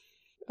says,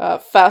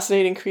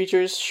 fascinating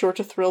creatures, sure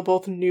to thrill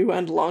both new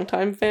and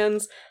longtime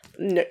fans.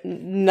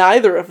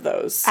 Neither of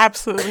those.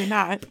 Absolutely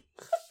not.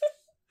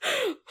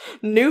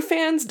 New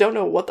fans don't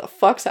know what the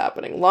fuck's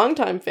happening.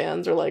 Longtime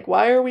fans are like,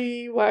 why are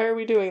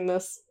we doing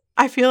this?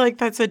 I feel like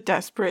that's a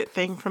desperate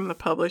thing from the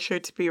publisher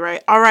to be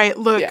right. All right,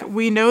 look,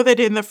 we know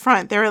that in the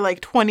front there are like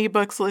 20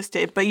 books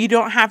listed, but you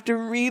don't have to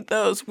read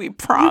those, we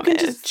promise. You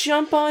can just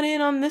jump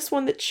on this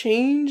one that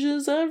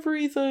changes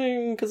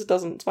everything, because it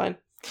doesn't, it's fine.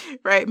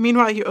 Right.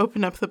 Meanwhile, you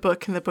open up the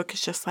book and the book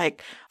is just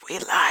like, we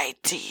lied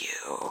to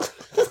you.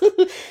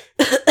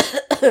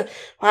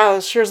 Wow,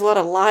 there sure is a lot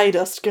of lie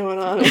dust going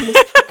on in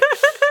this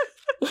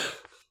book.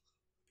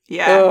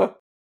 Yeah.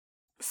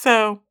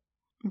 So,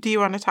 do you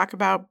want to talk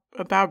about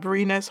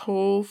Brina's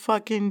whole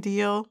fucking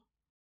deal?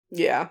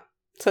 Yeah.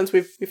 Since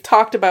we've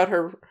talked about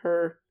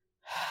her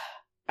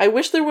I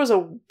wish there was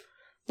a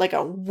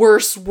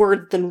worse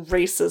word than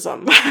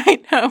racism.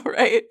 I know,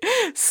 right?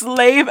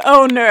 Slave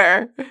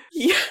owner.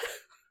 Yeah.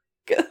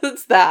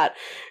 It's that.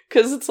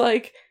 Because it's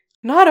like,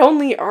 not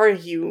only are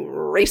you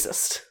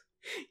racist,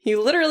 you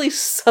literally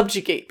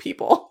subjugate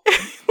people.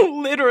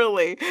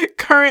 Literally,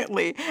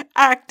 currently,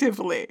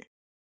 actively.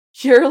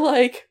 You're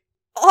like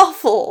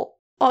awful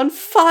on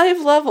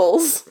 5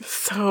 levels.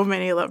 So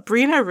many levels.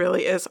 Brina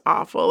really is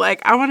awful.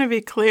 Like, I want to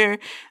be clear,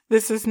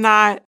 this is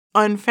not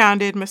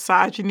unfounded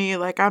misogyny.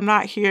 Like, I'm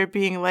not here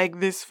being like,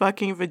 this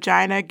fucking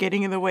vagina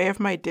getting in the way of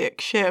my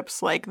dick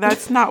ships. Like,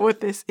 that's not what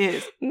this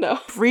is. No.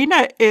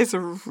 Brina is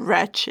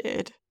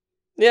wretched.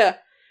 Yeah.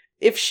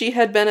 If she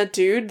had been a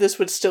dude, this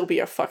would still be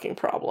a fucking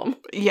problem.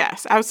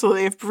 Yes,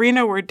 absolutely. If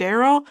Brina were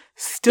Daryl,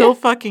 still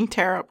fucking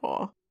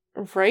terrible.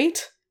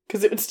 Right?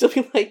 Because it would still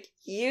be like,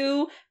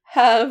 you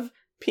have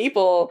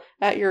people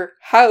at your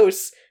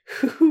house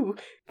who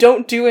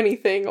don't do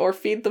anything or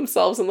feed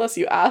themselves unless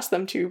you ask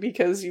them to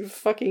because you've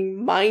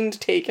fucking mind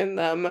taken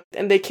them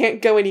and they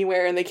can't go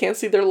anywhere and they can't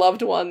see their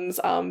loved ones.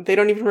 They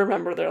don't even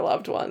remember their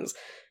loved ones.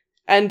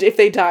 And if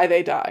they die,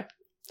 they die.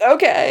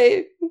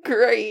 Okay,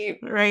 great.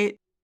 Right.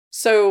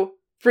 So,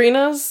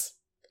 Brina's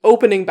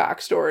opening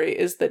backstory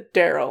is that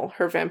Daryl,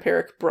 her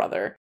vampiric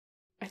brother,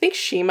 I think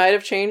she might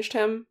have changed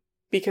him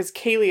because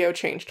Kaleo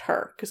changed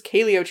her. Because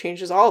Kaleo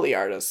changes all the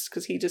artists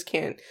because he just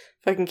can't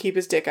fucking keep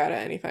his dick out of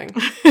anything.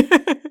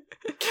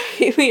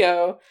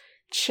 Kaleo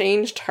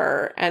changed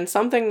her and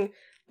something,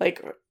 like,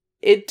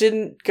 it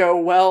didn't go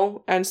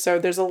well. And so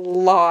there's a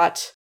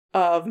lot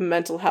of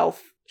mental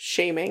health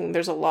shaming.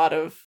 There's a lot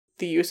of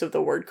the use of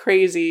the word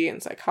crazy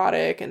and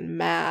psychotic and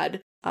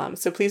mad.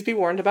 So please be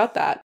warned about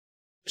that.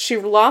 She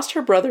lost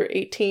her brother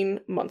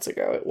 18 months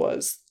ago. It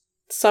was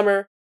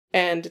summer,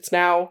 and it's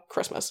now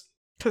Christmas.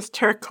 Because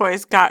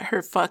Turquoise got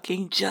her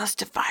fucking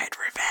justified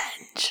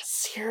revenge.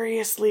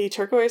 Seriously,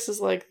 Turquoise is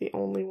like the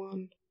only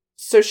one.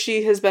 So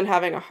she has been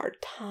having a hard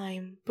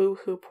time.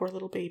 Boo-hoo, poor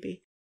little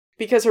baby.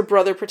 Because her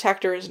brother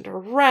protector isn't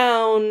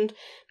around,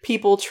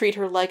 people treat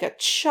her like a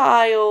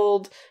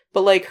child,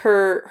 but like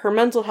her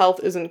mental health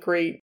isn't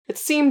great. It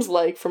seems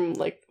like, from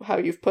like how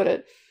you've put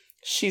it,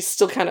 she's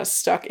still kind of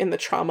stuck in the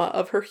trauma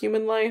of her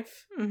human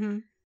life. Mm-hmm.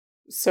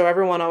 So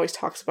everyone always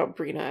talks about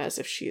Brina as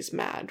if she's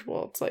mad.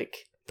 Well, it's like,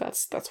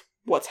 that's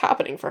what's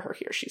happening for her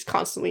here. She's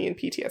constantly in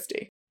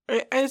PTSD.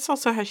 It's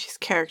also how she's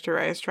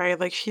characterized, right?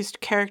 Like, she's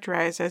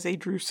characterized as a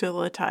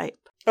Drusilla type.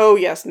 Oh,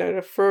 yes,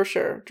 no, for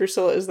sure.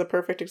 Drusilla is the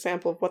perfect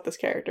example of what this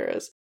character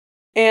is.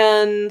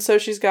 And so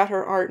she's got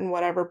her art and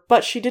whatever,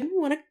 but she didn't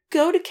want to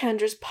go to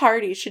Kendra's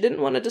party. She didn't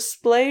want to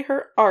display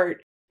her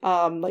art.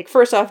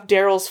 First off,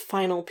 Daryl's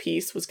final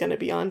piece was going to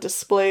be on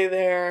display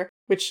there,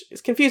 which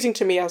is confusing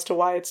to me as to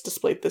why it's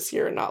displayed this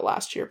year and not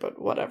last year,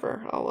 but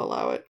whatever, I'll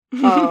allow it.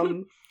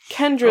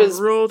 Kendra's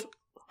ruled.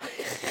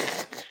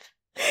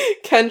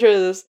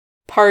 Kendra's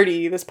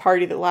party, this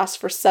party that lasts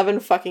for 7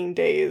 fucking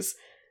days.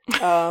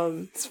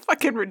 It's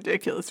fucking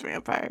ridiculous,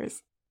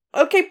 vampires.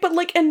 Okay, but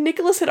and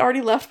Nicholas had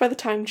already left by the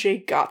time Jay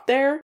got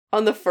there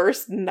on the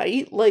first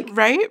night.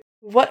 Right?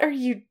 What are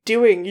you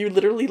doing? You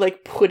literally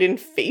put in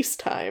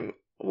FaceTime.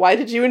 Why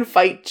did you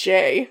invite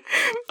Jay?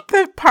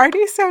 The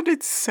party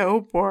sounded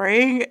so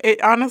boring.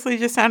 It honestly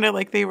just sounded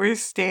like they were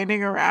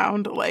standing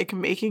around,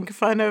 making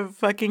fun of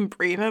fucking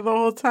Brina the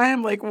whole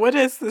time. What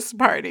is this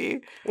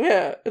party?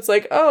 Yeah, it's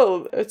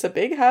oh, it's a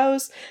big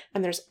house,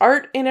 and there's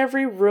art in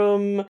every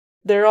room.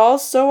 They're all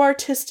so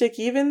artistic,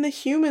 even the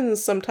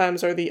humans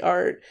sometimes are the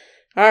art.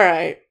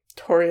 Alright,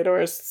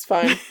 Toreadors, it's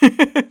fine.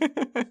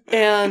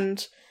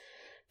 And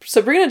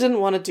Sabrina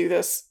didn't want to do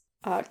this.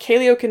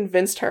 Kaleo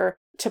convinced her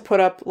to put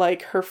up,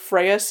 her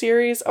Freya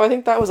series. Oh, I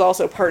think that was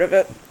also part of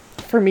it,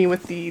 for me,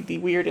 with the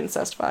weird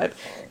incest vibe,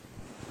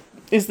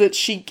 is that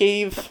she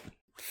gave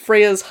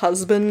Freya's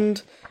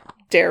husband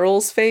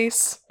Daryl's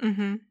face.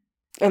 Mm-hmm.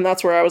 And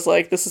that's where I was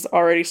like, this is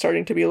already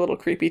starting to be a little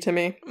creepy to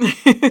me.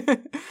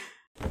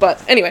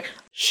 But anyway,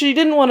 she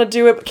didn't want to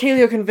do it, but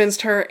Kaleo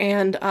convinced her,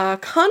 and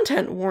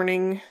content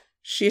warning,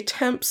 she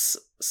attempts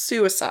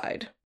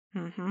suicide.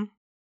 Mm-hmm.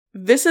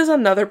 This is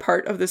another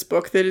part of this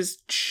book that is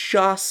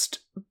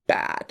just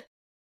bad.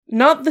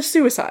 Not the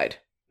suicide.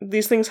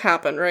 These things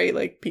happen,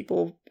 right?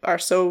 People are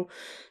so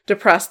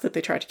depressed that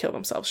they try to kill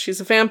themselves. She's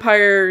a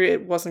vampire,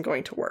 it wasn't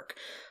going to work.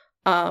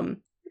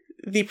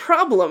 The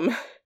problem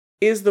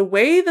is the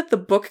way that the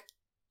book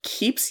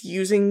keeps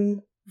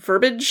using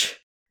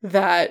verbiage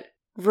that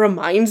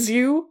reminds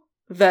you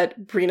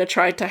that Brina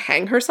tried to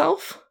hang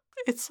herself.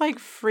 It's like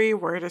free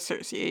word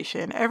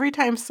association. Every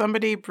time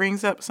somebody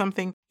brings up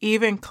something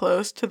even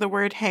close to the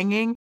word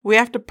hanging, we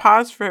have to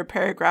pause for a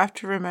paragraph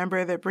to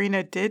remember that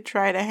Brina did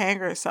try to hang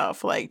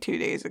herself 2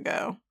 days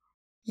ago.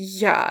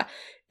 Yeah,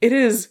 it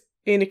is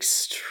in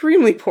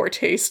extremely poor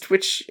taste,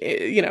 which,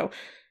 in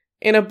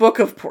a book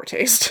of poor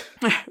taste.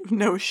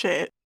 No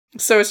shit.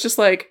 So it's just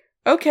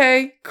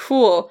okay,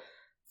 cool.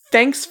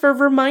 Thanks for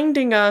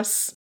reminding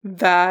us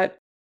that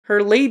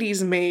her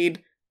lady's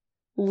maid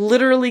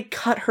literally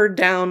cut her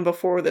down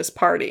before this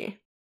party.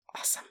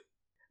 Awesome.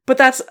 But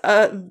that's,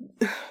 I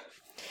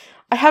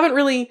haven't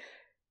really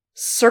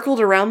circled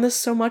around this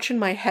so much in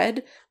my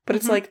head, but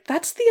it's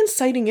that's the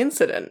inciting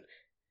incident.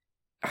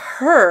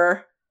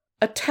 Her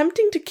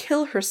attempting to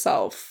kill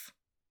herself,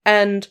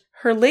 and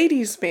her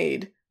lady's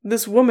maid,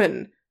 this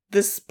woman,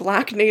 this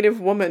black native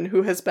woman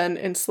who has been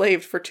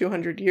enslaved for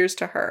 200 years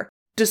to her,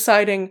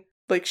 deciding,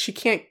 she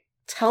can't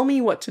tell me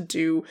what to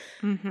do.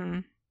 Mm-hmm.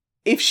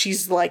 If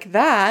she's like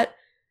that,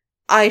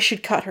 I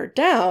should cut her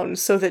down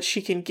so that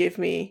she can give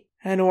me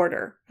an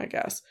order, I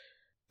guess.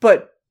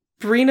 But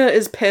Brina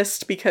is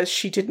pissed because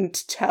she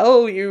didn't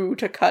tell you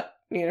to cut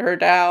her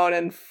down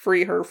and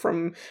free her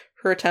from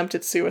her attempt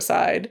at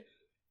suicide.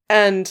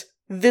 And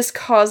this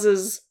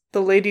causes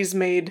the lady's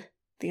maid,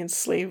 the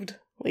enslaved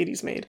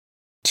lady's maid,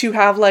 to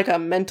have a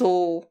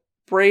mental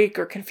break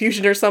or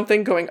confusion or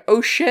something, going,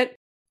 oh shit,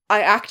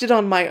 I acted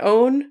on my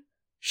own.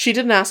 She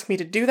didn't ask me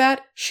to do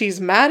that. She's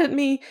mad at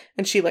me,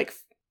 and she,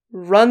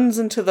 runs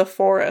into the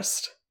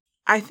forest.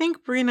 I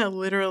think Brina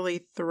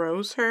literally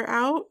throws her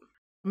out.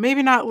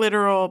 Maybe not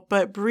literal,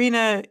 but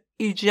Brina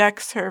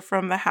ejects her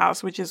from the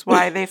house, which is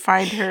why they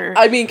find her.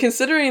 I mean,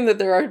 considering that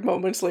there are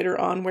moments later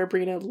on where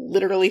Brina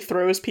literally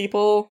throws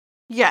people.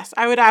 Yes,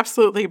 I would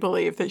absolutely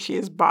believe that she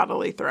is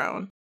bodily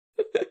thrown.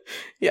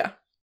 Yeah.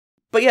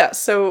 But yeah,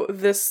 so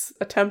this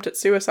attempt at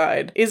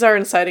suicide is our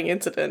inciting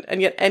incident,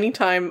 and yet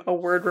anytime a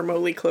word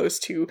remotely close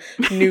to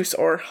noose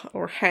or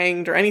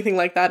hanged or anything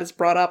like that is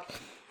brought up,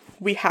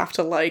 we have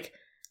to,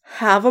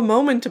 have a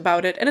moment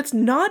about it. And it's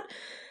not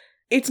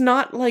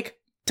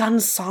done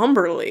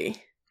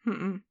somberly.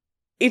 Mm-mm.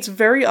 It's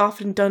very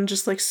often done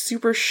just,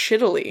 super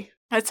shittily.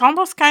 It's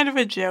almost kind of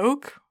a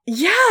joke.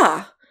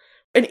 Yeah!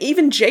 And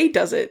even Jay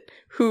does it,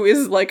 who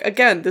is,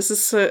 again, this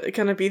is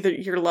gonna be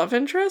your love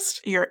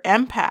interest? Your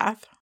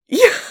empath.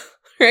 Yeah,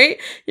 right?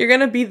 You're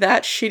gonna be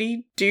that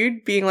shitty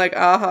dude being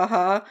ah ha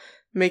ha,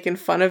 making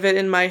fun of it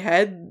in my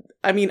head.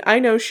 I mean, I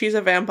know she's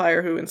a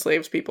vampire who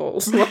enslaves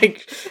people. So,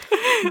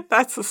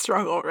 that's the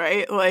struggle,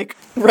 right?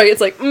 Right,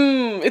 it's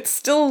it's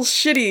still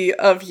shitty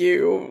of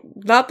you.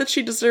 Not that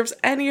she deserves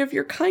any of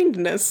your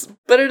kindness,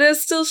 but it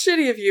is still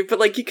shitty of you.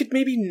 But, you could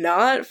maybe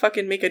not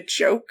fucking make a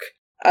joke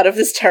out of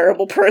this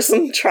terrible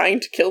person trying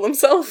to kill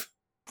themselves.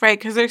 Right,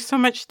 because there's so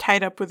much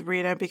tied up with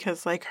Rita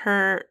because, like,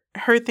 her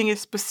thing is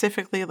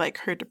specifically, like,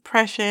 her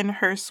depression,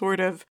 her sort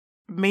of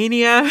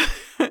mania,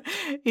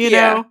 you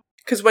know?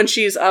 Because when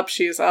she's up,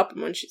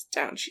 and when she's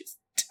down, she's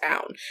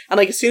down. And,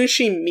 like, as soon as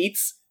she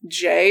meets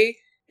Jay,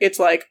 it's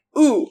like,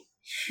 ooh,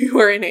 you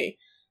are in a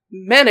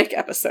manic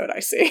episode,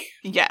 I see.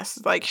 Yes,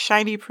 like,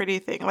 shiny, pretty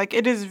thing. Like,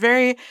 it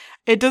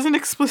doesn't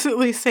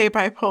explicitly say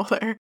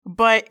bipolar,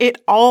 but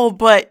it all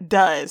but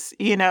does,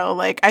 you know?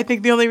 Like, I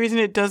think the only reason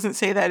it doesn't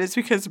say that is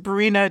because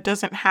Brina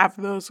doesn't have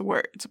those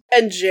words.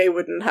 And Jay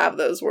wouldn't have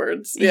those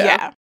words.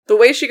 Yeah. The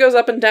way she goes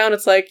up and down,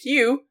 it's like,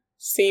 you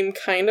seem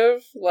kind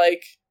of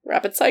like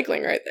rapid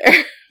cycling right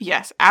there.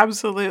 Yes,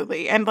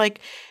 absolutely. And, like,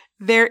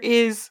 there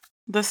is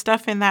the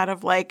stuff in that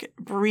of, like,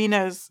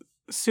 Brina's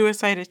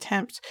suicide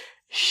attempts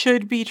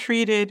should be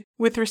treated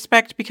with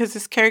respect because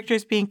this character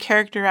is being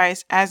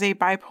characterized as a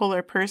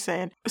bipolar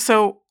person.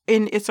 So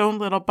in its own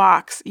little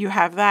box, you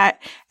have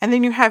that. And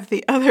then you have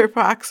the other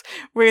box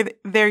where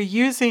they're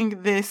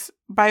using this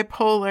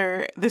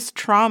bipolar, this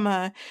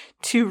trauma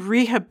to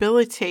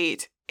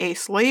rehabilitate a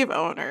slave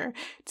owner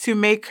to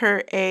make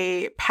her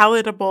a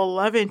palatable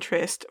love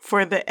interest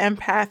for the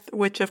empath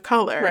witch of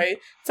color. Right.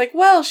 It's like,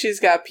 well, she's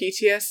got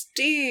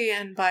PTSD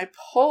and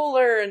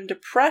bipolar and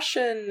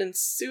depression and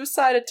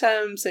suicide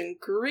attempts and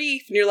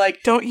grief. And you're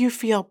like, don't you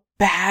feel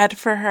bad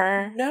for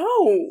her?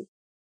 No.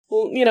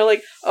 Well, you know,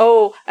 like,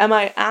 oh, am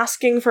I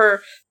asking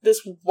for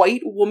this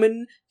white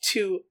woman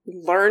to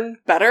learn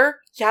better?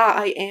 Yeah,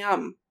 I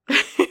am.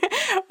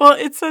 Well,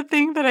 it's a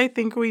thing that I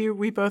think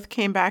we both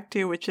came back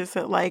to, which is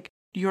that, like,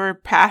 your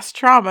past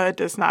trauma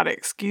does not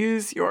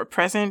excuse your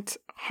present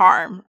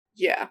harm.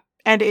 Yeah.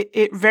 And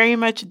it very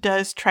much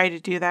does try to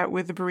do that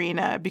with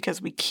Brina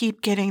because we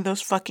keep getting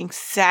those fucking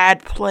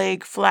sad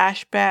plague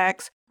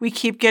flashbacks. We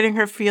keep getting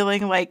her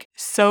feeling, like,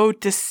 so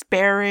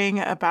despairing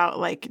about,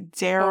 like,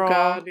 Daryl. Oh,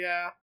 God,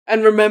 yeah.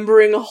 And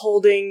remembering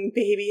holding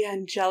baby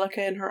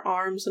Angelica in her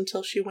arms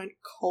until she went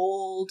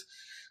cold.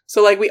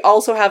 So, like, we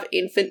also have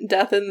infant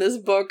death in this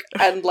book.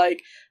 And,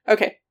 like,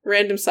 okay,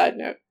 random side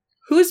note.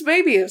 Whose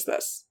baby is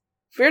this?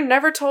 We're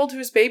never told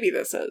whose baby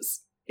this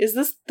is. Is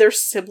this their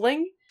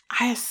sibling?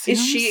 I assume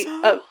Is she,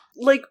 so.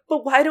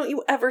 But why don't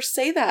you ever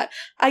say that?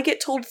 I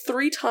get told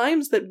 3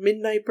 times that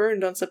midnight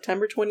burned on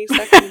September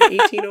 22nd,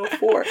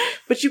 1804.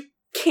 But you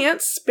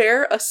can't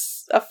spare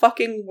a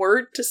fucking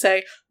word to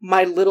say,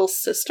 my little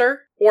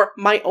sister, or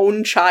my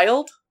own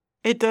child?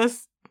 It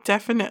does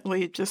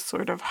definitely just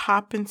sort of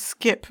hop and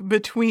skip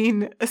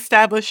between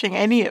establishing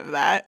any of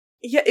that.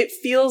 Yeah, it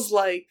feels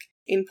like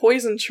in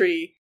Poison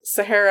Tree,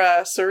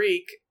 Sahara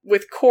Sariq,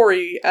 with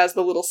Corey as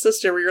the little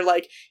sister, where you're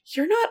like,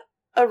 you're not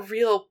a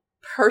real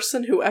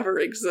person who ever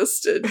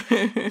existed.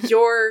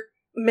 You're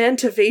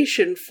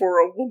mantivation for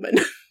a woman.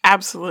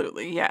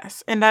 Absolutely,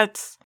 yes. And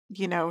that's,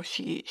 you know,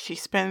 she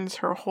spends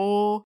her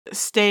whole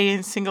stay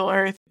in Single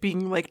Earth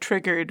being, like,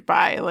 triggered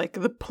by, like,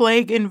 the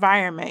plague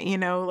environment, you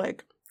know,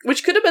 like.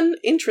 Which could have been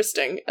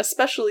interesting,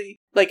 especially,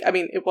 like, I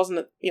mean, it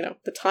wasn't,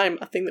 the time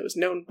a thing that was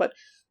known, but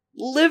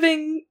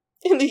living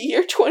in the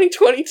year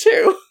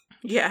 2022.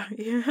 Yeah.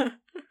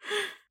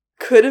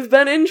 Could have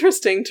been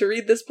interesting to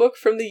read this book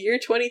from the year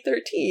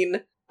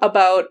 2013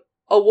 about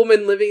a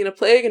woman living in a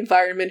plague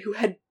environment who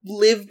had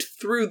lived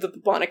through the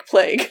bubonic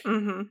plague.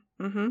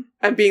 Mm-hmm. Mm-hmm.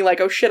 And being like,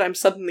 oh shit, I'm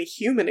suddenly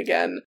human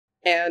again.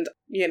 And,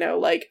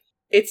 like,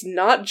 it's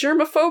not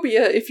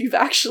germophobia if you've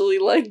actually,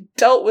 like,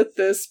 dealt with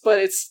this, but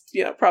it's,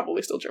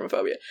 probably still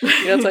germophobia.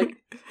 It's like,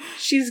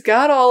 she's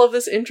got all of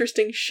this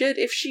interesting shit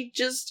if she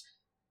just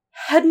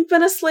hadn't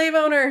been a slave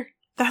owner.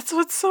 That's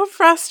what's so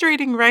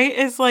frustrating, right?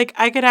 Is, like,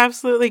 I could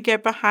absolutely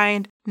get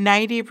behind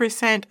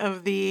 90%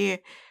 of the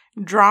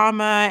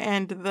drama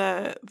and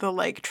the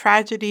like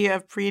tragedy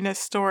of Brina's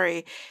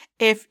story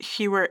if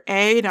she were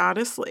not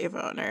a slave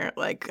owner.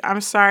 Like,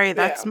 I'm sorry,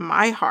 that's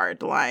my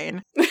hard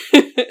line.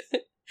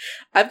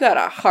 I've got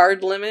a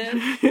hard limit,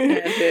 and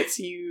it's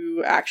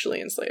you actually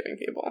enslaving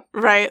people.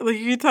 Right, like,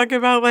 you talk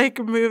about, like,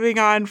 moving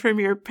on from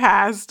your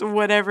past,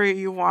 whatever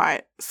you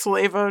want.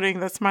 Slave owning,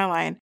 that's my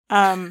line.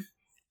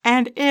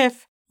 And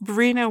if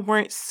Brina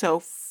weren't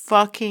so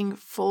fucking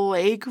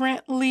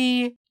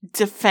flagrantly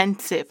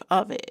defensive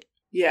of it.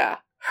 Yeah.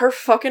 Her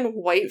fucking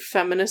white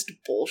feminist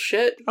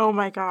bullshit. Oh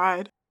my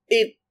God.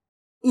 It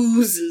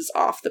oozes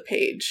off the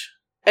page.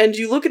 And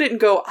you look at it and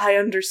go, I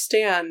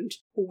understand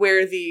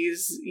where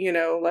these,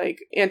 like,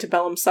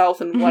 antebellum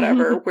South and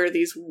whatever, where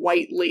these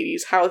white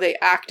ladies, how they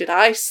acted.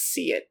 I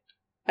see it.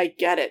 I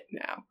get it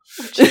now.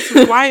 Which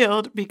is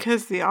wild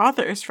because the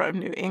author is from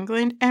New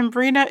England and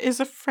Brina is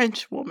a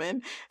French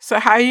woman. So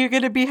how are you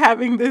going to be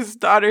having this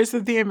Daughters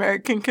of the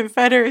American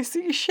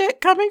Confederacy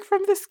shit coming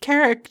from this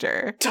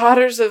character?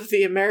 Daughters of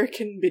the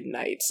American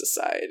Midnight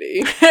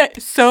Society.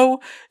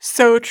 So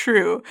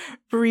true.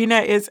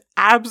 Brina is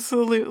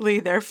absolutely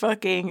their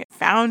fucking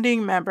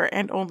founding member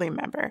and only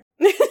member.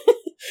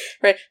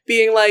 Right.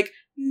 Being like,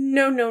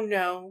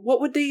 no.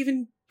 What would they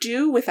even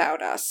do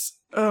without us?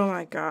 Oh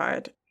my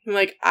God. I'm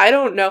like, I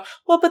don't know.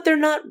 Well, but they're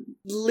not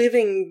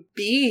living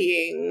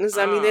beings.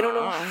 I mean, they don't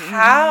know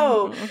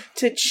how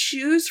to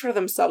choose for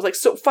themselves. Like,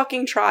 so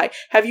fucking try.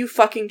 Have you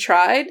fucking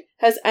tried?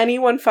 Has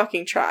anyone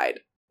fucking tried?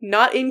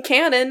 Not in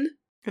canon.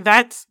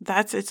 That's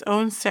its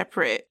own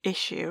separate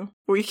issue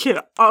we could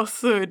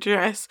also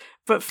address.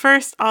 But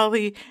first,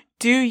 Ollie,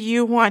 do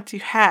you want to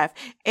have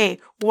a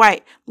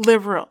white,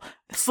 liberal,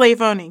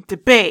 slave-owning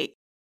debate?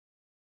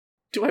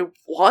 Do I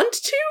want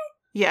to?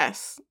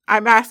 Yes.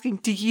 I'm asking,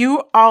 do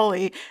you,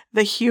 Ollie,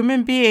 the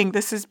human being,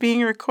 this is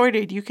being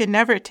recorded, you can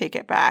never take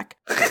it back.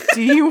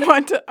 Do you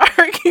want to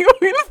argue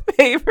in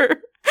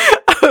favor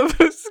of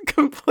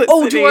complicity?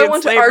 Oh, do I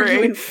want slavery? to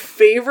argue in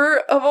favor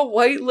of a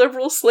white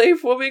liberal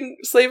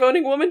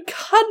slave-owning woman?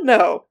 God,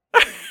 no.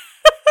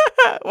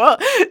 Well,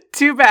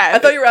 too bad. I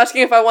thought you were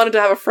asking if I wanted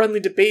to have a friendly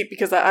debate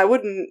because I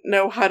wouldn't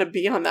know how to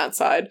be on that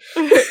side.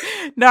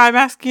 No, I'm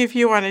asking if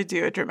you want to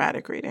do a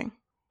dramatic reading.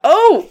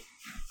 Oh,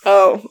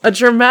 a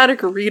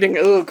dramatic reading.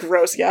 Oh,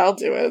 gross. Yeah, I'll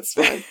do it. It's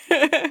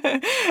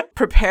fine.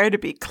 Prepare to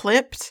be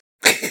clipped.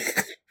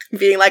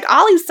 Being like,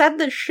 Ollie said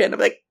this shit. I'm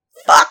like,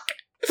 fuck.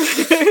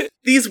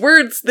 These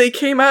words, they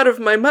came out of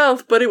my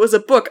mouth, but it was a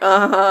book.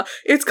 Uh-huh.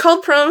 It's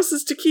called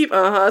Promises to Keep.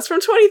 Uh-huh. It's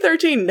from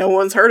 2013. No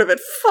one's heard of it.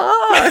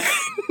 Fuck.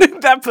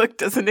 That book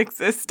doesn't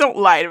exist. Don't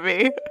lie to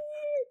me.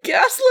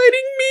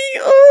 Gaslighting me.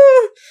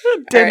 Oh.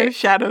 Den of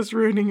Shadows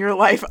ruining your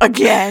life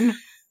again.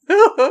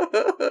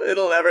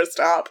 It'll never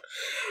stop.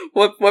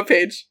 What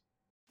page?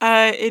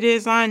 It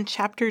is on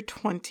chapter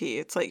 20.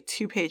 It's like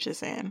 2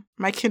 pages in.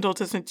 My Kindle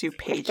doesn't do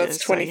pages.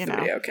 That's 23. So, you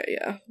know. Okay,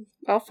 yeah.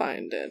 I'll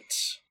find it.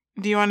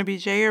 Do you want to be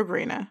Jay or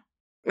Brina?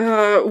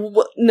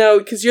 No,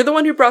 because you're the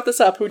one who brought this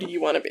up. Who do you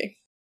want to be?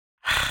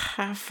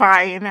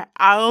 Fine,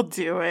 I'll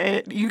do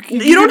it. You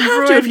don't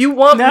have to if you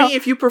want me,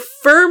 if you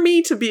prefer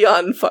me to be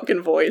on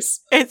fucking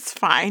voice. It's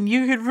fine.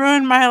 You could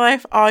ruin my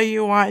life all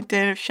you want,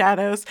 Den of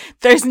Shadows.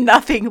 There's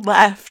nothing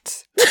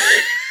left.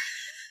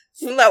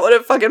 Isn't that what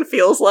it fucking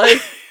feels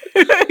like?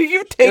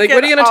 You've taken like,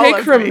 what are you going to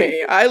take from me?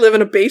 me? I live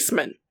in a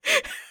basement.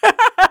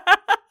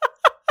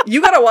 You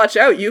gotta watch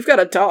out. You've got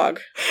a dog.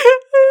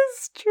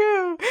 It's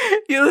true.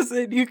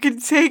 Listen, you can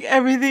take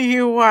everything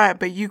you want,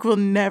 but you will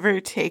never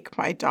take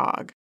my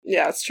dog.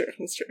 Yeah, it's true.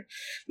 It's true.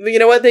 But you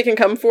know what they can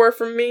come for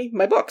from me?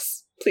 My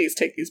books. Please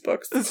take these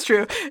books. It's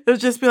true. It'll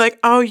just be like,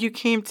 oh, you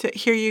came to,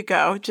 here you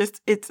go.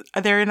 Just,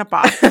 they're in a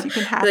box. You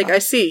can have like, them. I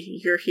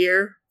see. You're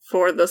here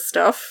for the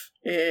stuff.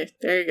 There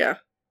you go.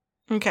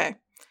 Okay.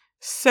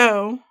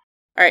 So.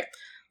 All right.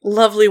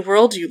 Lovely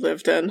world you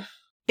lived in.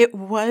 It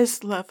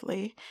was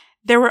lovely.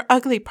 There were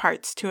ugly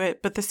parts to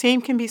it, but the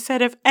same can be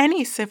said of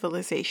any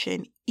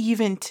civilization,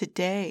 even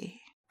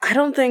today. I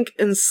don't think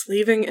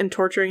enslaving and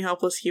torturing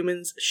helpless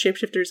humans,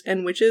 shapeshifters,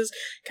 and witches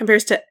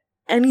compares to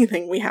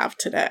anything we have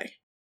today.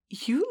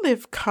 You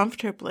live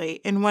comfortably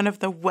in one of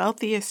the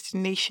wealthiest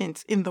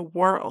nations in the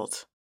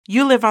world.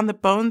 You live on the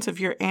bones of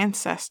your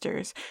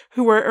ancestors,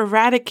 who were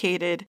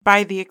eradicated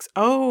by the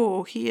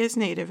Oh, he is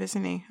native,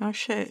 isn't he? Oh,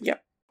 shit. Yep.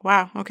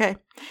 Wow, okay.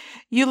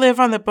 You live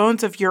on the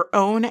bones of your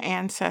own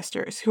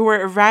ancestors who were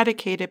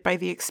eradicated by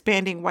the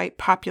expanding white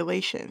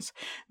populations.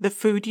 The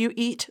food you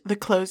eat, the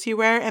clothes you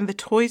wear, and the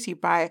toys you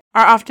buy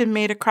are often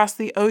made across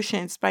the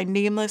oceans by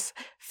nameless,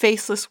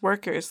 faceless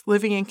workers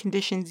living in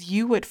conditions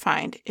you would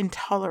find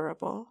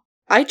intolerable.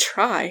 I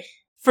try.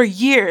 For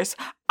years,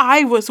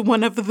 I was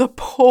one of the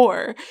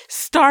poor,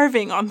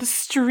 starving on the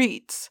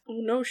streets. Oh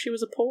no, she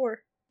was a poor.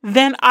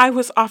 Then I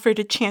was offered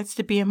a chance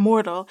to be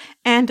immortal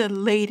and a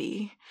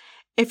lady.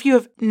 If you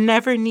have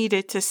never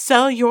needed to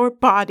sell your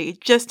body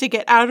just to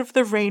get out of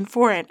the rain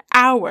for an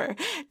hour,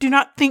 do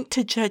not think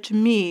to judge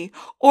me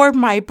or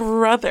my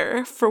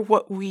brother for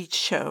what we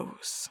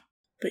chose.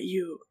 But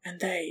you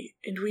and they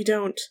and we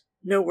don't.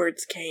 No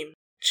words came.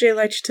 Jay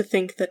liked to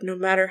think that no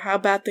matter how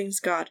bad things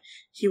got,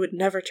 he would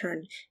never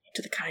turn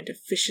into the kind of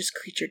vicious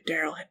creature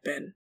Daryl had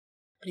been.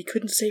 But he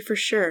couldn't say for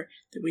sure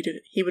that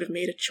he would have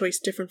made a choice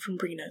different from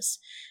Brina's,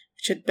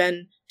 which had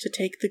been to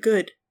take the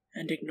good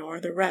and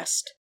ignore the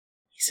rest.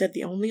 He said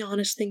the only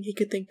honest thing he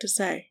could think to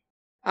say.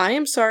 I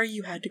am sorry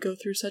you had to go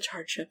through such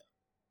hardship.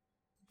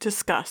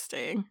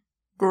 Disgusting.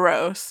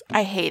 Gross.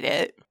 I hate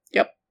it.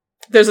 Yep.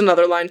 There's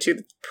another line too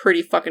that's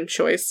pretty fucking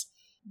choice.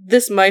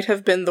 This might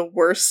have been the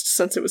worst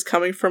since it was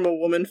coming from a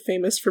woman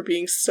famous for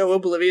being so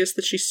oblivious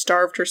that she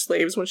starved her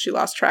slaves when she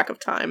lost track of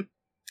time.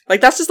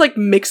 Like, that's just like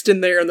mixed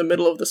in there in the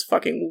middle of this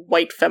fucking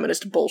white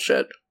feminist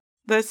bullshit.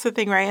 That's the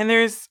thing, right?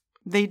 And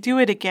they do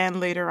it again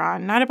later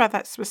on. Not about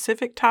that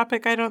specific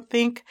topic, I don't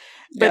think.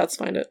 But, yeah, let's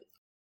find it.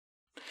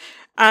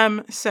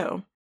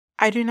 So,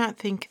 I do not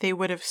think they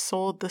would have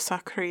sold the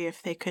Sakuri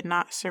if they could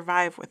not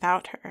survive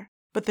without her.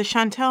 But the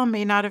Chantel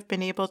may not have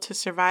been able to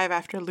survive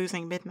after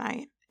losing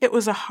Midnight. It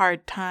was a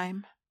hard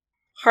time.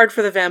 Hard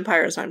for the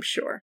vampires, I'm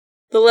sure.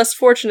 The less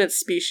fortunate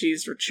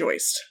species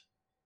rejoiced.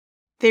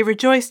 They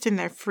rejoiced in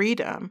their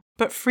freedom,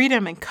 but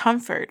freedom and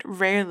comfort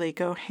rarely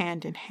go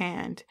hand in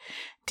hand.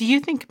 Do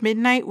you think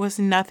Midnight was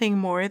nothing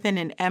more than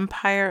an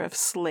empire of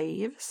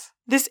slaves?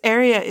 This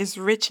area is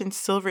rich in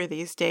silver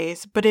these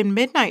days, but in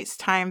Midnight's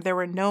time, there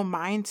were no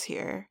mines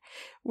here.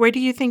 Where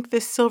do you think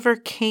this silver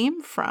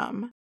came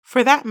from?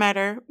 For that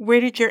matter, where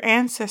did your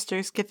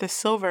ancestors get the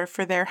silver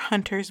for their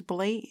hunters'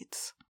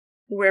 blades?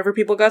 Wherever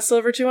people got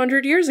silver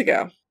 200 years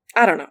ago.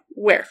 I don't know.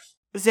 Where?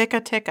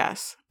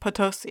 Zacatecas,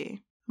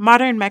 Potosi,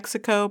 modern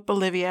Mexico,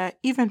 Bolivia,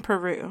 even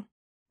Peru.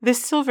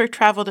 This silver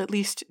traveled at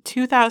least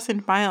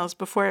 2,000 miles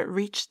before it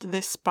reached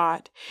this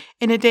spot,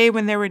 in a day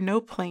when there were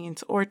no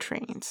planes or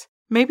trains.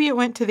 Maybe it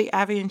went to the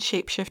avian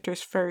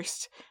shapeshifters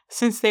first,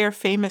 since they are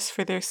famous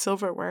for their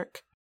silver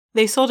work.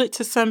 They sold it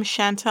to some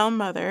Chantel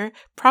mother,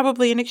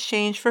 probably in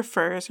exchange for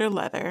furs or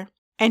leather.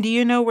 And do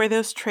you know where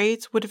those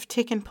trades would have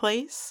taken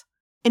place?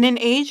 In an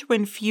age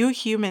when few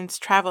humans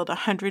traveled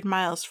 100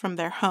 miles from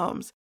their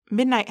homes,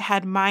 Midnight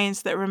had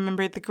minds that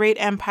remembered the great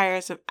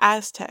empires of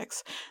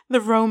Aztecs, the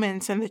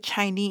Romans, and the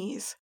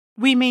Chinese.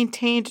 We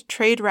maintained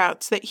trade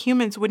routes that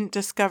humans wouldn't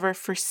discover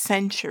for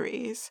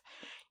centuries.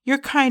 Your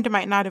kind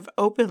might not have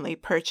openly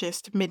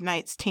purchased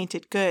Midnight's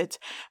tainted goods,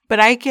 but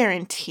I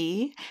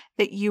guarantee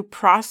that you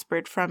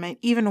prospered from it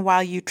even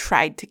while you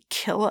tried to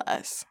kill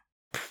us.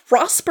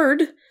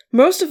 Prospered?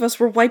 Most of us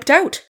were wiped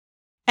out.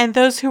 And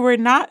those who were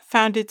not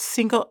founded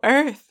single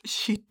Earth.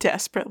 She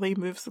desperately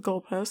moves the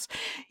goalposts.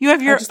 I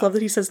just love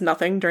that he says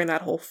nothing during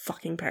that whole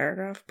fucking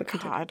paragraph. But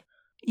God.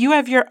 You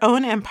have your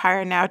own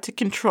empire now to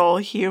control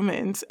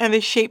humans, and the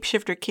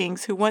shapeshifter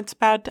kings who once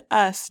bowed to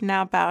us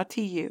now bow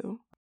to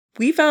you.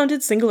 We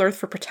founded Single Earth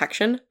for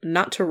protection,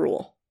 not to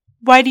rule.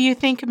 Why do you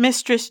think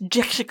Mistress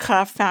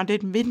Jessica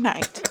founded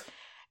Midnight?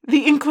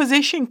 The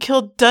Inquisition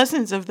killed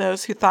dozens of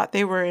those who thought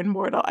they were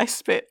immortal. I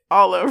spit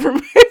all over my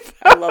phone.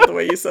 I love the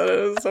way you said it.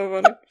 It's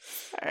so funny.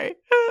 Sorry.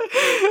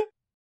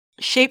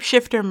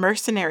 Shapeshifter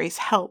mercenaries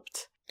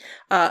helped.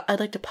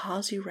 I'd like to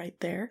pause you right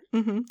there.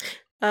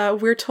 Mm-hmm.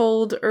 We're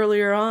told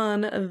earlier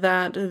on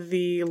that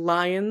the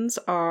lions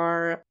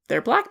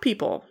they're black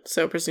people.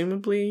 So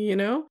presumably,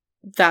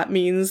 that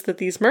means that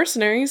these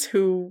mercenaries,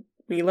 who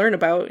we learn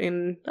about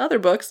in other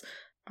books,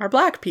 are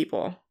black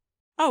people.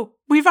 Oh,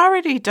 we've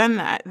already done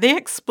that. They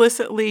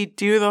explicitly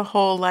do the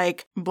whole,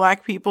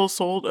 black people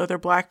sold other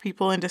black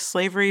people into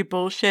slavery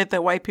bullshit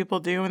that white people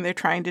do when they're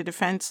trying to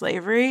defend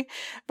slavery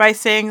by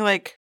saying,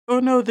 oh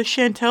no, the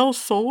Chantels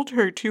sold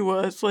her to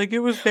us. It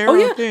was their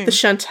own thing. The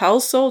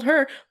Chantels sold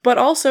her. But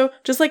also,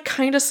 just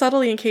kind of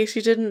subtly, in case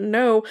you didn't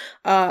know,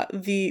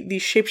 the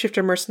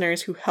shapeshifter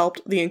mercenaries who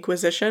helped the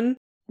Inquisition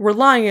were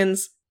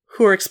lions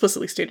who are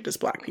explicitly stated as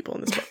black people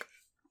in this book.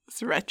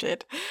 It's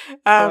wretched.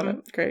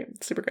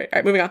 Great. Super great. All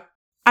right, moving on.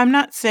 I'm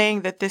not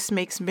saying that this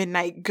makes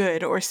Midnight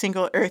good or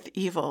Single Earth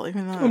evil,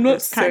 even though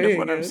that's kind of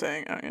what I'm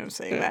saying. I'm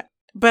saying that.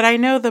 But I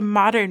know the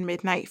modern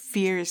Midnight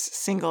fears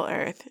Single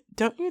Earth.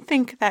 Don't you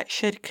think that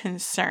should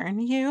concern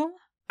you?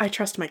 I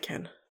trust my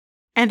kin.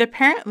 And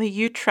apparently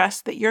you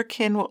trust that your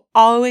kin will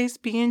always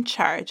be in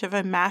charge of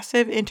a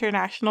massive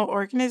international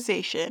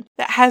organization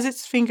that has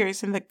its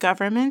fingers in the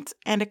governments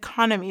and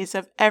economies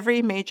of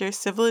every major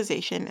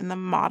civilization in the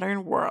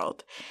modern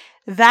world.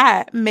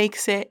 That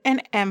makes it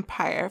an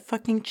empire,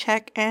 fucking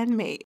check and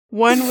mate.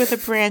 One with a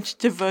branch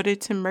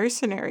devoted to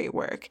mercenary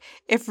work,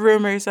 if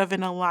rumors of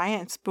an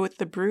alliance with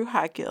the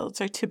Bruja guilds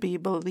are to be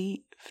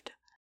believed.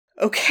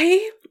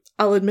 Okay,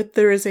 I'll admit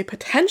there is a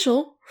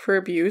potential for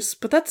abuse,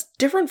 but that's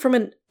different from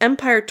an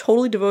empire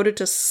totally devoted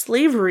to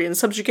slavery and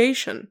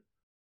subjugation.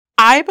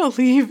 I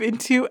believe in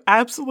two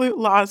absolute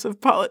laws of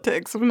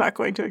politics. I'm not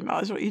going to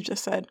acknowledge what you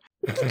just said.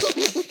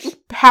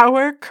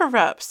 Power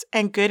corrupts,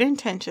 and good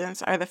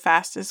intentions are the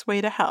fastest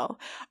way to hell.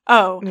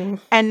 And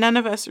none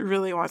of us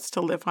really wants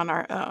to live on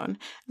our own.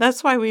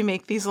 That's why we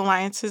make these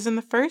alliances in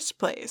the first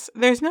place.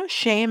 There's no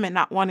shame in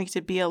not wanting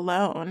to be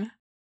alone.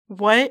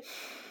 What?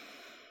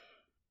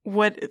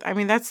 I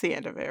mean, that's the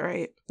end of it,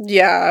 right?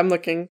 Yeah, I'm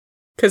looking.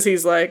 Because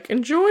he's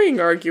enjoying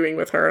arguing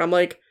with her. And I'm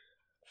like,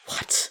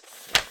 what?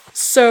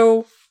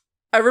 So,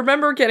 I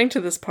remember getting to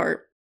this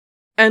part.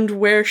 And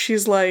where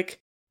she's like,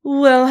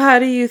 well, how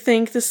do you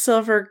think the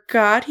silver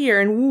got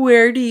here? And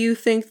where do you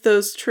think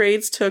those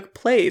trades took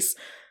place?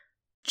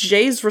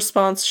 Jay's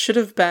response should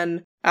have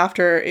been,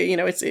 after,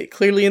 it's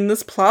clearly in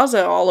this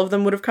plaza, all of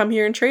them would have come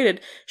here and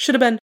traded. Should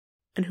have been,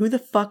 and who the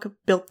fuck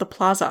built the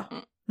plaza?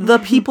 The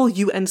people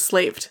you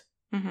enslaved.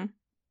 Mm-hmm.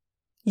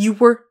 You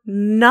were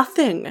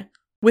nothing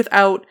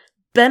without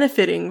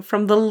benefiting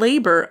from the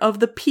labor of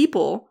the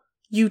people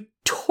you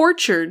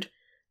tortured,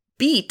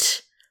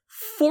 beat,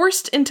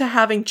 forced into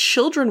having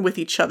children with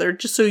each other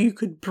just so you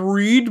could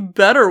breed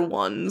better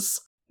ones.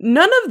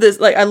 None of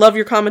this, I love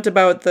your comment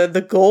about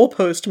the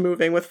goalpost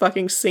moving with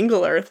fucking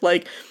Single Earth.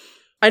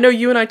 I know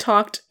you and I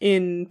talked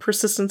in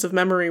Persistence of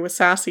Memory with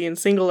Sassy and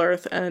Single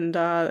Earth and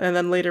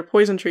then later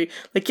Poison Tree.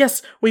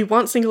 Yes, we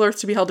want Single Earth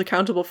to be held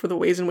accountable for the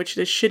ways in which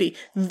it is shitty.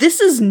 This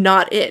is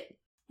not it.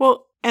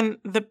 Well, and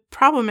the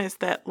problem is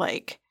that,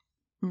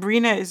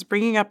 Brina is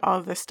bringing up all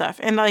of this stuff.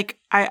 And,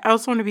 I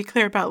also want to be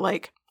clear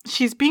about,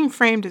 she's being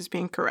framed as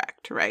being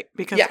correct, right?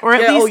 Because,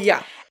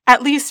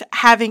 at least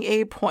having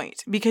a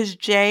point. Because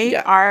Jay,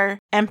 our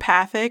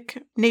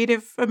empathic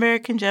Native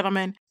American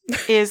gentleman,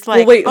 is like,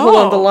 well, wait, hold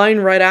on. The line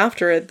right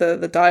after it,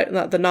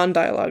 the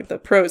non-dialogue, the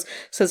prose,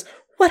 says,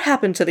 "What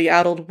happened to the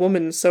addled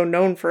woman so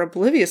known for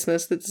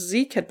obliviousness that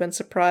Zeke had been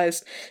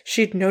surprised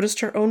she'd noticed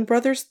her own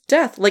brother's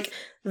death?" Like,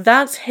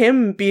 that's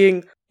him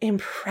being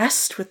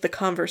impressed with the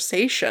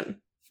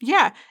conversation.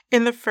 Yeah.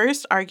 In the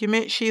first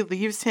argument, she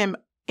leaves him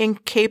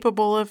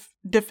incapable of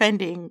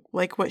defending,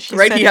 like, what she said.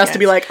 Right? He has to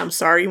be like, "I'm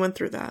sorry you went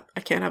through that.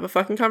 I can't have a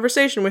fucking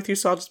conversation with you,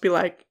 so I'll just be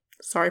like,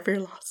 sorry for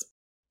your loss."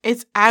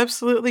 It's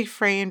absolutely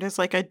framed as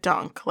like a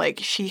dunk. Like,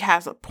 she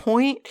has a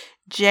point.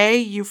 Jay,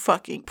 you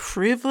fucking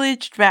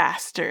privileged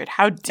bastard.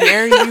 How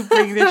dare you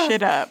bring this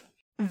shit up?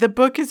 The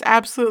book is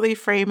absolutely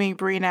framing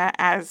Brina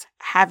as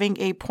having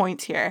a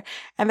point here.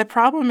 And the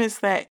problem is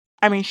that,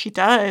 I mean, she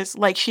does.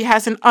 Like, she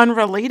has an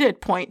unrelated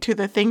point to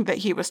the thing that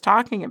he was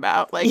talking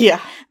about. Like, yeah.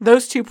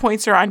 Those 2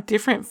 points are on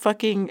different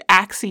fucking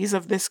axes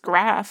of this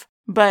graph.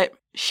 But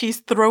she's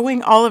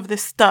throwing all of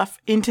this stuff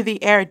into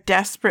the air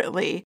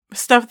desperately.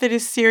 Stuff that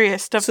is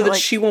serious. Stuff so that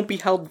like, she won't be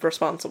held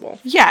responsible.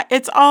 Yeah,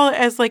 it's all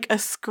as like a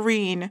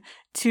screen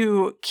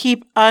to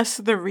keep us,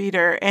 the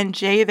reader, and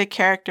Jay, the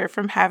character,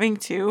 from having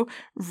to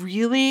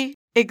really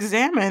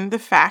examine the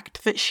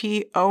fact that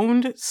she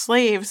owned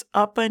slaves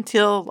up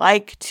until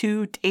like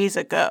 2 days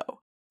ago.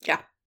 Yeah.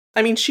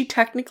 I mean, she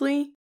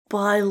technically,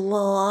 by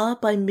law,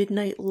 by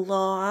midnight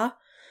law,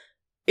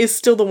 is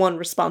still the one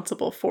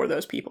responsible for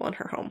those people in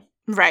her home.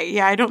 Right,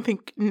 yeah, I don't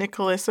think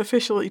Nicholas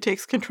officially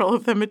takes control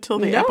of them until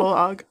the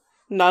epilogue.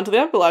 Not to the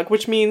epilogue,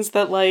 which means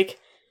that, like,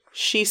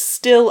 she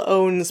still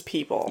owns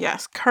people.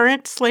 Yes,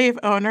 current slave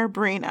owner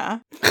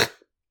Brina.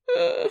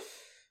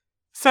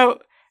 So,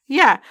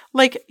 yeah,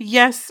 like,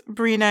 yes,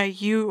 Brina,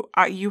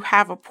 you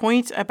have a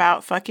point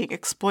about fucking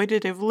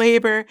exploitative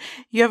labor.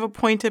 You have a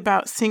point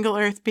about Single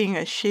Earth being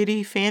a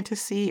shitty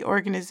fantasy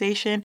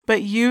organization.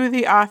 But you,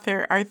 the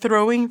author, are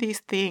throwing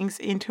these things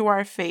into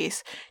our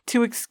face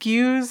to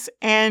excuse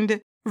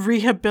and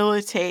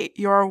rehabilitate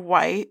your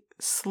white,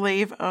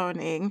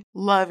 slave-owning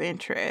love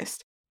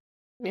interest.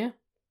 Yeah.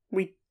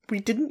 We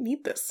didn't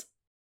need this.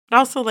 I'd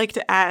also like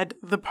to add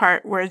the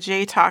part where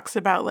Jay talks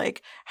about,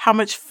 like, how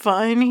much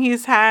fun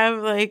he's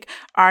like,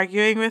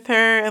 arguing with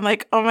her. And,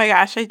 like, oh my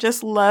gosh, I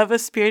just love a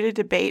spirited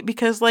debate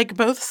because, like,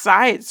 both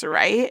sides,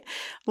 right?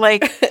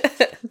 Like,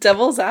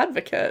 devil's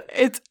advocate.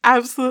 It's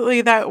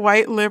absolutely that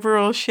white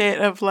liberal shit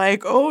of,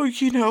 like, oh,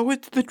 you know,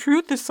 it's the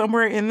truth is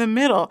somewhere in the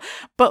middle.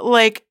 But,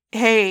 like,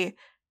 hey,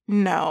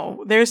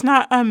 no, there's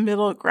not a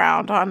middle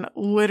ground on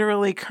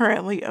literally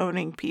currently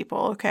owning people,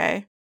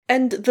 okay?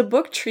 And the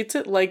book treats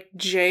it like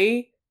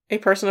Jay, a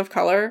person of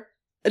color,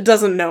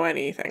 doesn't know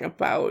anything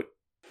about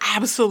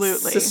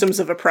absolutely systems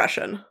of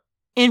oppression.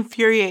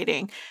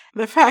 Infuriating.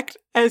 The fact,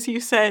 as you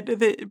said,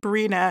 that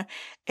Brina,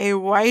 a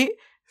white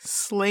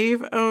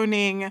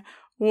slave-owning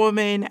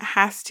woman,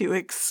 has to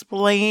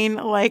explain,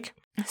 like,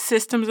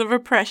 systems of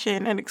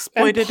oppression and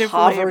exploitative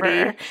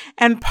labor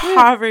and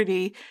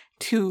poverty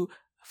to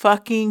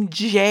fucking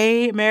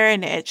Jay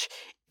Marinich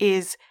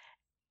is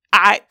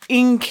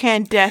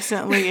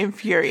incandescently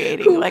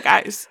infuriating.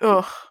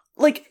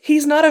 Like,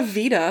 he's not a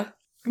Vita.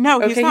 No,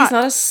 he's not. He's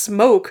not a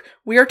Smoke.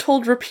 We are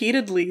told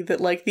repeatedly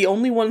that, like, the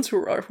only ones who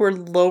are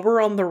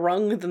lower on the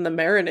rung than the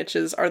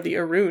Mariniches are the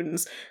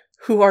Aruns,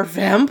 who are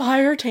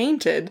vampire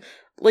tainted.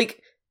 Like,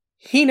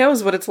 he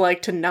knows what it's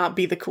like to not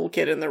be the cool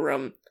kid in the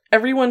room.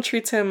 Everyone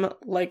treats him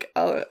like,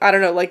 I don't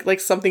know, like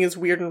something is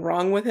weird and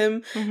wrong with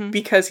him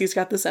because he's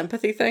got this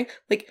empathy thing.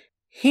 Like,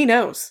 he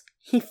knows.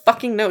 He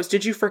fucking knows.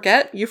 Did you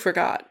forget? You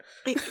forgot.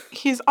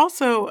 He's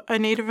also a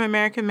Native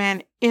American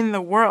man in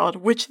the world,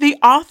 which the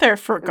author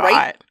forgot.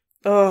 Right?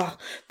 Ugh.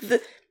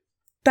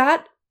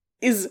 That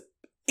is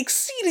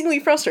exceedingly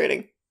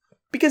frustrating.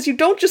 Because you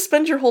don't just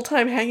spend your whole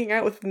time hanging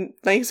out with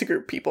nice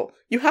group people.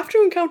 You have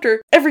to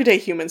encounter everyday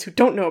humans who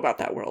don't know about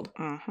that world.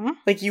 Mm-hmm.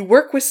 Like, you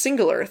work with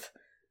Single Earth.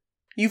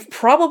 You've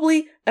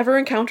probably ever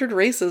encountered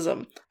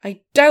racism.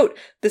 I doubt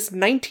this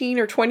 19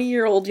 or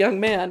 20-year-old young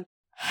man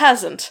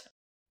hasn't.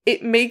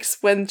 It makes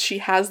when she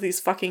has these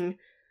fucking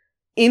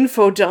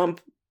info dump,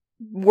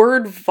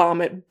 word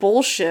vomit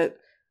bullshit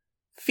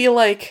feel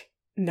like,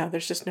 no,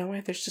 there's just no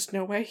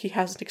way. He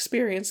hasn't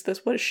experienced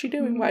this. What is she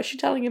doing? Why is she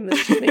telling him this?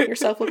 She's making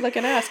herself look like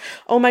an ass.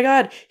 Oh my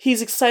god,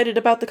 he's excited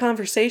about the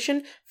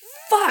conversation?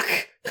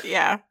 Fuck!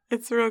 Yeah,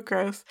 it's real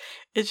gross.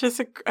 It's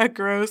just a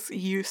gross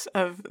use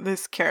of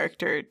this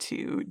character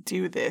to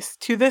do this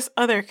to this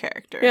other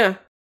character. Yeah.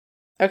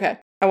 Okay,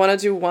 I want to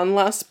do one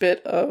last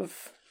bit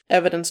of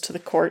evidence to the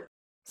court.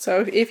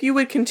 So if you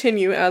would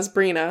continue as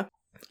Brina,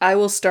 I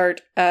will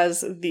start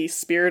as the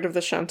spirit of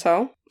the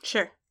Chantal.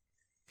 Sure.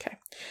 Okay.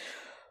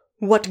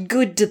 What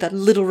good did that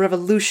little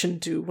revolution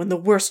do when the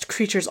worst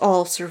creatures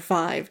all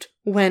survived?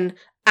 When,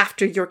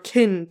 after your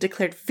kin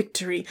declared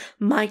victory,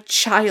 my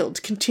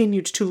child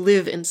continued to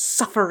live in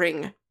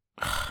suffering?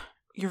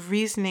 You're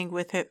reasoning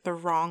with it the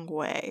wrong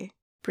way,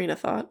 Brina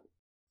thought.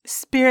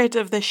 Spirit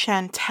of the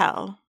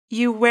Chantal,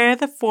 you wear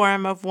the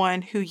form of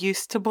one who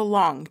used to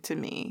belong to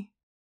me.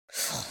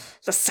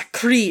 The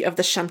Sacree of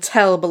the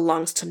Chantal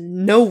belongs to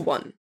no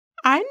one.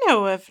 I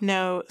know of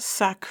no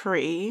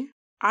Sacree.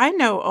 I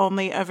know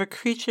only of a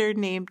creature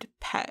named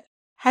Pet.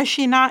 Has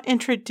she not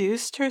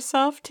introduced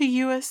herself to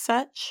you as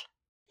such?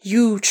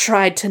 You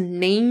tried to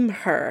name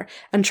her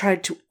and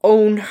tried to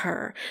own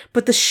her,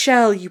 but the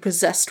shell you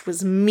possessed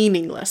was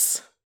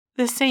meaningless.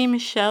 The same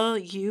shell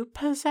you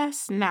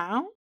possess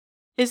now?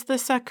 Is the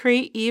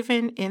Sakri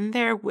even in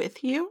there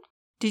with you?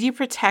 Did you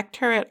protect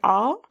her at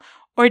all?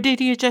 Or did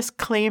you just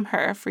claim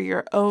her for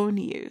your own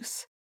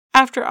use?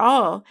 After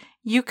all,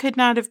 you could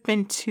not have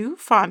been too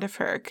fond of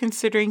her,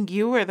 considering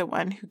you were the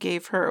one who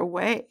gave her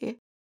away.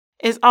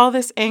 Is all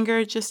this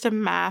anger just a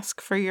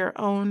mask for your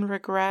own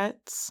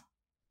regrets?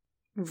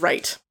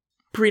 Right.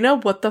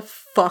 Brina, what the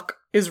fuck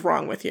is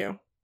wrong with you?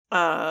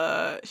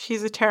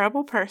 She's a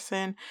terrible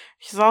person.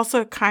 She's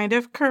also kind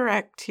of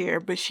correct here,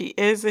 but she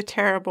is a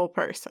terrible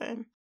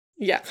person.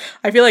 Yeah,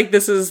 I feel like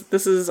this is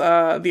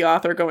the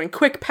author going,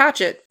 quick,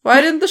 patch it.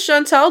 Why didn't the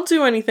Chantal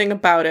do anything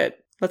about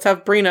it? Let's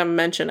have Brina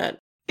mention it.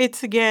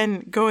 It's,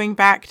 again, going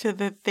back to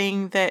the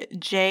thing that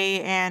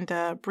Jay and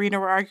Brina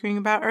were arguing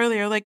about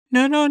earlier. Like,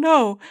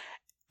 no.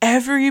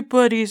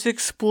 Everybody's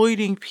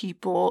exploiting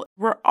people.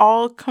 We're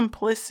all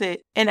complicit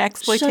in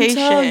exploitation.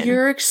 Chantal,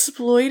 you're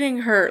exploiting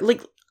her.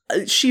 Like,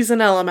 she's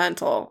an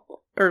elemental.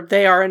 Or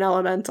they are an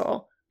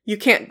elemental. You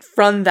can't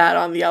run that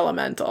on the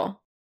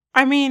elemental.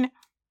 I mean,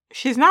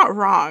 she's not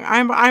wrong.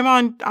 I'm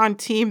on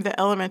team the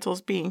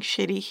elementals being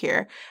shitty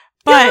here.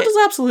 But the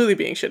elemental's absolutely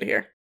being shitty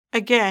here.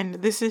 Again,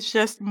 this is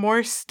just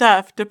more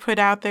stuff to put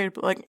out there.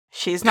 Like,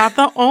 she's not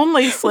the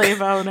only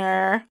slave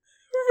owner.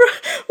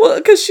 Well,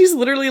 because she's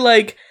literally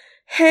like,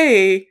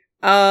 hey,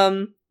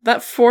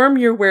 that form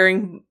you're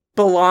wearing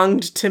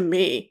belonged to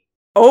me.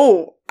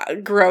 Oh,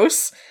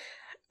 gross.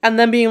 And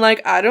then being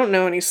like, I don't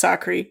know any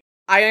Sakri.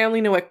 I only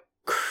know a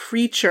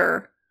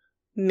creature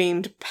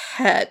named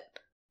Pet.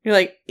 You're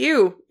like,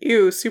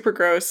 ew, super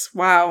gross.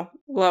 Wow,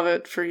 love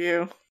it for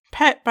you.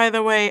 Pet, by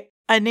the way,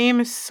 a name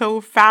is so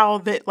foul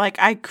that, like,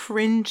 I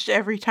cringed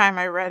every time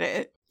I read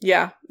it.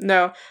 Yeah,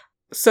 no.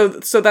 So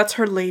that's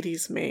her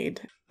lady's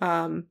maid.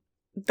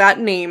 That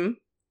name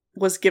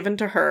was given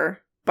to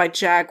her by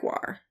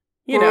Jaguar.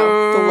 You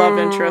know, the love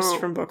interest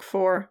from book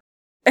 4.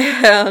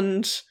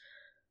 And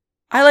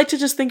I like to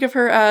just think of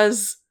her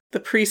as the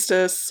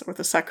priestess or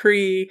the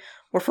Sakri,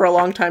 or for a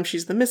long time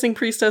she's the missing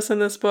priestess in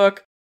this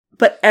book.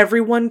 But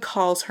everyone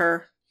calls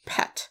her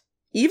Pet.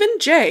 Even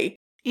Jay.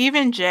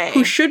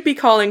 Who should be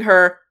calling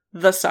her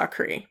the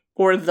Sakri,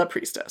 or the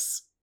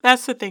priestess.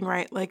 That's the thing,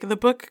 right? Like, the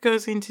book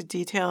goes into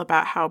detail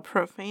about how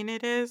profane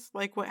it is,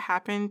 like what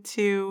happened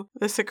to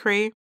the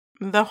Sakri.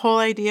 The whole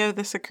idea of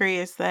the Sakri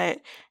is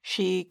that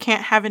she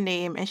can't have a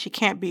name and she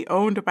can't be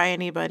owned by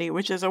anybody,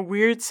 which is a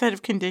weird set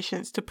of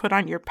conditions to put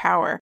on your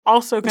power.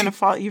 Also going to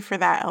fault you for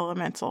that,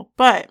 elemental.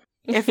 But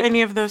if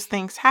any of those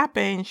things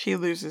happen, she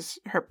loses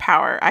her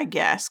power, I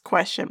guess, ?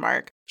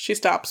 She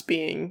stops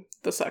being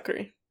the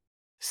Sakri.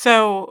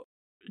 So,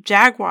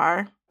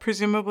 Jaguar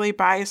presumably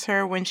buys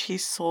her when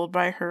she's sold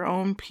by her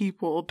own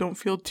people. Don't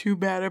feel too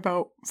bad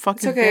about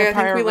fucking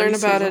vampire I think we learn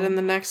racism. about it in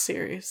the next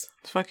series.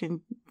 It's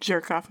fucking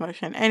jerk-off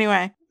motion.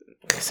 Anyway,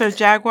 so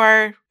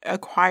Jaguar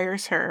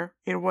acquires her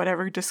in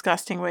whatever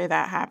disgusting way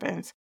that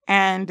happens.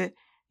 And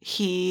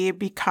he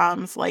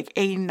becomes like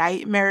a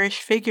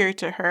nightmarish figure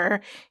to her.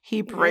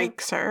 He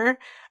breaks her.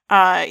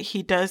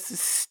 He does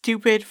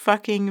stupid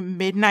fucking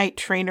midnight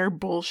trainer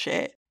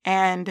bullshit.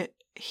 And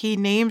he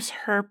names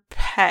her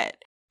Pet.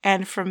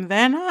 And from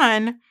then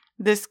on,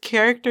 this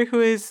character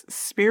who is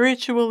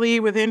spiritually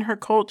within her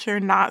culture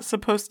not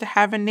supposed to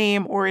have a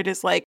name, or it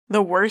is like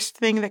the worst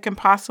thing that can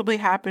possibly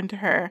happen to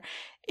her,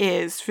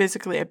 is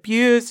physically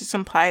abused. It's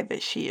implied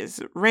that she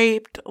is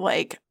raped.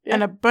 Like,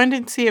 an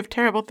abundance of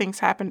terrible things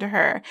happen to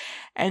her.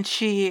 And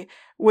she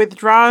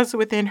withdraws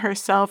within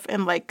herself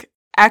and, like,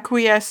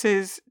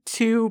 acquiesces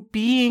to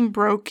being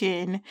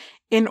broken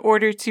in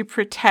order to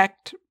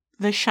protect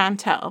the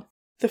Chantal.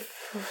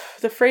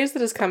 The phrase that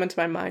has come into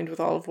my mind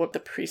with all of what the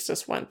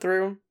priestess went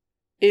through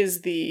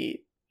is the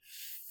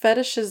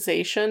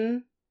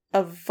fetishization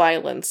of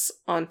violence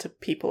onto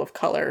people of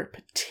color,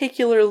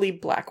 particularly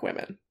Black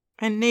women.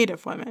 And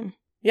Native women.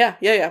 Yeah.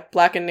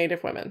 Black and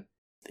Native women.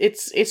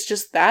 It's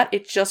just that.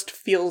 It just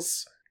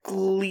feels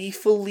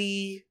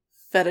gleefully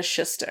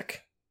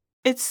fetishistic.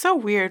 It's so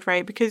weird,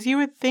 right? Because you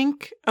would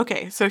think,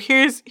 okay, so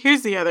here's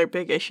the other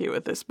big issue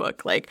with this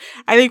book. Like,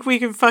 I think we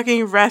can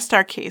fucking rest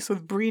our case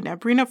with Brina.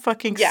 Brina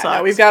fucking sucks. Yeah,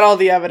 no, we've got all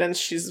the evidence.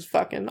 She's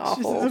fucking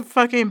awful. She's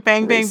fucking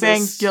bang, bang,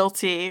 bang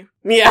guilty.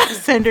 Yeah.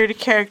 Send her to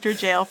character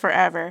jail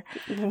forever.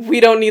 We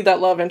don't need that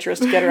love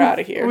interest to get her out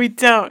of here. We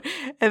don't.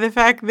 And the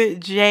fact that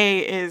Jay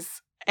is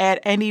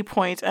at any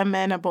point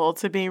amenable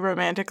to being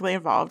romantically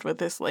involved with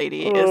this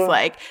lady is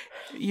like,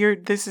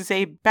 this is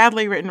a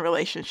badly written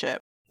relationship.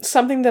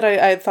 Something that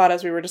I thought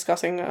as we were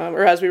discussing,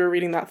 or as we were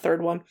reading that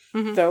third one,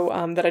 though,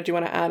 that I do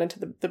want to add into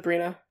the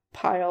Brina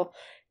pile,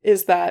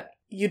 is that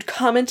you'd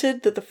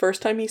commented that the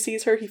first time he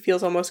sees her, he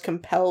feels almost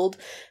compelled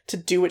to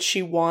do what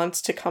she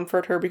wants to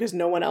comfort her because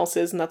no one else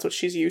is, and that's what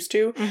she's used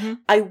to. Mm-hmm.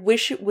 I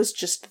wish it was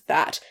just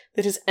that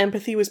his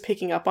empathy was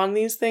picking up on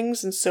these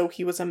things, and so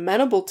he was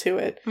amenable to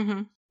it.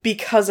 Mm-hmm.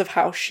 because of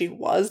how she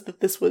was, that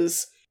this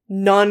was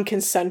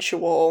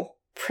non-consensual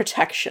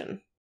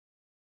protection.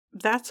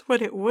 That's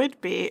what it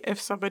would be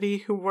if somebody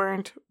who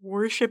weren't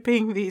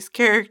worshipping these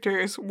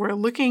characters were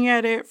looking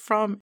at it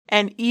from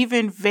an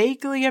even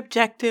vaguely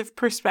objective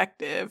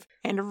perspective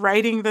and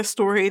writing the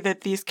story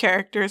that these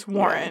characters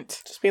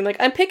warrant. Yeah. Just being like,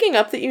 I'm picking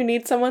up that you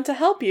need someone to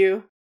help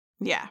you.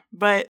 Yeah,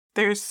 but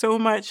there's so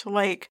much,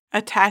 like,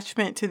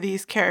 attachment to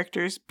these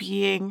characters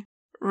being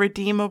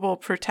redeemable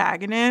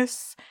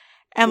protagonists.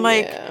 And,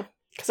 like...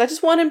 because I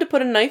just want him to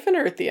put a knife in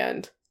her at the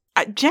end.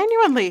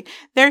 Genuinely,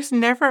 there's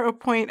never a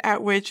point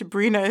at which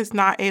Brina is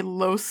not a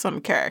loathsome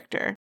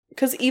character.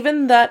 Because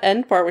even that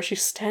end part where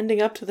she's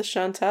standing up to the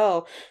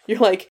Chantel, you're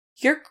like,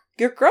 you're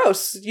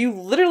gross. You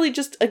literally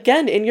just,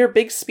 again, in your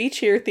big speech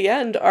here at the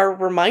end, are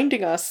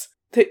reminding us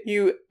that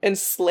you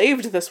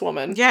enslaved this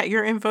woman. Yeah,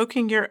 you're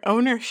invoking your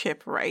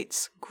ownership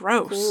rights.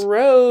 Gross.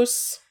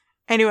 Gross.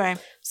 Anyway.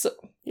 So,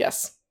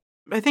 yes.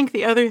 I think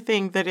the other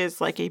thing that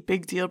is like a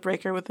big deal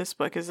breaker with this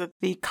book is that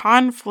the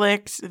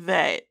conflict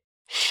that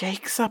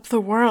shakes up the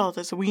world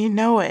as we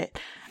know it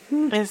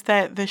is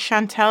that the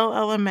Chantel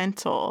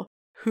Elemental,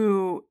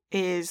 who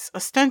is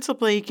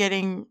ostensibly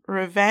getting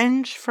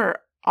revenge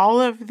for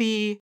all of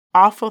the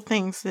awful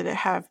things that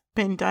have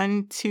been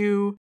done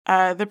to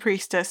the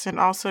priestess and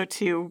also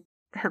to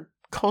her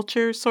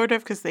culture, sort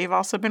of, because they've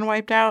also been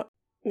wiped out.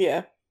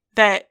 Yeah.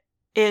 That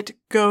it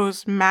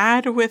goes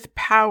mad with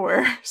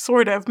power,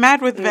 sort of,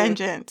 mad with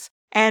vengeance,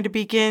 and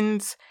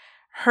begins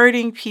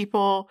hurting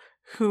people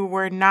who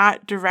were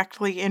not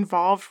directly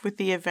involved with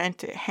the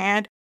event at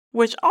hand,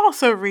 which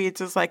also reads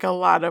as like a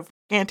lot of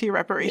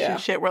anti-reparation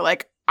shit where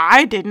like,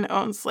 I didn't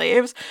own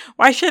slaves.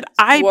 Why should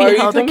I be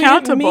held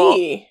accountable?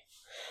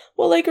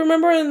 Well, like,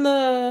 remember in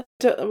the,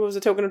 what was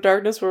it, Token of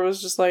Darkness, where it was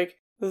just like,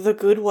 the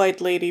good white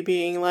lady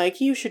being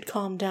like, you should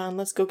calm down,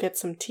 let's go get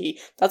some tea.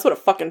 That's what it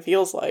fucking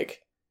feels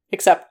like.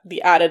 Except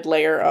the added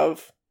layer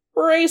of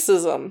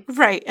racism.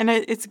 Right, and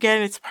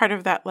it's part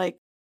of that, like,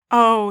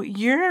 oh,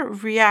 you're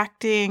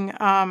reacting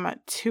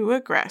too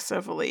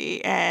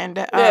aggressively,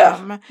 and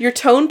you're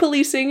tone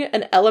policing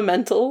an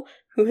elemental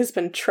who has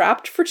been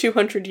trapped for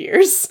 200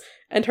 years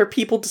and her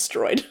people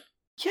destroyed.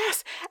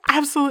 Yes,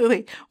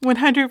 absolutely.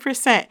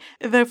 100%.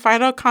 The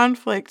final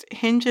conflict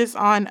hinges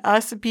on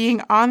us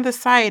being on the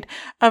side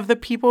of the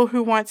people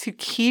who want to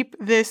keep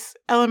this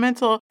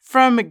elemental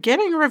from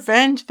getting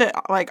revenge that,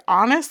 like,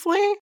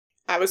 honestly,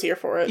 I was here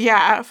for it.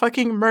 Yeah,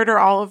 fucking murder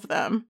all of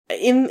them.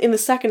 In the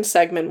second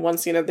segment,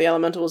 once, the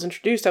elemental was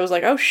introduced, I was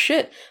like, oh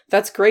shit,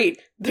 that's great.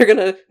 They're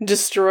gonna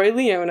destroy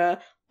Leona.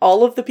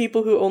 All of the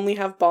people who only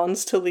have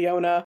bonds to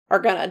Leona are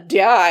gonna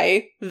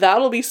die.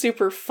 That'll be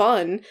super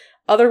fun.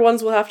 Other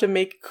ones will have to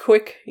make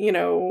quick,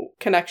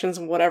 connections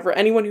and whatever.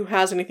 Anyone who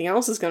has anything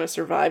else is gonna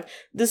survive.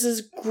 This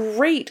is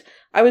great.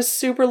 I was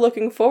super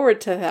looking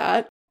forward to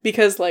that.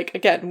 Because, like,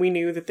 again, we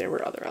knew that there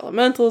were other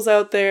elementals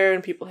out there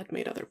and people had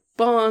made other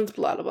bonds,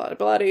 blah, blah, blah,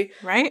 blah.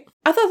 Right?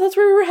 I thought that's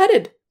where we were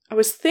headed. I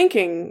was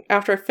thinking,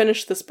 after I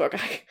finished this book,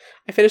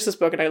 I finished this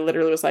book and I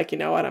literally was like, you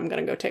know what, I'm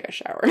going to go take a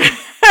shower.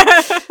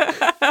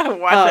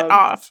 Wash it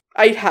off.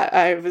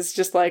 I was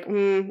just like,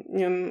 no,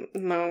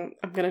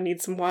 I'm going to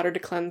need some water to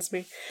cleanse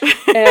me.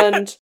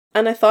 And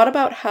I thought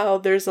about how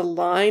there's a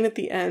line at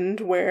the end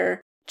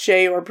where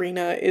Jay or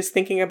Brina is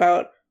thinking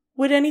about,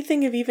 would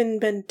anything have even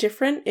been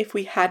different if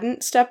we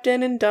hadn't stepped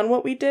in and done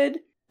what we did?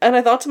 And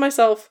I thought to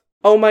myself,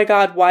 oh my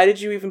god, why did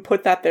you even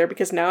put that there?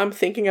 Because now I'm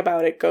thinking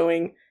about it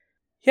going,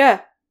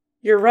 yeah,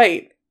 you're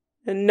right.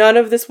 And none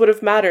of this would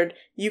have mattered.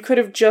 You could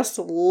have just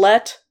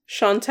let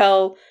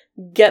Chantel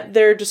get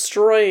their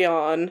destroy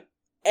on,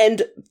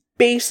 and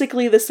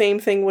basically the same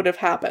thing would have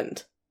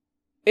happened.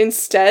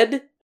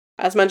 Instead,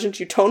 as mentioned,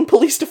 you tone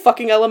policed a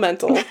fucking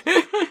elemental,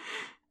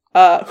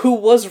 who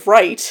was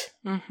right.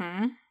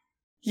 Mm-hmm.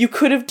 You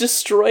could have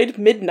destroyed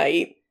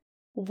Midnight.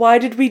 Why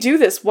did we do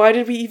this? Why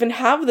did we even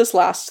have this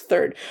last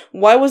third?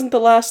 Why wasn't the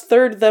last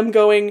third them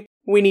going,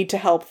 we need to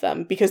help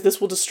them, because this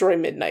will destroy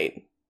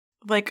Midnight?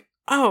 Like,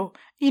 oh,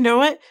 you know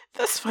what?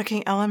 This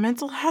fucking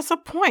elemental has a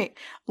point.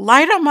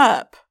 Light them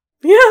up.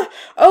 Yeah.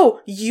 Oh,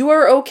 you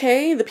are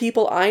okay? The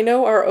people I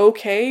know are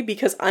okay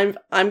because I'm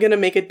gonna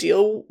make a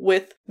deal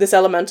with this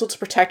elemental to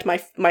protect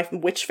my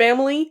witch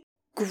family?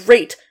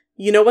 Great.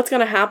 You know what's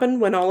gonna happen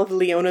when all of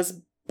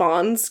Leona's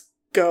bonds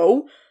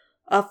go?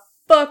 A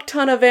fuck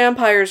ton of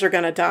vampires are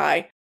gonna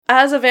die.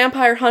 As a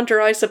vampire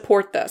hunter, I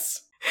support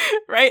this.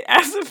 Right,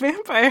 as a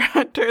vampire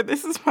hunter,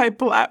 this is my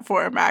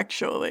platform,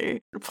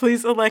 actually.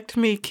 Please elect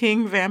me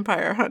King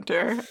Vampire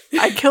Hunter.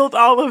 I killed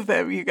all of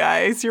them, you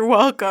guys. You're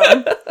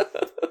welcome.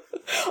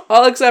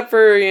 All except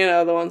for,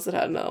 the ones that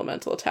had an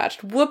elemental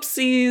attached.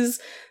 Whoopsies.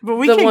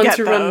 But the ones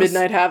who run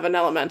Midnight have an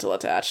elemental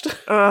attached.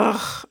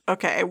 Ugh.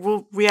 Okay,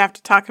 well, we have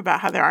to talk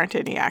about how there aren't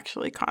any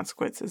actually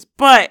consequences,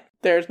 but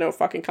there's no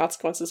fucking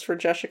consequences for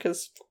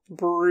Jessica's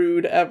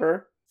brood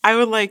ever. I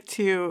would like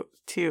to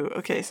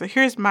okay, so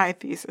here's my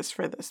thesis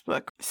for this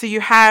book. So you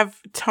have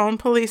tone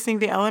policing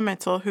the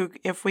elemental, who,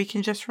 if we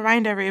can just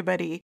remind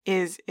everybody,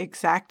 is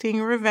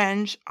exacting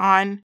revenge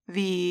on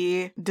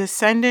the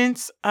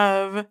descendants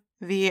of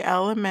the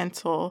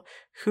elemental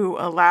who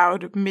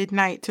allowed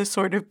Midnight to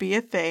sort of be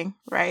a thing,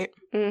 right?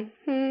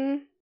 Mm-hmm.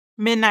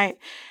 Midnight,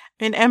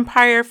 an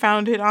empire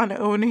founded on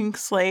owning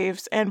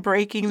slaves and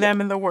breaking them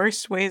in the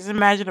worst ways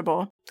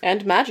imaginable.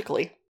 And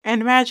magically.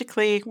 And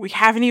magically, we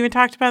haven't even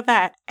talked about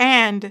that.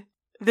 And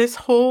this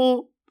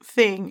whole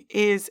thing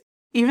is,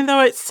 even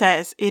though it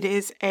says it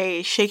is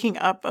a shaking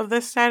up of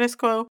the status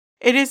quo,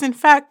 it is in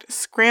fact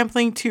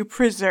scrambling to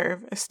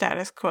preserve a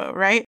status quo,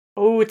 right?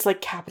 Oh, it's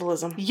like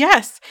capitalism.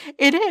 Yes,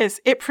 it is.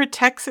 It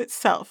protects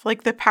itself.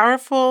 Like the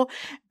powerful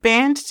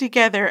band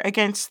together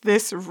against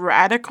this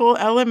radical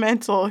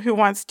elemental who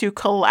wants to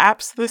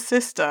collapse the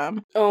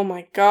system. Oh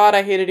my god,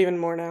 I hate it even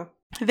more now.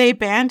 They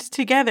band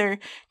together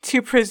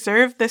to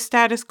preserve the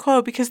status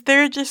quo because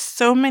there are just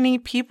so many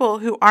people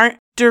who aren't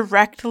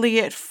directly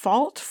at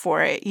fault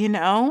for it, you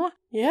know?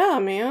 Yeah,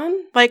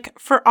 man. Like,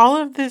 for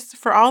all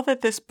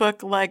that this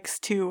book likes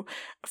to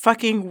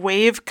fucking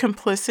wave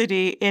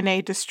complicity in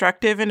a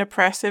destructive and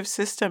oppressive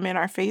system in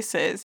our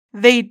faces,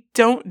 they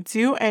don't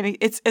do any,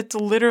 it's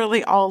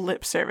literally all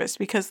lip service,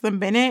 because the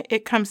minute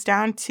it comes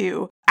down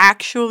to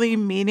actually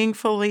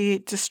meaningfully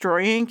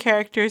destroying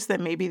characters that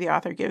maybe the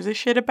author gives a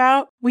shit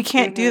about, we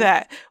can't do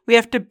that. We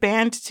have to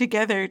band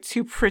together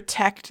to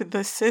protect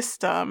the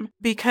system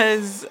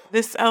because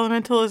this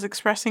elemental is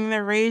expressing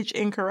their rage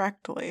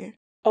incorrectly.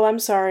 Oh, I'm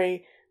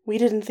sorry. We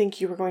didn't think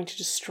you were going to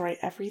destroy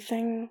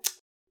everything.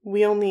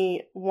 We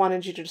only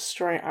wanted you to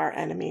destroy our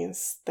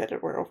enemies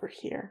that were over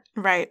here.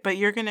 Right, but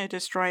you're going to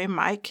destroy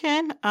my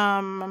kin?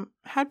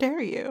 How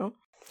dare you?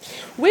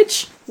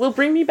 Which will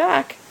bring me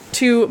back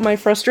to my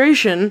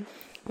frustration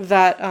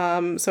that,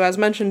 so as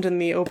mentioned in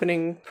the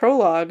opening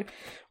prologue,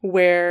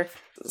 where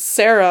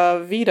Sarah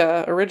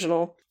Vita,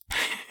 original,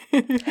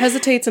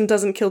 hesitates and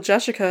doesn't kill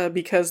Jessica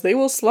because they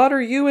will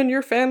slaughter you and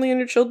your family and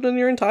your children and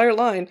your entire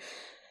line.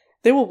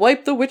 They will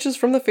wipe the witches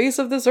from the face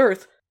of this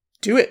earth.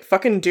 Do it.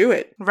 Fucking do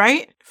it.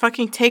 Right?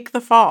 Fucking take the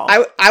fall.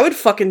 I would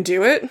fucking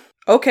do it.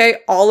 Okay,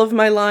 all of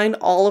my line,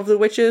 all of the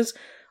witches.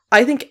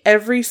 I think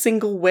every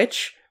single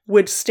witch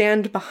would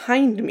stand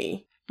behind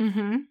me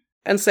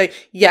and say,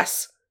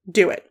 yes,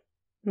 do it.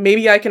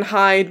 Maybe I can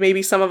hide.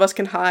 Maybe some of us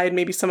can hide.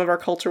 Maybe some of our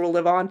culture will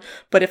live on.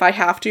 But if I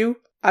have to,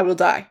 I will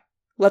die.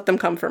 Let them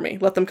come for me.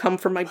 Let them come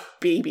for my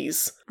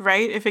babies.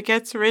 Right? If it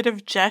gets rid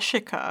of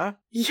Jessica.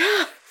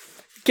 Yeah.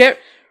 Get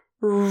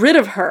rid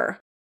of her.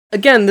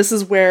 Again, this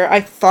is where I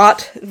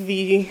thought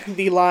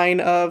the line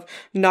of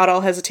not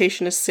all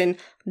hesitation is sin,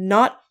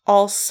 not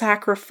all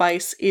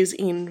sacrifice is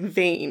in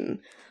vain.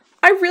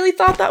 I really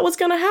thought that was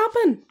gonna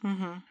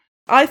happen.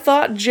 I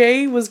thought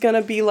Jay was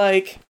gonna be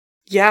like,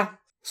 yeah,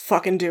 let's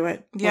fucking do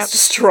it. Let's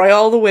destroy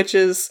all the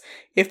witches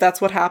if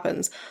that's what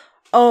happens.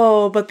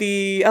 Oh, but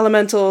the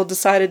elemental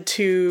decided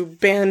to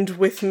band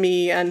with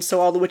me and so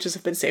all the witches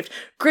have been saved.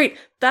 Great,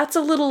 that's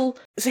a little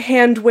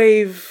hand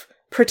wave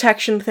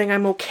protection thing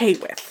I'm okay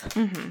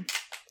with.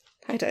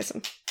 Hi,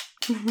 Dyson.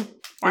 He's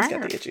got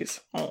the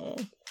itchies. Oh.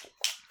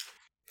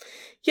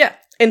 Yeah,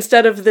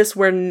 instead of this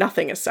where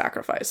nothing is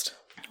sacrificed.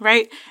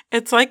 Right?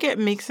 It's like it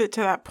makes it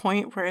to that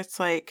point where it's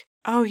like,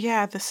 oh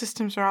yeah, the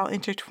systems are all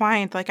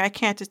intertwined. Like, I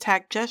can't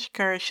attack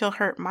Jessica or she'll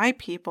hurt my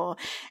people.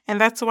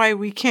 And that's why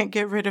we can't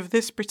get rid of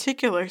this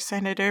particular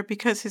senator,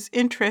 because his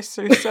interests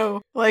are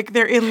so, like,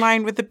 they're in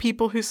line with the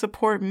people who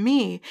support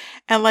me.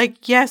 And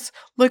like, yes,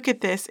 look at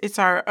this. It's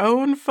our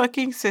own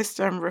fucking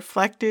system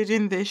reflected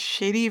in this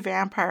shitty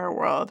vampire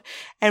world.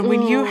 And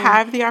when you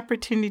have the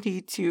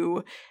opportunity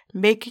to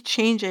make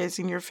changes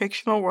in your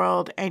fictional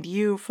world and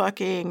you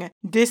fucking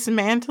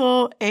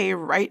dismantle a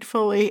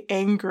rightfully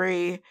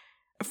angry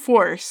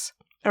force,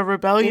 a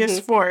rebellious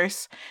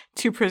force,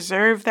 to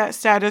preserve that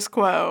status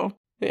quo.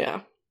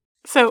 Yeah.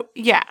 So,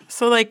 yeah.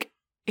 So, like,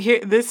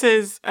 here, this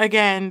is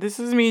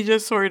me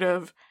just sort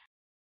of,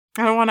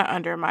 I don't want to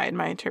undermine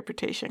my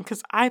interpretation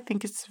because I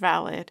think it's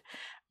valid.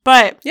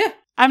 But yeah,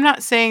 I'm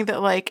not saying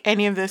that, like,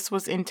 any of this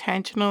was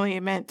intentionally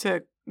meant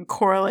to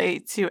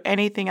correlate to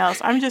anything else.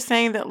 I'm just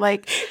saying that,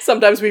 like,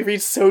 sometimes we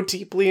read so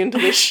deeply into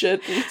this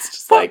shit and it's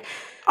just like,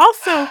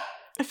 also,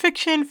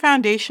 fiction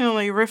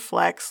foundationally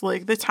reflects,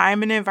 like, the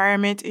time and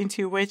environment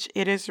into which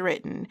it is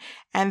written.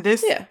 And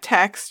this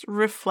text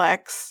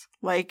reflects,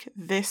 like,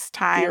 this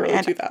time. The early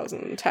and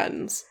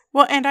 2010s.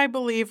 Well, and I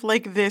believe,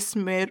 like, this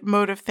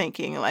mode of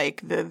thinking,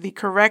 like, the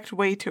correct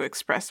way to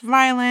express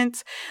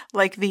violence,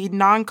 like, the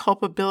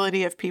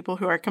non-culpability of people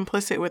who are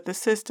complicit with the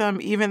system,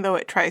 even though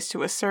it tries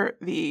to assert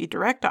the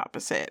direct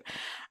opposite.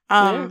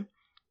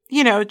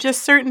 You know,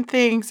 just certain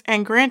things.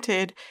 And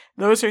granted,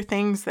 those are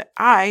things that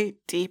I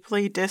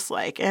deeply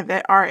dislike and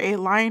that are a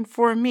line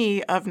for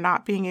me of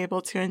not being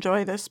able to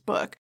enjoy this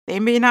book. They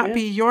may not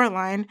be your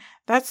line.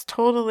 That's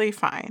totally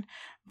fine.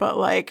 But,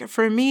 like,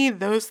 for me,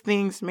 those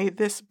things made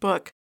this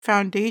book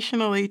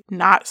foundationally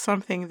not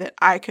something that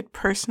I could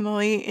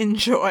personally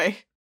enjoy.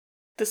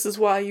 This is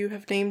why you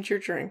have named your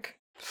drink.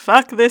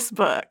 Fuck this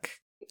book.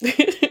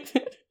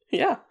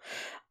 Yeah.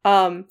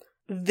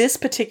 This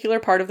particular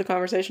part of the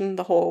conversation,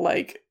 the whole,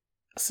 like,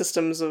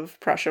 systems of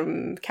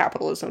oppression,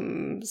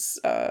 capitalism's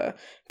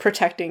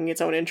protecting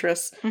its own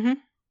interests,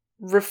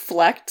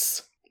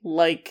 reflects,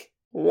 like,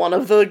 one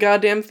of the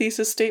goddamn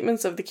thesis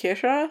statements of the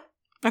Kiesha,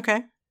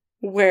 Okay.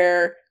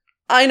 where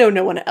I know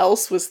no one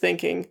else was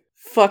thinking,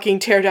 fucking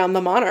tear down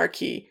the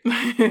monarchy.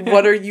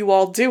 What are you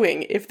all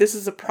doing? If this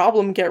is a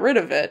problem, get rid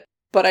of it.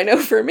 But I know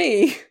for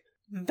me,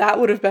 that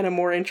would have been a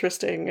more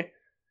interesting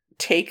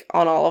take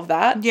on all of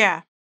that.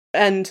 Yeah.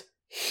 And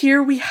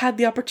here we had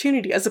the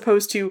opportunity, as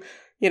opposed to,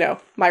 you know,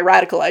 my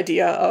radical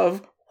idea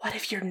of, what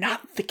if you're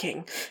not the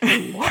king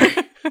anymore?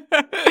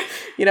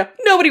 You know,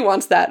 nobody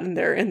wants that in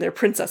their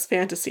princess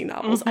fantasy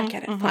novels. I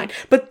get it, fine.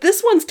 But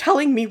this one's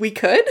telling me we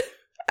could,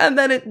 and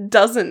then it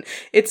doesn't.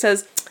 It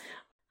says,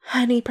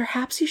 honey,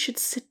 perhaps you should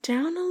sit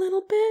down a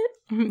little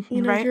bit.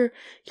 You know, right?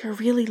 you're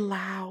really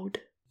loud.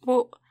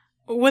 Well,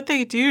 what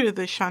they do to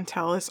the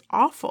Chantel is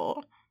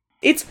awful.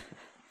 It's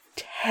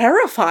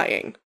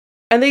terrifying.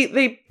 And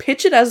they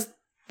pitch it as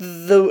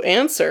the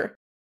answer.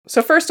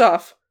 So first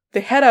off,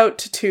 they head out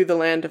to the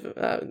land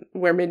of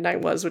where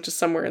Midnight was, which is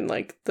somewhere in,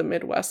 like, the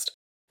Midwest.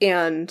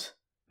 And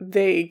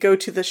they go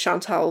to the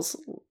Chantel's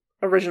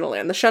original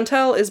land. The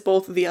Chantel is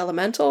both the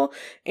elemental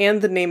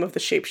and the name of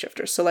the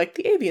shapeshifter. So, like,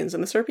 the Avians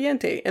and the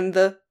Serpiente and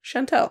the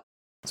Chantel.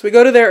 So we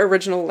go to their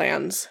original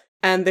lands.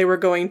 And they were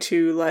going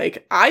to,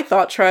 like, I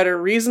thought, try to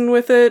reason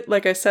with it.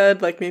 Like I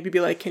said, like, maybe be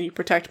like, can you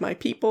protect my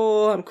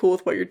people? I'm cool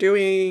with what you're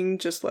doing.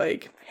 Just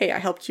like, hey, I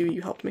helped you.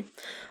 You helped me.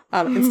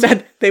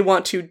 Instead, they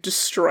want to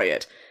destroy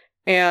it.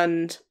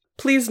 And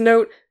please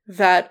note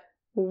that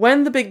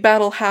when the big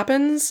battle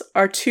happens,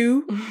 our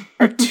two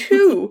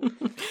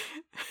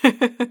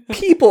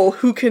people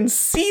who can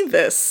see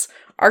this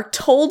are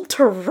told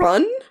to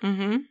run.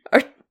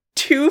 Our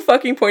two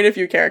fucking point of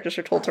view characters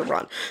are told to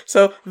run.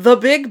 So the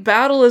big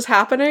battle is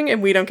happening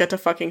and we don't get to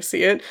fucking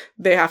see it.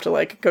 They have to,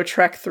 like, go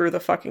trek through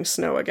the fucking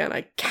snow again,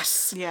 I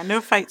guess. Yeah,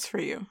 no fights for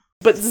you.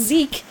 But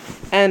Zeke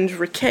and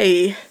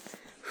Riquet,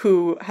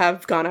 who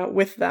have gone out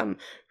with them,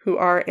 who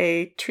are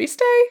a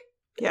Triste?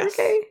 Yes.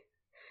 Riquet?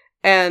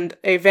 And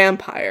a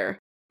vampire,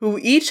 who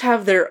each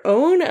have their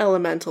own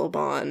elemental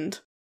bond,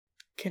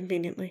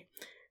 conveniently.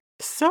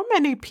 So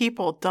many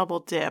people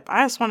double dip.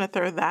 I just want to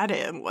throw that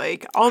in.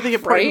 Like, all the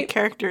important Right?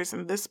 characters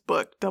in this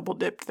book double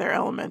dipped their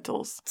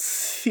elementals.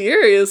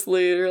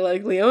 Seriously, you're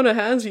like, Leona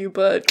has you,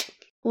 but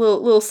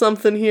little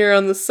something here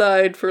on the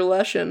side for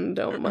Leshen,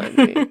 don't mind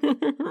me.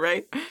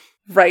 Right?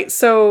 Right,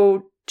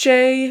 so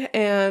Jay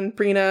and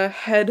Brina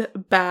head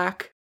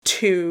back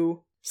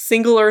to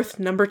Single Earth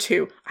number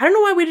 2. I don't know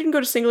why we didn't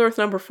go to Single Earth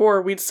number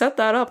 4. We'd set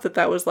that up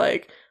that was,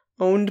 like,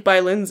 owned by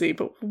Lindsay,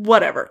 but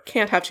whatever.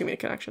 Can't have too many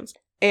connections.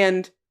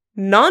 And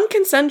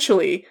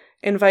non-consensually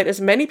invite as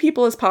many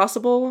people as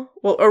possible,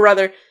 well, or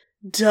rather,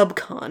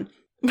 DubCon.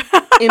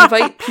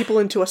 Invite people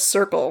into a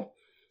circle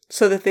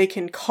so that they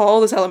can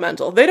call this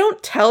elemental. They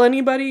don't tell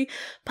anybody,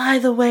 by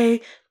the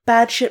way,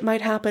 bad shit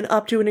might happen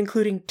up to and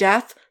including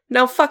death.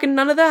 No, fucking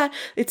none of that.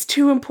 It's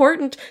too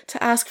important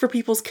to ask for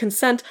people's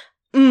consent.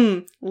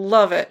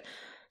 Love it.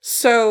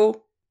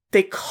 So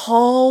they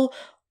call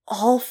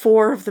all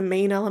 4 of the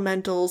main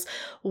elementals,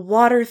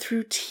 water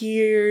through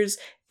tears,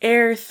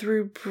 air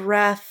through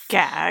breath,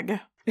 Gag.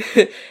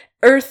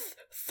 earth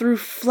through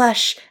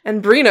flesh,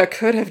 and Brina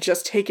could have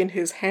just taken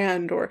his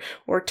hand or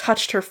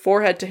touched her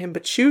forehead to him,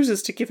 but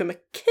chooses to give him a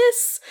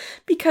kiss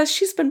because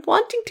she's been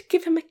wanting to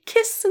give him a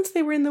kiss since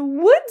they were in the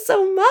woods,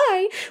 oh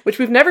my! Which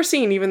we've never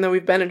seen, even though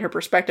we've been in her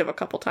perspective a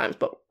couple times,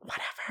 but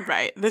whatever.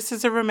 Right. This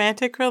is a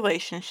romantic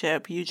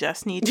relationship. You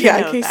just need to know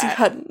in case that. you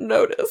hadn't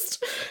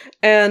noticed.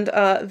 And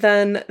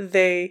then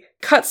they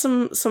cut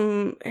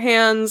some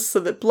hands so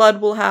that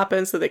blood will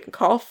happen, so they can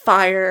call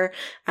fire,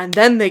 and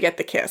then they get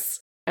the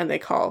kiss. And they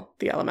call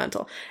the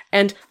elemental.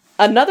 And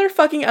another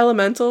fucking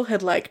elemental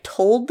had, like,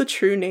 told the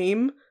true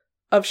name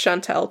of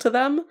Chantel to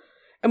them.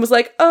 And was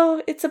like,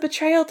 oh, it's a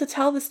betrayal to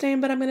tell this name,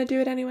 but I'm gonna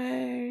do it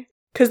anyway.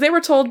 Because they were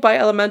told by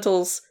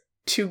elementals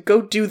to go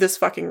do this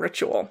fucking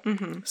ritual.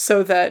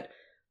 So that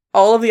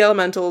all of the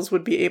elementals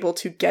would be able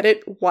to get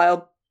it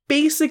while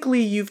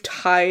basically you've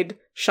tied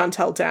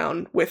Chantel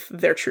down with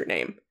their true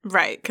name.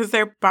 Right, because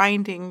they're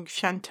binding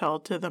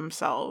Chantel to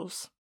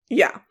themselves.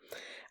 Yeah.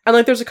 And,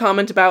 like, there's a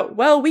comment about,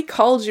 well, we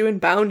called you and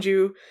bound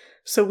you,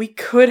 so we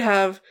could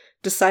have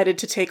decided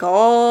to take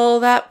all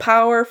that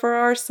power for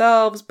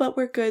ourselves, but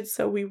we're good,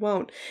 so we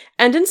won't.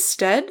 And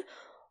instead,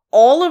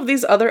 all of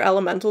these other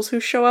elementals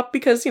who show up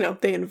because, you know,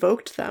 they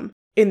invoked them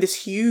in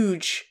this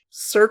huge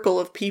circle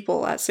of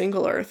people at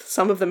Single Earth,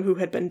 some of them who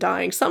had been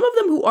dying, some of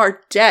them who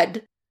are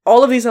dead,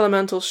 all of these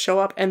elementals show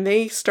up and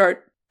they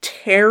start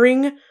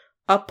tearing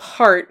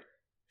apart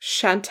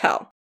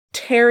Chantel.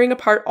 Tearing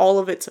apart all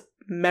of its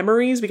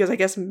memories, because I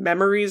guess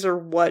memories are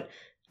what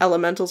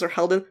elementals are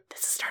held in.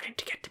 This is starting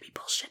to get to be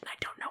bullshit and I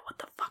don't know what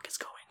the fuck is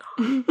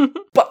going on.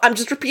 But I'm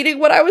just repeating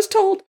what I was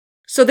told.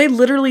 So they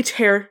literally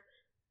tear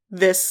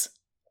this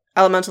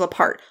elemental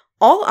apart.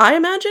 All I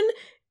imagine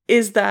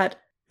is that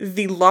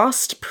the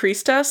lost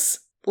priestess,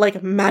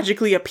 like,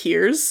 magically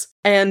appears,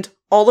 and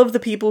all of the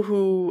people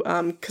who,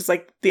 because,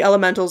 like, the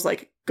elementals,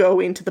 like, go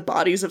into the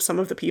bodies of some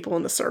of the people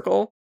in the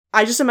circle.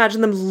 I just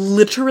imagine them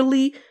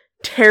literally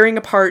tearing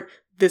apart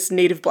this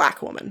native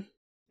black woman.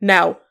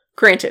 Now,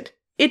 granted,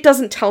 it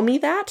doesn't tell me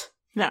that,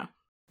 No.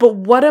 but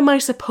what am I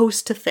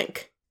supposed to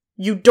think?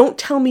 You don't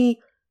tell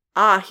me,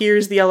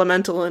 here's the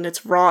elemental in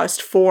its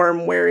rawest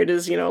form where it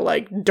is,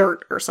 like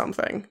dirt or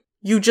something.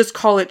 You just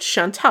call it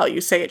Chantal.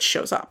 You say it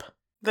shows up.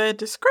 The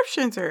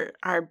descriptions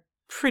are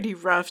pretty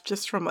rough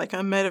just from like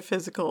a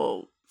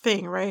metaphysical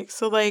thing, right?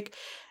 So like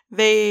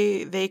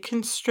they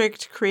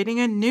constrict creating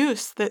a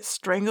noose that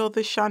strangled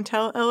the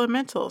Chantal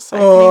elemental,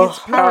 siphoning its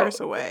powers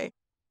away.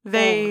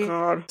 They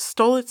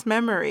stole its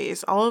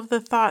memories, all of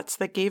the thoughts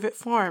that gave it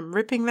form,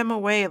 ripping them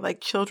away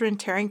like children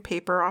tearing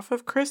paper off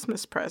of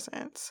Christmas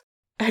presents.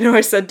 I know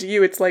I said to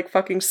you, it's like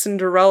fucking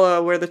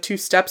Cinderella where the two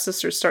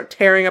stepsisters start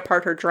tearing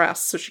apart her dress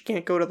so she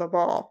can't go to the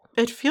ball.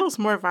 It feels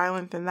more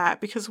violent than that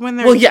because when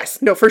they're... Well,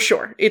 yes, no, for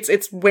sure.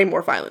 It's way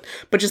more violent.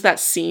 But just that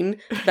scene,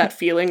 that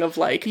feeling of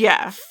like,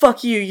 yeah,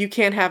 fuck you, you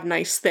can't have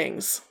nice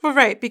things. Well,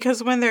 right,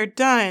 because when they're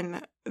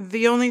done,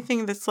 the only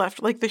thing that's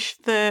left, like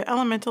the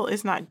elemental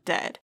is not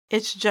dead.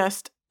 It's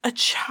just a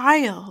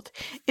child.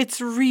 It's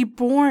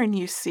reborn,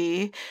 you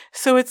see.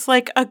 So it's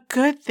like a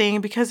good thing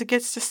because it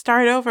gets to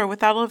start over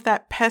without all of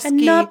that pesky...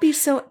 And not be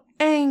so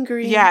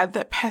angry. Yeah,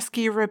 the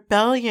pesky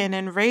rebellion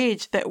and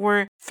rage that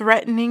were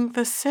threatening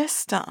the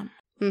system.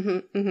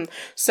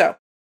 So,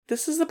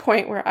 this is the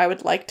point where I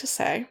would like to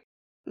say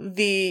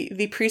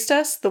the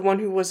priestess, the one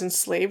who was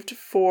enslaved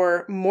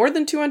for more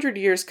than 200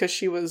 years because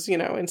she was,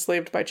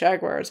 enslaved by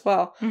Jaguar as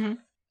well,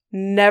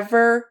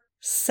 never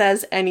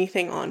says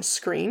anything on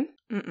screen.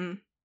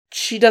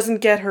 She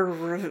doesn't get her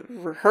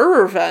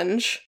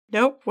revenge.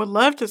 Nope, would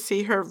love to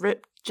see her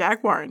rip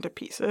Jaguar into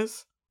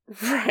pieces.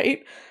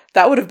 Right?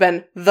 That would have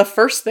been the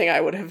first thing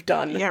I would have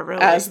done. Yeah,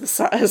 really. As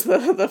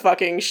the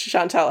fucking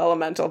Chantal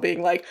elemental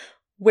being like,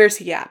 where's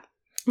he at?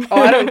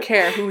 Oh, I don't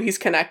care who he's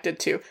connected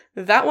to.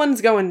 That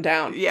one's going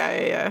down.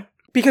 Yeah.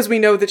 Because we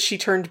know that she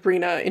turned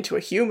Brina into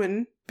a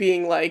human,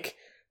 being like,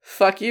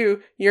 fuck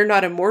you, you're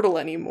not immortal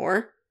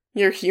anymore.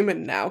 You're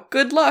human now.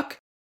 Good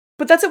luck.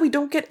 But that's it, we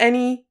don't get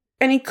any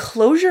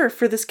closure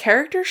for this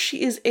character.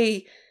 She is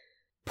a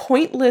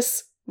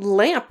pointless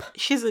lamp.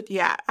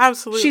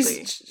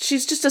 Absolutely.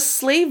 She's just a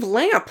slave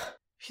lamp.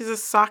 She's a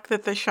sock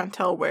that the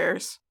Chantal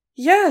wears.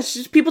 Yeah,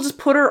 people just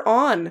put her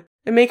on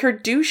and make her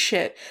do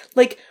shit.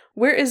 Like,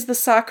 where is the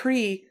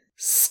Sakri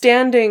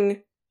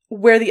standing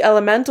where the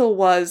elemental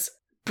was,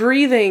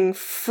 breathing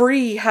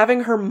free,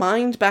 having her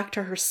mind back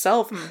to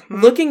herself,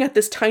 looking at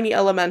this tiny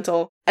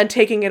elemental and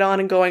taking it on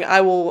and going,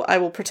 I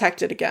will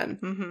protect it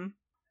again.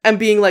 And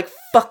being like,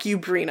 fuck you,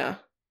 Brina.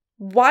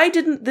 Why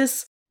didn't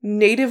this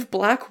native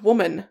black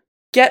woman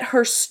get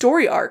her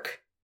story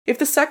arc? If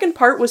the second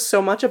part was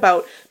so much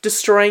about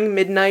destroying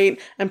Midnight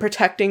and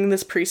protecting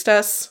this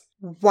priestess,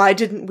 why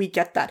didn't we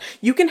get that?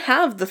 You can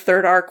have the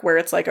third arc where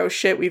it's like, oh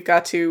shit, we've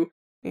got to,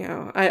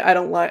 I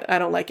don't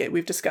like it,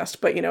 we've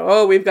discussed, but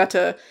we've got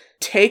to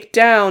take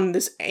down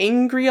this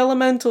angry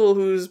elemental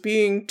who's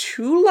being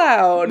too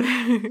loud.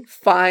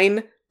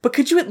 Fine. But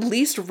could you at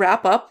least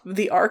wrap up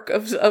the arc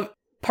of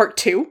part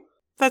 2?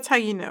 That's how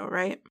you know,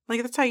 right?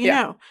 Like, that's how you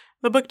know.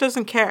 The book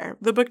doesn't care.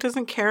 The book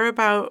doesn't care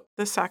about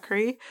the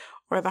Sakri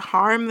or the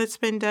harm that's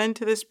been done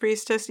to this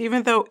priestess,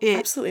 even though it...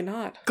 Absolutely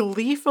not.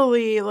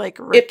 ...gleefully,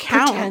 recounts... It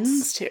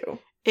pretends to.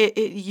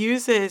 It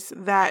uses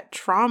that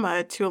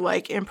trauma to,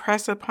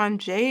 impress upon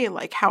Jay,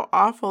 how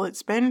awful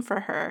it's been for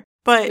her.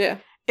 But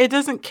it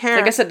doesn't care...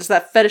 Like I said, it's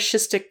that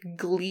fetishistic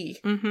glee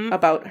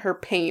about her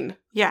pain.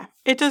 Yeah.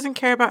 It doesn't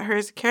care about her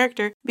as a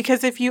character,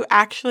 because if you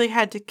actually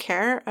had to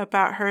care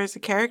about her as a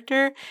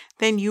character,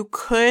 then you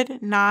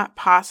could not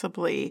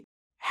possibly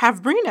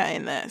have Brina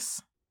in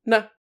this.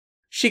 No.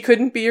 She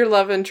couldn't be your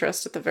love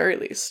interest at the very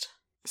least.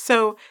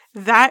 So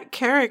that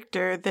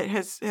character that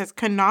has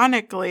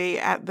canonically,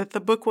 that the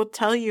book will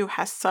tell you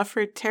has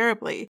suffered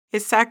terribly,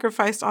 is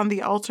sacrificed on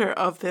the altar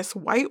of this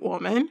white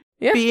woman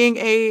being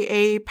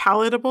a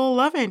palatable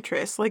love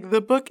interest.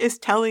 The book is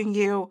telling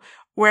you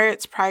where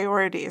its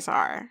priorities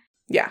are.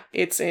 Yeah,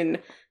 it's in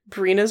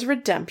Brina's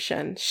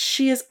redemption.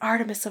 She is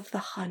Artemis of the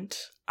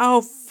Hunt.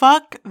 Oh,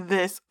 fuck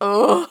this.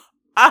 Ugh.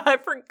 I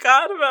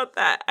forgot about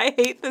that. I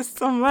hate this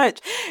so much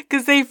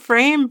because they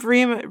frame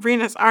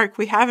Brina's arc.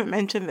 We haven't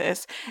mentioned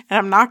this, and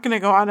I'm not going to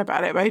go on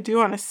about it, but I do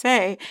want to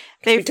say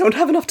we don't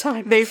have enough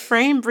time. They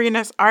frame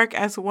Brina's arc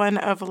as one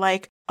of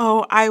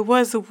oh, I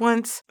was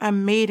once a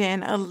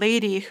maiden, a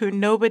lady who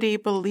nobody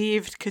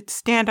believed could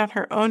stand on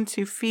her own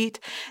 2 feet,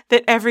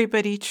 that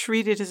everybody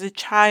treated as a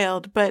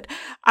child, but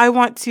I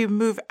want to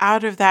move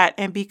out of that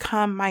and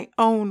become my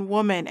own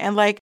woman. And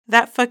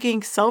that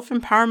fucking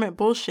self-empowerment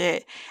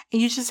bullshit. And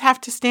you just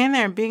have to stand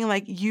there and being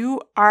like,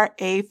 you are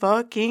a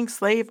fucking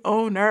slave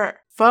owner.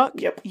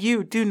 Fuck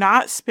you. Do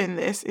not spin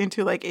this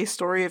into a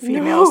story of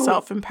female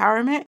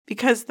self-empowerment,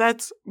 because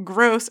that's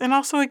gross. And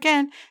also,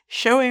 again,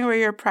 showing where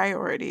your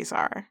priorities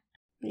are.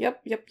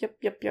 Yep.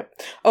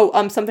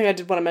 Oh, something I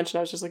did want to mention.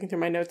 I was just looking through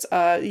my notes.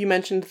 You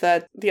mentioned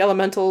that the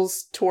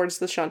elementals towards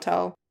the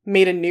Chantal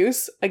made a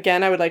noose.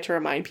 Again, I would like to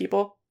remind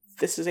people,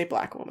 this is a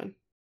black woman.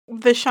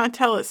 The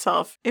Chantel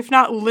itself, if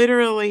not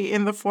literally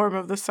in the form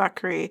of the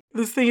Sakri,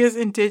 this thing is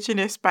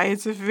indigenous by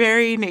its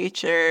very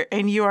nature,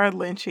 and you are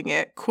lynching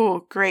it.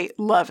 Cool, great,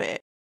 love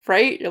it.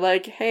 Right? You're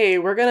like, hey,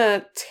 we're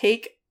gonna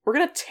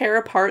tear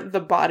apart the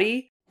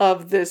body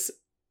of this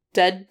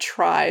dead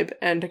tribe,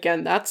 and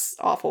again, that's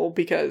awful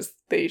because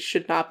they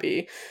should not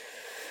be.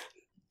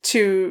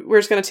 We're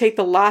just gonna take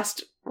the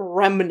last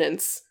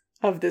remnants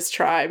of this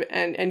tribe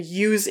and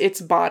use its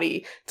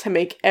body to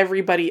make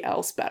everybody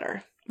else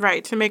better.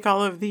 Right, to make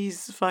all of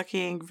these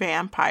fucking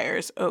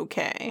vampires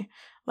okay.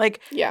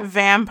 Like, yeah.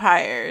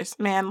 Vampires,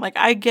 man. Like,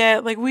 I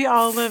get, like, we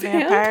all love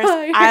vampires.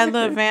 I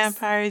love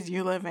vampires.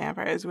 You love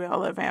vampires. We all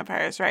love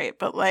vampires, right?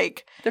 But,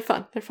 like... They're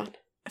fun.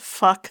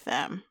 Fuck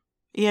them.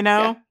 You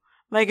know? Yeah.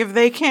 Like, if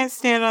they can't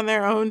stand on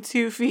their own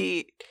 2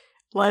 feet,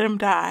 let them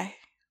die.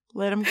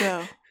 Let them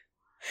go.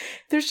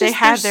 They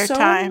had their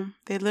time.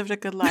 They lived a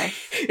good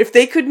life. If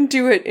they couldn't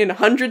do it in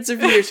hundreds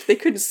of years, if they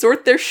couldn't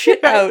sort their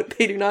shit out,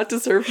 they do not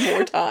deserve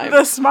more time.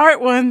 The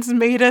smart ones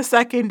made a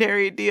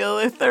secondary deal.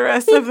 If the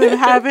rest of them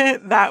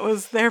haven't, that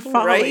was their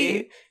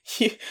folly.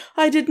 Right?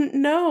 I didn't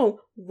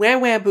know. Wah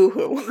wah boo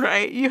hoo.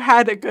 Right. You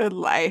had a good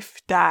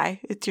life. Die.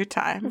 It's your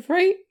time.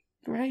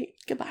 Right.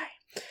 Goodbye.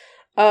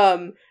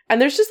 And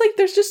there's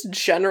just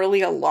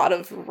generally a lot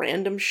of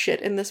random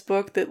shit in this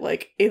book that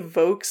like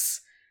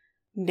evokes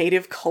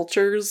Native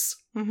cultures,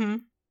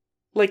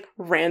 like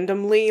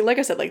randomly. Like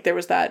I said, like there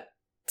was that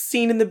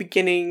scene in the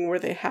beginning where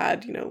they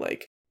had, you know,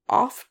 like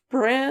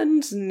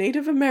off-brand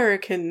Native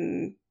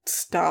American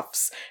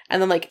stuffs,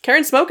 and then like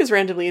Karen Smoke is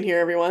randomly in here.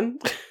 Everyone,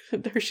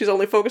 she's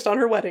only focused on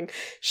her wedding.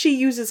 She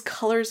uses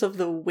Colors of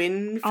the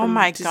Wind from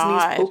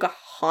Disney's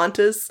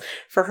Pocahontas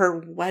for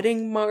her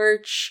wedding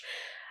march.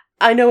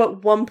 I know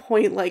at one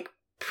point, like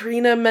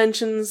Prina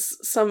mentions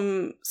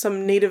some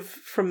native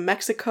from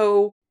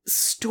Mexico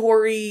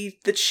story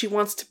that she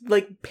wants to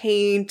like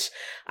paint,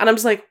 and I'm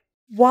just like,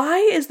 why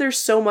is there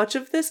so much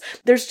of this?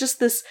 There's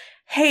just this,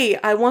 hey,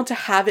 I want to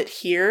have it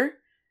here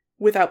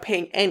without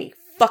paying any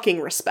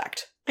fucking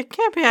respect. It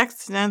can't be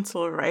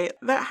accidental, right?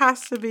 That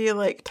has to be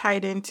like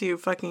tied into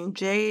fucking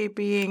Jay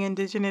being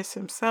indigenous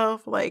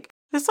himself. Like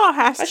this all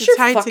has to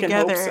tie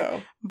together,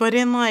 so. But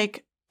in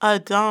like a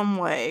dumb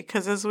way,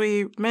 because as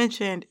we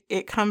mentioned,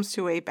 it comes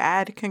to a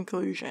bad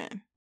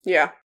conclusion.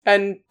 Yeah.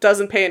 And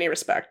doesn't pay any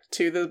respect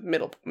to the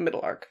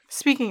middle arc.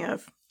 Speaking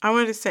of, I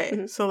wanted to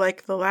say, so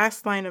like the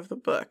last line of the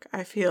book,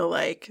 I feel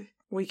like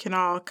we can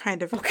all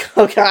kind of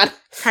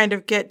kind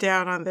of get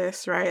down on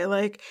this, right?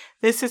 Like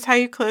this is how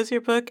you close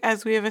your book,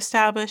 as we have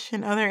established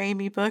in other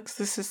Amy books.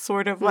 This is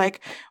sort of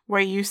like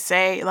where you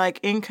say, like,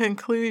 in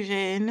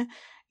conclusion,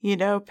 you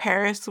know,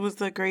 Paris was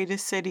the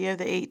greatest city of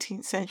the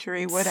 18th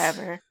century,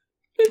 whatever.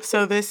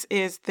 So this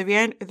is the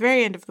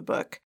very end of the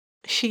book.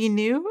 She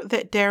knew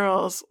that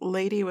Daryl's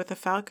Lady with a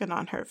Falcon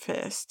on her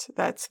fist,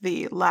 that's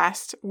the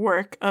last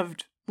work of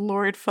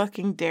Lord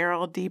fucking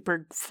Daryl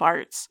Deeper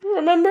Farts.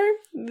 Remember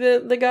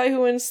the guy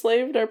who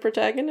enslaved our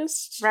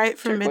protagonist? Right,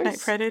 from Midnight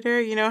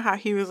Predator. You know how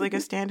he was like a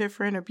stand-in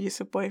for an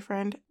abusive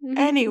boyfriend?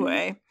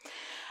 Anyway,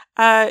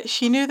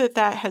 she knew that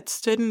had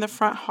stood in the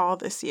front hall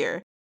this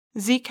year.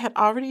 Zeke had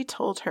already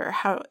told her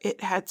how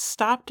it had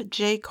stopped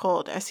Jay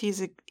cold as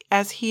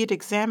he had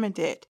examined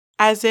it,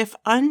 as if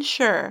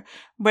unsure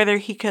whether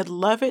he could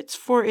love it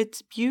for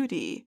its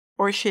beauty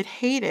or should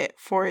hate it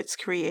for its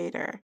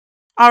creator.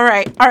 All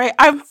right,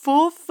 I'm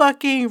full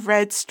fucking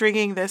red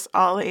stringing this,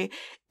 Ollie.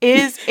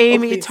 Is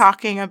Amy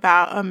talking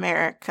about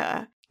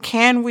America?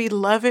 Can we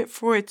love it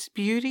for its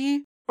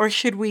beauty or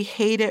should we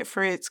hate it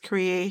for its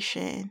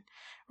creation?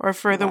 Or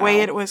for the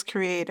way it was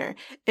created?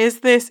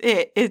 Is this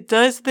it?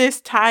 Does this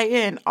tie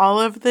in all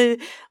of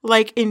the,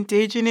 like,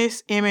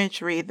 indigenous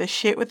imagery, the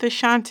shit with the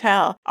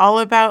Chantel, all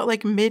about,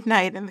 like,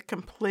 midnight and the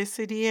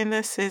complicity in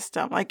the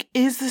system? Like,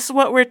 is this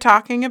what we're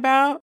talking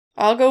about?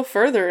 I'll go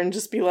further and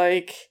just be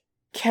like,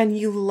 can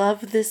you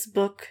love this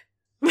book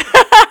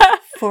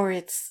for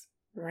its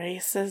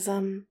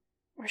racism?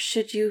 Or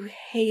should you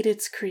hate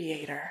its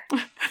creator?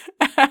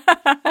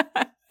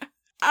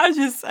 I'm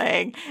just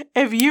saying,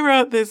 if you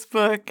wrote this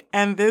book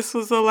and this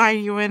was the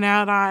line you went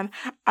out on,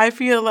 I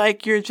feel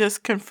like you're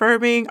just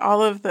confirming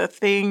all of the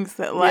things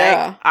that,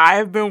 like,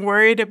 I've been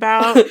worried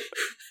about.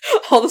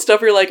 All the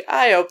stuff you're like,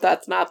 I hope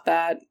that's not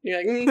that. You're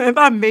like, I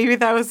thought maybe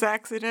that was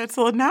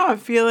accidental. And now I'm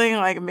feeling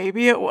like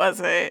maybe it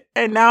wasn't.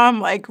 And now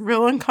I'm, like,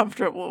 real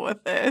uncomfortable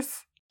with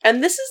this.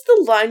 And this is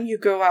the line you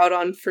go out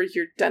on for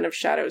your Den of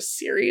Shadows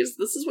series.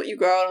 This is what you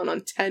go out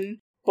on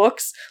 10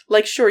 books.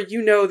 Like, sure,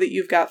 you know that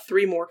you've got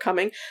 3 more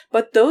coming,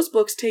 but those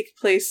books take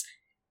place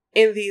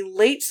in the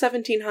late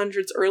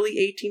 1700s, early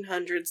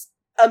 1800s,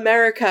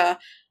 America,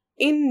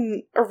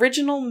 in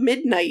original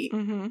midnight.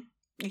 Mm-hmm.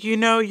 You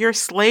know, your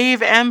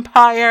slave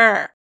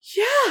empire.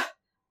 Yeah,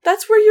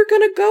 that's where you're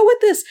gonna go with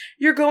this.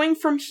 You're going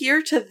from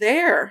here to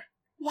there.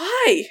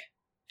 Why?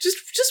 Just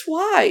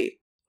why?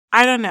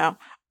 I don't know.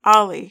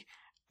 Ollie,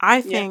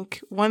 I think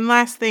one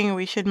last thing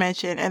we should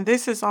mention, and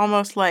this is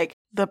almost like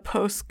the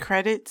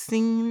post-credit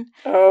scene.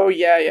 Oh,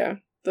 yeah.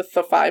 The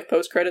 5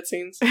 post-credit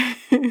scenes?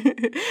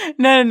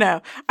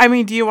 No. I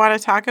mean, do you want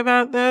to talk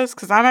about those?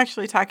 Because I'm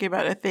actually talking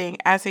about a thing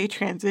as a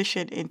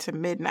transition into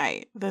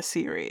Midnight, the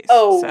series.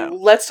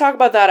 Let's talk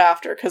about that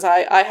after, because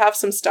I have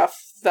some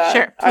stuff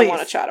that I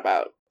want to chat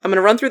about. I'm going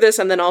to run through this,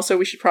 and then also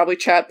we should probably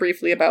chat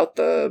briefly about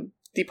the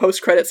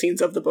post-credit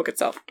scenes of the book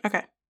itself.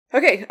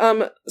 Okay,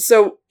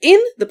 so in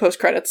the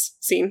post-credits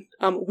scene,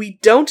 we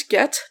don't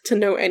get to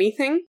know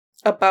anything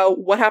about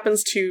what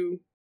happens to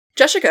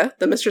Jessica,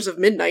 the Mistress of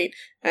Midnight,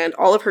 and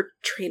all of her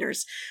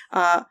trainers.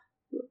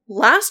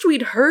 Last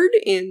we'd heard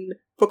in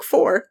book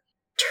 4,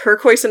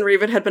 Turquoise and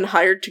Raven had been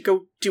hired to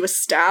go do a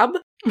stab,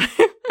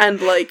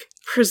 and, like,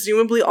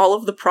 presumably all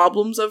of the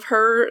problems of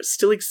her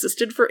still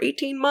existed for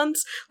 18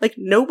 months. Like,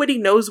 nobody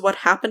knows what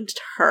happened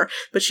to her,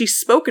 but she's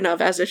spoken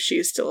of as if she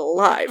is still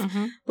alive.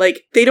 Mm-hmm.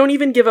 Like, they don't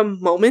even give a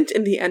moment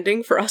in the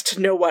ending for us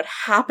to know what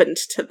happened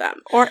to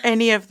them. Or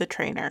any of the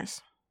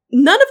trainers.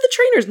 None of the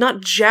trainers,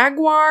 not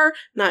Jaguar,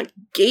 not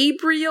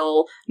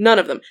Gabriel, none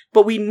of them.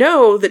 But we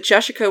know that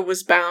Jessica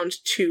was bound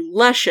to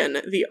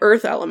Leshen, the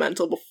Earth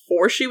Elemental,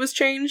 before she was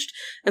changed.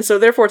 And so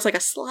therefore it's like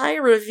a sly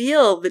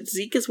reveal that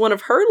Zeke is one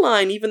of her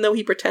line, even though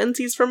he pretends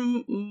he's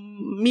from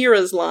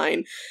Mira's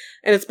line.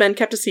 And it's been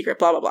kept a secret,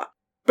 blah, blah, blah.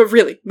 But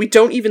really, we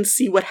don't even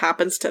see what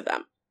happens to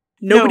them.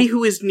 Nobody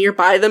who is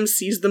nearby them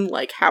sees them,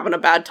 like, having a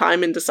bad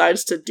time and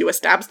decides to do a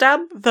stab.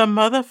 The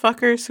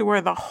motherfuckers who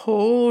were the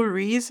whole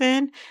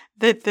reason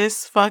that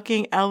this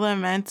fucking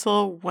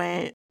elemental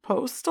went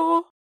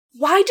postal?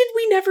 Why did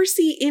we never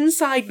see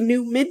inside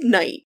New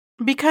Midnight?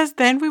 Because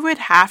then we would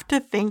have to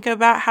think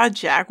about how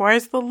Jaguar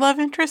is the love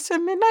interest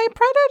in Midnight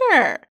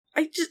Predator.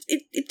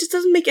 It just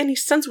doesn't make any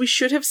sense. We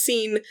should have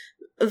seen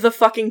the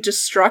fucking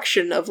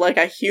destruction of, like,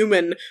 a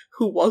human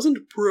who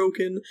wasn't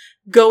broken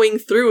going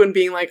through and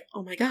being like,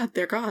 oh my god,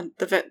 they're gone.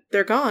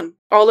 They're gone.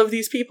 All of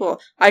these people.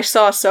 I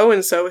saw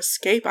so-and-so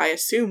escape, I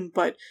assume,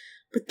 but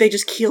they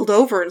just keeled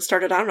over and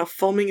started, I don't know,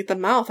 foaming at the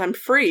mouth. I'm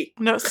free.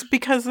 No, it's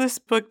because this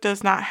book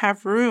does not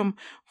have room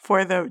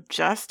for the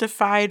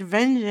justified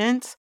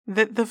vengeance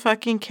that the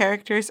fucking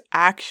characters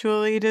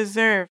actually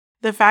deserve.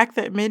 The fact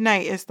that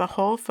Midnight is the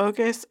whole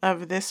focus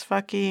of this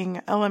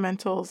fucking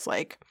elemental's,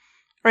 like,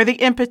 or the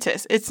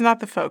impetus. It's not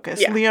the focus.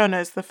 Yeah. Leona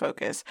is the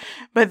focus.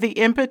 But the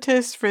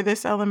impetus for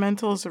this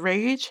elemental's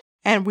rage,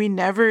 and we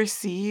never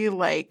see,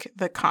 like,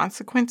 the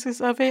consequences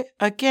of it.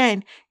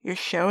 Again, you're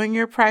showing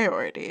your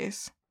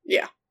priorities.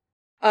 Yeah.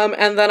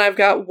 And then I've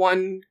got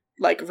one,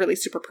 like, really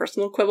super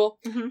personal quibble.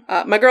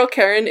 Mm-hmm. My girl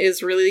Karen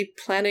is really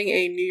planning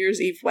a New Year's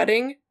Eve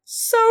wedding.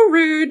 So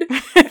rude. I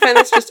find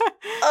that's just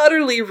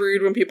utterly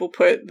rude when people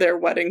put their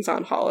weddings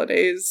on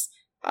holidays.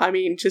 I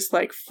mean, just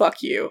like,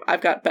 fuck you.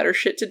 I've got better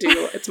shit to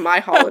do. It's my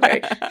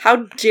holiday.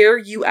 How dare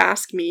you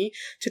ask me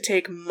to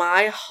take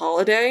my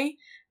holiday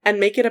and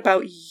make it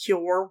about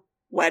your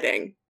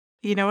wedding?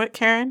 You know what,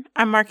 Karen?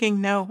 I'm marking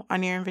no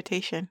on your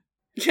invitation.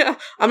 Yeah,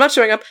 I'm not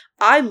showing up.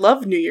 I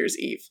love New Year's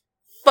Eve.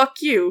 Fuck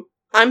you.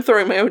 I'm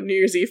throwing my own New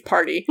Year's Eve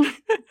party.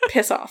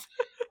 Piss off.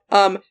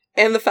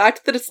 And the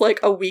fact that it's like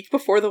a week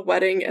before the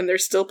wedding and they're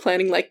still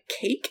planning like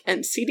cake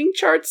and seating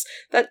charts,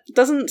 that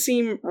doesn't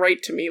seem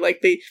right to me.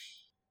 Like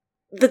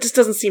that just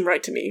doesn't seem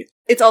right to me.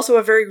 It's also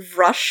a very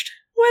rushed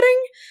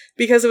wedding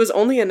because it was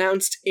only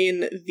announced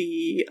in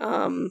the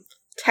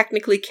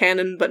technically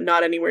canon but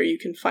not anywhere you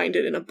can find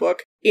it in a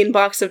book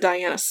inbox of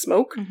Diana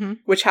Smoke, mm-hmm.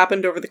 which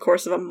happened over the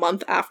course of a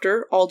month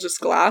after All Just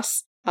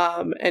Glass,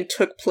 and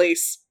took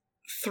place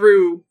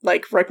through,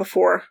 like, right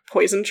before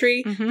Poison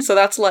Tree. Mm-hmm. So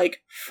that's,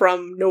 like,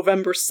 from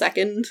November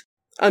 2nd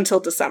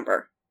until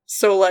December.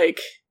 So, like,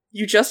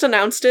 you just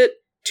announced it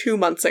 2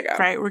 months ago.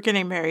 Right, we're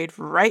getting married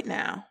right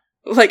now.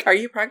 Like, are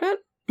you pregnant?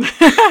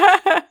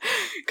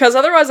 Because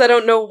otherwise I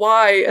don't know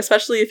why,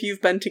 especially if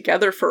you've been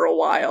together for a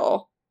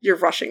while, you're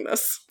rushing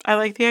this. I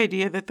like the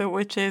idea that the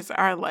witches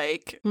are,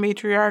 like,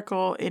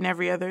 matriarchal in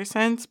every other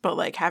sense, but,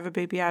 like, have a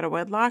baby out of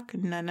wedlock?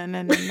 No.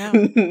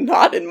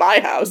 Not in my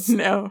house.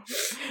 No.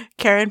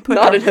 Karen put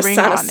not a in ring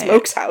Hasana on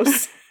Smoke's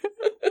house.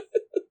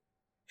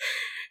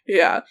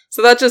 Yeah.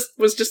 So that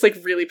was just, like,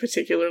 really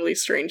particularly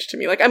strange to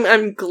me. Like,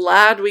 I'm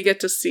glad we get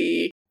to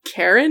see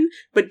Karen,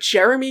 but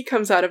Jeremy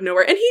comes out of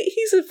nowhere, and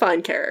he's a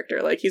fine character.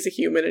 Like, he's a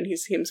human, and he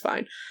seems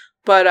fine.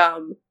 But,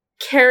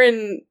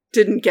 Karen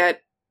didn't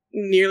get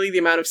nearly the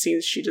amount of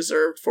scenes she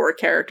deserved for a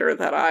character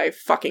that I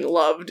fucking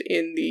loved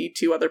in the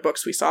 2 other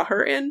books we saw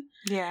her in.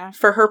 Yeah.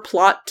 For her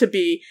plot to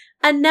be,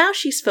 and now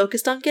she's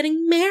focused on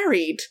getting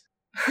married.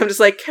 I'm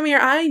just like, come here,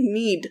 I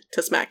need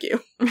to smack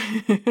you.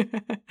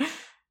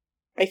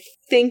 I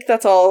think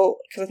that's all,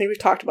 because I think we've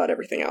talked about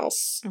everything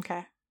else.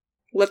 Okay.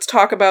 Let's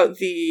talk about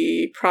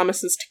the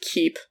promises to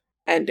keep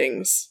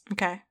endings.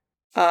 Okay.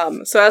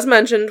 So as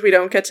mentioned, we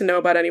don't get to know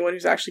about anyone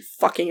who's actually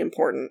fucking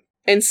important.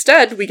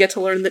 Instead, we get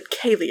to learn that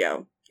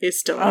Kaleo is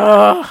still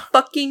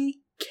fucking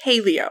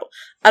Kaleo.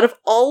 Out of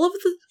all of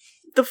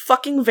the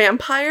fucking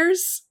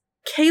vampires,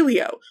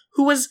 Kaleo,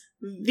 who was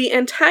the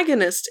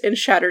antagonist in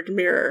Shattered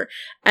Mirror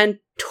and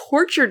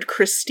tortured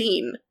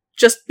Christine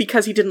just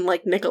because he didn't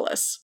like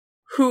Nicholas,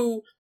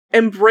 who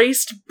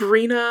embraced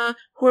Brina,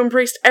 who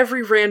embraced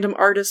every random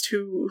artist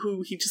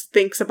who he just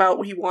thinks about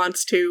what he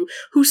wants to,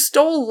 who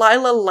stole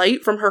Lila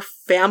Light from her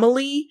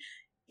family,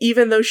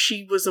 even though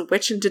she was a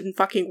witch and didn't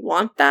fucking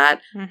want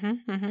that.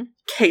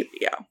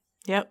 Kaleo.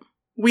 Yep.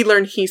 We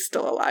learn he's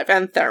still alive,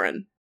 and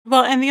Theron.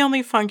 Well, and the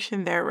only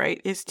function there, right,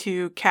 is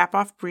to cap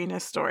off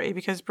Brina's story,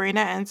 because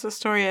Brina ends the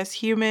story as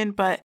human,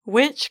 but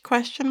witch, ?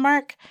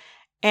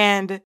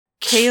 And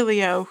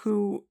Kaleo,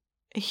 who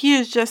he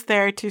is just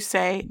there to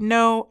say,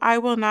 no, I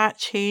will not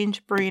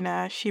change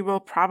Brina. She will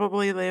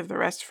probably live the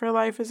rest of her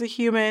life as a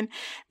human,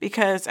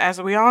 because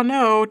as we all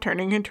know,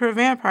 turning into a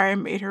vampire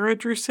made her a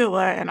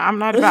Drusilla, and I'm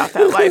not about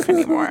that life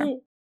anymore.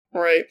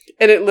 Right.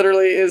 And it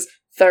literally is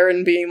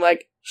Theron being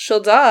like,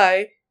 she'll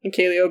die, and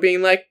Kaleo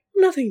being like,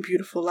 nothing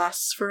beautiful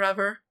lasts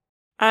forever.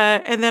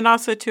 And then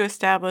also to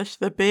establish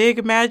the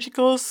big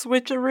magical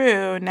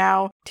switcheroo.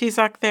 Now,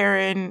 Tizoc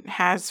Theron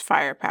has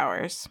fire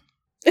powers.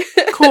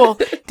 Cool.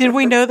 Did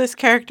we know this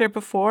character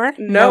before?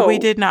 No, we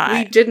did not.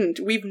 We didn't.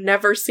 We've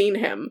never seen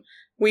him.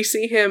 We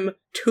see him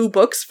 2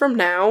 books from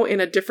now in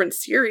a different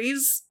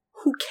series.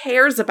 Who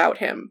cares about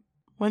him?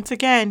 Once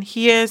again,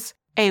 he is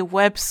a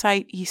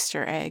website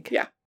Easter egg.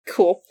 Yeah,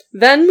 cool.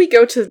 Then we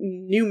go to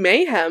New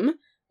Mayhem,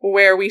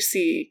 where we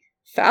see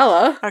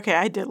Fala. Okay,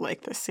 I did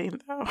like this scene,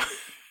 though.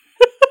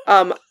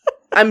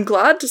 I'm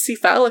glad to see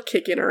Fala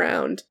kicking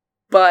around,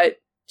 but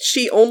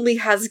she only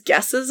has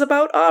guesses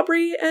about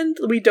Aubrey, and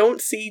we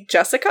don't see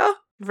Jessica.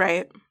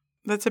 Right.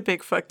 That's a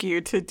big fuck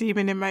you to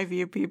Demon in My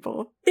View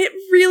people. It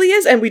really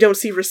is, and we don't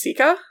see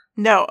Rasika.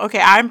 No,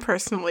 okay, I'm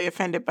personally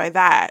offended by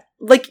that.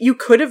 Like, you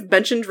could have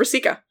mentioned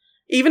Rasika.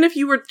 Even if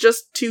you were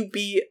just to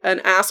be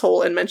an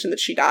asshole and mention that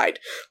she died.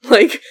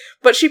 Like,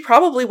 but she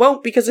probably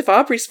won't, because if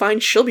Aubrey's fine,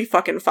 she'll be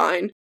fucking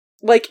fine.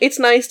 Like, it's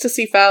nice to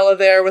see Fala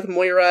there with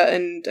Moira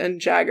and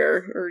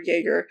Jagger, or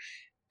Jaeger.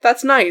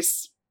 That's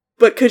nice.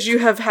 But could you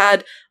have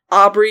had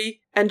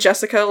Aubrey and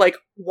Jessica, like,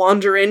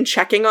 wander in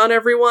checking on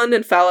everyone,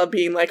 and Fala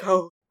being like,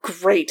 oh,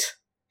 great,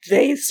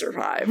 they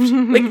survived.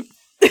 Like,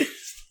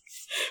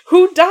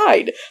 who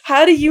died?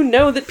 How do you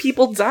know that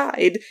people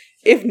died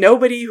if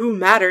nobody who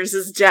matters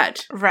is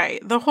dead?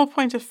 Right. The whole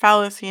point of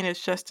Fala's scene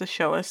is just to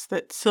show us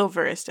that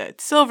Silver is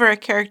dead. Silver, a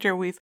character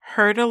we've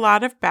heard a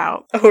lot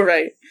about. Oh,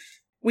 right.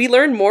 We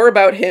learn more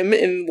about him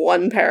in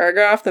 1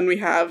 paragraph than we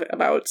have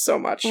about so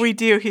much. We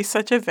do. He's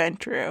such a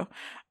Ventru.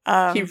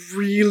 He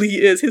really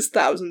is, his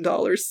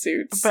 $1,000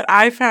 suits. But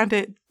I found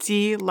it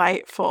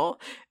delightful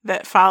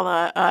that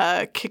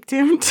Fala kicked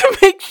him to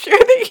make sure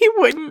that he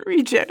wouldn't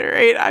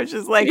regenerate. I was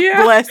just like,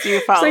 bless you,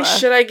 Fala. It's like,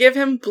 should I give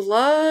him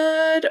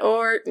blood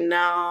or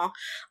no?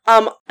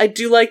 I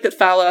do like that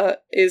Fala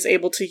is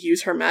able to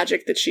use her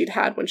magic that she'd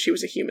had when she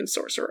was a human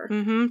sorcerer.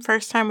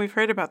 First time we've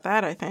heard about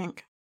that, I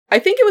think. I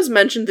think it was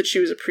mentioned that she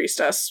was a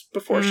priestess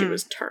before she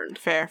was turned.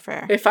 Fair.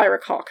 If I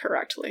recall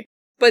correctly.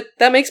 But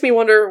that makes me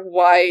wonder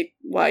why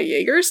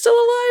Jaeger is still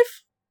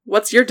alive?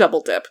 What's your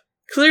double dip?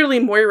 Clearly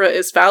Moira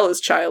is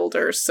Fala's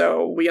childer,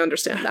 so we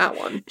understand that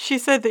one. She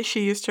said that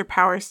she used her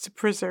powers to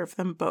preserve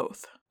them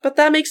both. But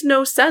that makes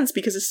no sense,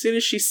 because as soon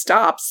as she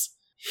stops,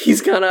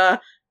 he's gonna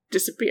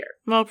disappear.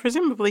 Well,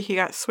 presumably he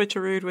got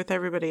switcherooed with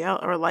everybody else,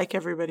 or like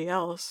everybody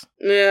else.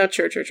 Yeah,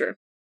 true.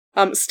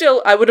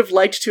 Still, I would have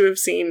liked to have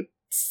seen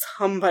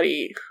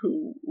somebody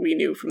who we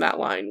knew from that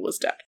line was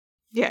dead.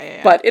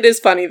 Yeah. But it is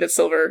funny that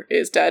Silver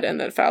is dead,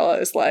 and then Fala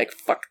is like,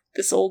 fuck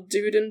this old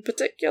dude in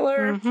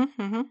particular.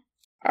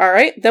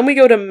 Alright, then we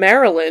go to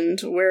Maryland,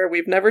 where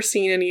we've never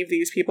seen any of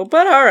these people,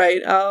 but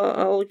alright,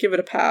 I'll give it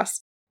a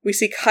pass. We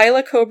see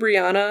Kyla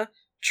Cobriana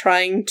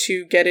trying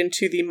to get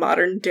into the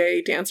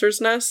modern-day Dancer's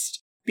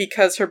Nest,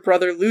 because her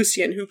brother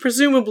Lucian, who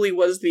presumably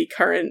was the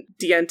current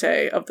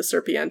Diente of the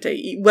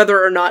Serpiente,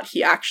 whether or not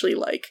he actually,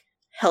 like,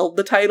 held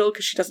the title,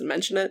 because she doesn't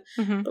mention it,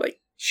 but, like,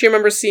 she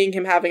remembers seeing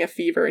him having a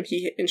fever,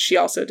 and she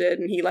also did,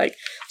 and he, like,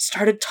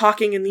 started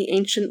talking in the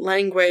ancient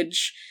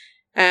language,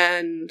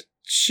 and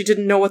she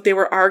didn't know what they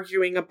were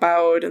arguing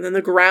about, and then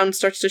the ground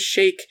starts to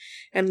shake,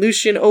 and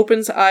Lucian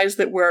opens eyes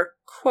that were,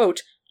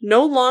 quote,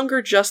 no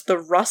longer just the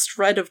rust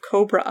red of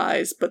cobra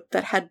eyes, but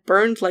that had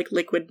burned like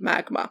liquid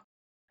magma.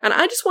 And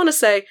I just want to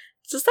say,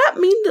 does that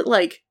mean that,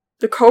 like,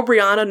 the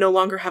Cobriana no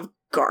longer have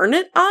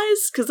garnet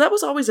eyes? Because that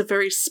was always a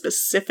very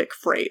specific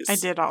phrase. I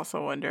did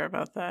also wonder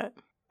about that.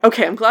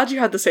 Okay, I'm glad you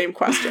had the same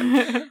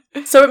question.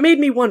 So it made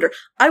me wonder.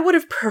 I would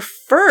have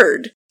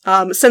preferred,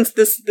 since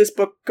this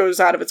book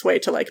goes out of its way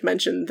to, like,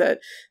 mention that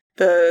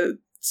the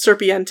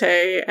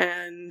Serpiente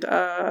and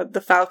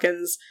the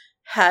Falcons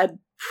had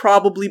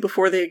probably,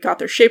 before they got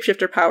their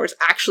shapeshifter powers,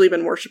 actually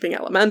been worshipping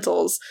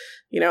elementals,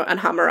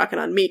 and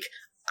Hamurakan and Meek.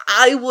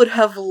 I would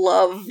have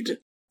loved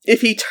if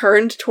he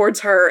turned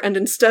towards her and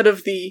instead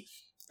of the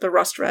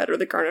rust red or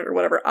the garnet or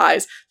whatever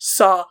eyes,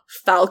 saw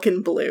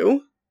falcon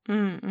blue.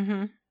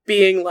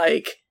 Being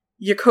like,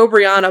 your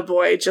Cobriana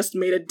boy just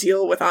made a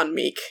deal with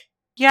Anmeek.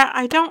 Yeah,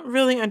 I don't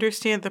really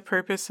understand the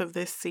purpose of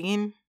this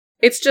scene.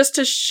 It's just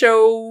to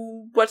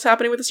show what's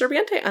happening with the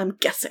Serpiente, I'm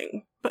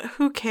guessing. But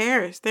who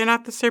cares? They're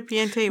not the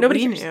Serpiente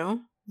Nobody we cares.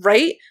 knew.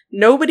 right?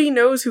 Nobody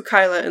knows who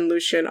Kyla and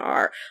Lucien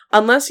are.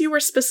 Unless you were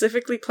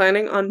specifically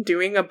planning on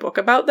doing a book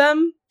about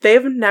them,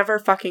 they've never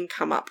fucking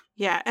come up.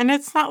 Yeah, and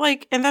it's not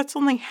like, and that's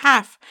only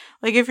half.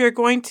 Like, if you're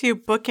going to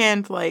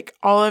bookend, like,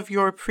 all of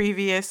your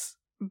previous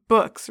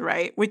books,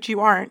 right? Which you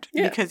aren't,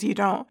 because you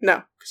don't.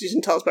 No, because you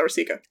didn't tell us about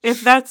Rasika.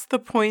 If that's the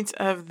point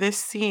of this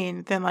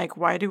scene, then, like,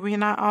 why do we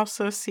not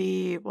also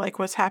see, like,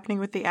 what's happening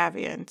with the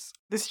Avians?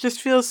 This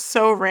just feels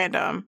so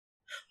random.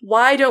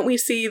 Why don't we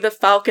see the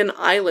Falcon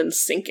Island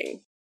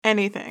sinking?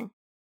 Anything.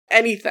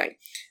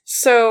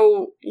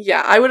 So,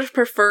 yeah, I would have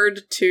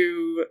preferred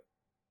to,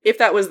 if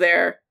that was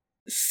there,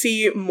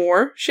 see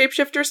more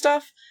shapeshifter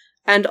stuff,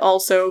 and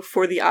also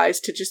for the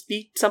eyes to just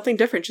be something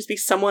different, just be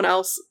someone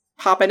else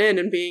popping in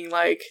and being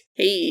like,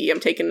 hey, I'm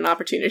taking an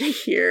opportunity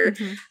here.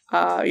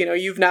 Mm-hmm.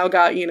 You've now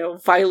got,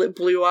 violet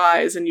blue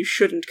eyes, and you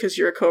shouldn't because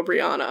you're a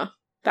Cobriana.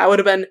 That would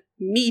have been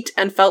neat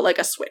and felt like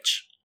a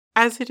switch.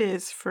 As it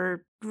is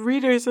for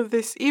readers of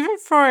this, even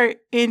for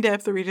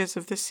in-depth readers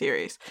of this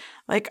series,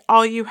 like,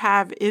 all you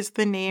have is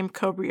the name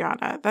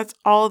Cobriana. That's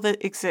all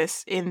that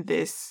exists in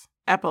this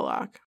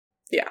epilogue.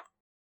 Yeah.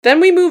 Then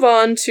we move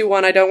on to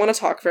one I don't want to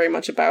talk very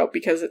much about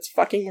because it's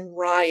fucking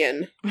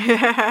Ryan.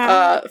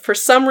 For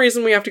some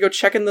reason, we have to go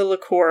check in the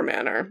Liqueur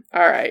Manor.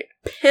 All right.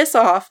 Piss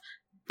off.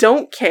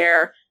 Don't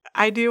care.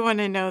 I do want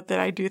to note that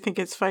I do think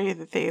it's funny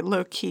that they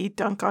low-key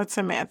dunk on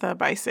Samantha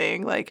by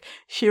saying, like,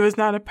 she was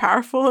not a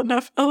powerful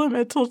enough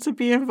elemental to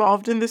be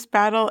involved in this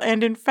battle,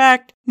 and in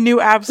fact, knew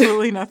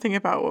absolutely nothing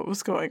about what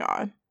was going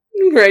on.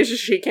 Right,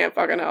 she can't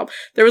fucking help.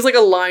 There was, like, a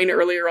line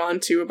earlier on,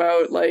 too,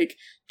 about, like,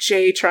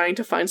 Jay trying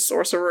to find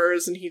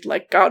sorcerers, and he'd,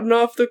 like, gotten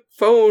off the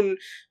phone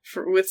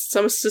with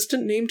some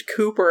assistant named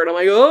Cooper, and I'm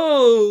like,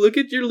 oh, look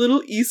at your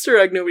little Easter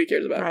egg nobody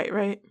cares about.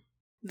 Right.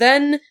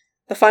 Then,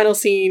 the final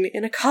scene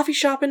in a coffee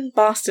shop in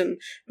Boston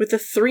with the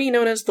three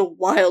known as the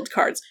Wild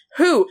Cards.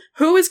 Who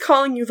is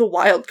calling you the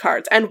Wild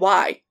Cards, and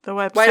why? The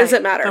website. Why does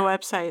it matter? The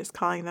website is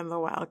calling them the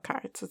Wild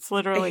Cards. It's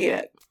literally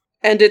it.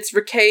 And it's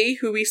Raquel,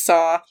 who we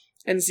saw,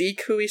 and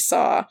Zeke, who we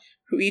saw,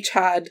 who each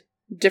had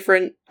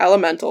different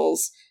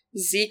elementals.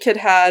 Zeke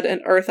had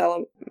an earth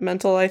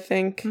elemental, I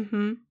think.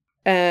 Mm-hmm.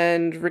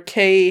 And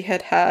Raquel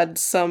had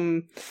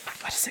some...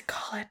 What does it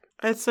call it?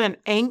 It's an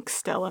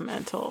angst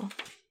elemental.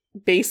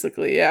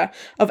 Basically, yeah.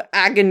 Of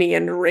agony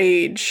and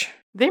rage.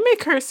 They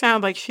make her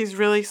sound like she's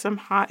really some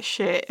hot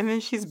shit, and then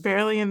she's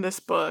barely in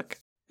this book.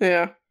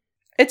 Yeah.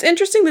 It's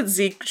interesting that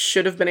Zeke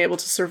should have been able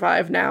to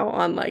survive now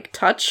on, like,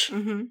 touch.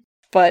 Mm-hmm.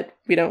 But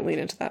we don't lean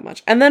into that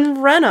much. And then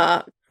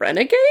Renna,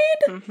 Renegade?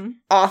 Mm-hmm.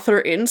 Author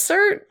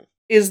insert,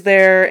 is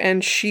there,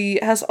 and she,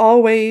 as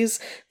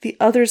always, the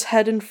others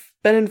had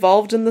been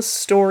involved in the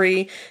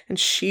story, and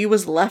she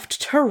was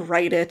left to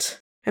write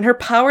it. And her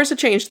powers had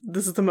changed.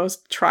 This is the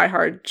most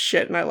try-hard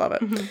shit, and I love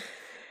it. Mm-hmm.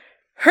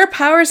 Her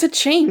powers had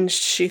changed,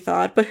 she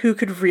thought, but who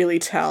could really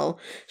tell?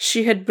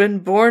 She had been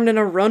born in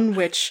a run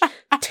witch,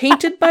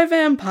 tainted by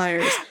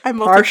vampires,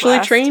 partially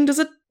trained as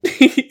a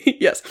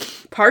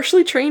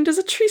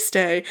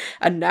triste,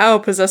 and now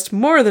possessed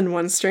more than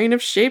one strain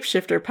of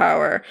shapeshifter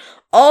power.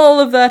 All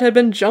of that had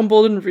been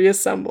jumbled and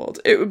reassembled.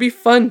 It would be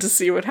fun to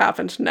see what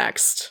happened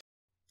next.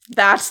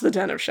 That's the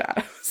Den of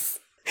Shadows.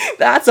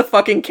 That's a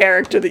fucking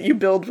character that you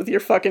build with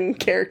your fucking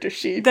character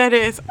sheet. That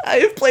is. I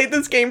have played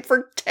this game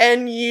for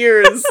 10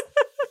 years.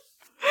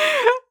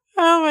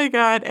 Oh my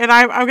god. And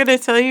I'm going to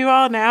tell you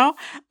all now,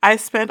 I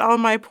spent all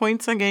my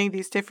points on getting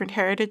these different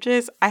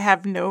heritages. I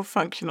have no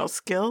functional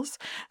skills.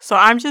 So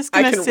I'm just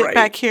going to sit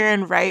back here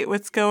and write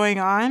what's going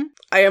on.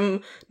 I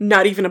am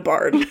not even a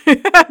bard.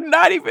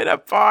 Not even a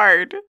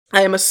bard.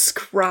 I am a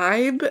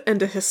scribe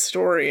and a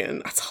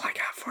historian. That's all I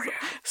got for you.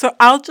 So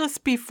I'll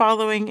just be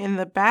following in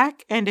the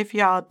back, and if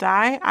y'all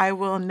die, I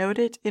will note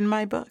it in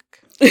my book.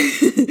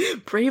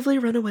 Bravely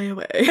run away.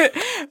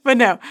 But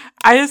no,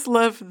 I just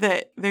love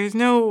that there's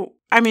no...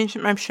 I mean,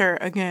 I'm sure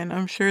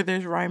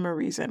there's rhyme or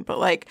reason, but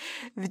like,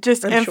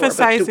 just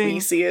emphasizing... Sure, but do we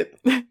see it?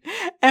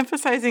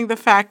 Emphasizing the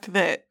fact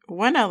that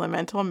one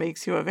elemental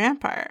makes you a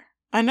vampire.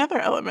 Another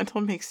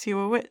elemental makes you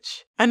a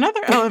witch.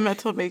 Another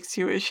elemental makes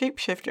you a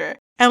shapeshifter.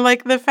 And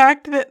like the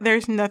fact that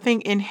there's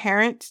nothing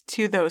inherent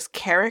to those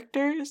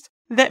characters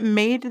that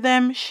made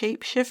them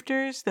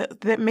shapeshifters,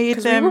 that made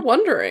them... we were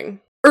wondering.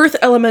 Earth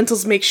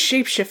elementals make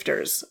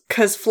shapeshifters,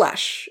 'cause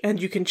flesh,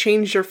 and you can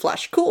change your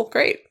flesh. Cool,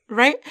 great.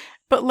 Right?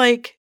 But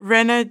like,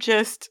 Renna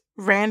just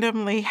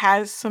randomly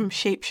has some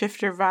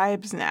shapeshifter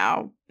vibes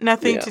now.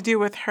 Nothing to do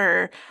with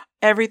her.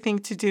 Everything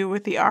to do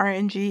with the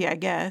RNG, I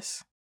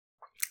guess.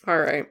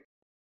 Alright.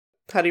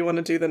 How do you want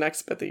to do the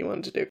next bit that you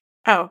wanted to do?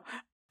 Oh,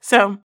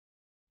 so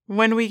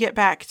when we get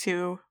back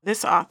to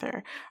this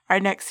author, our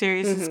next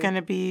series is going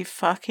to be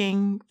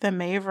Fucking the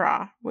Maeve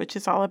Raw, which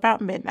is all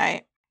about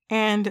midnight.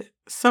 And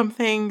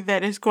something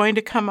that is going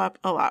to come up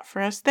a lot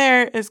for us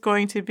there is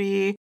going to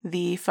be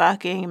the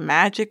fucking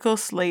magical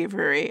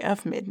slavery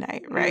of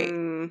midnight, right?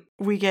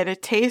 We get a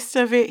taste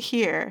of it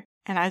here.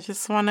 And I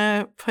just want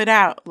to put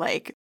out,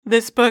 like,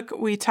 This book,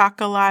 we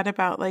talk a lot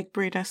about like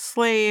Brina's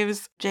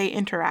slaves. Jay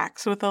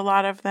interacts with a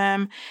lot of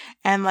them.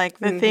 And like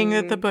the thing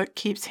that the book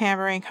keeps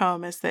hammering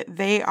home is that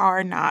they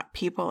are not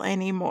people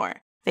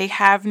anymore. They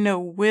have no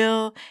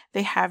will.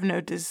 They have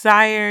no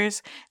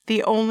desires.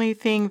 The only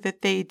thing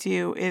that they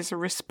do is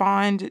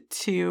respond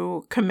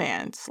to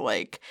commands.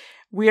 Like,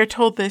 we are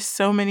told this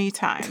so many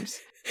times.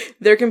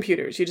 They're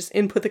computers. You just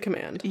input the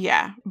command.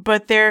 Yeah,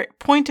 but they're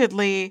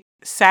pointedly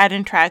sad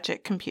and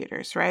tragic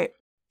computers, right?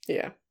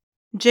 Yeah.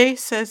 Jay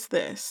says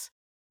this: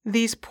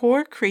 these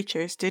poor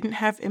creatures didn't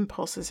have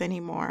impulses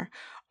anymore.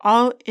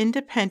 All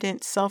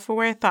independent,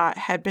 self-aware thought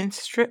had been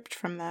stripped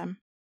from them.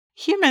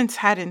 Humans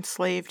had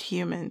enslaved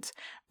humans,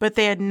 but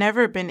they had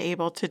never been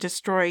able to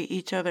destroy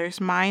each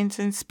other's minds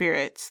and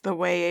spirits the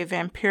way a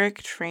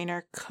vampiric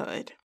trainer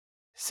could.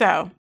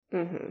 So,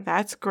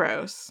 that's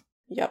gross.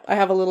 Yep, I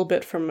have a little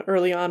bit from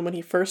early on when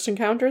he first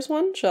encounters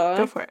one, shall I?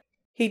 Go for it.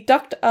 He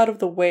ducked out of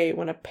the way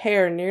when a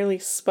pair nearly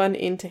spun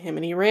into him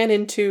and he ran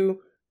into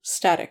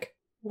static,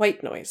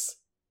 white noise.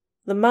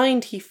 The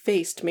mind he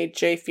faced made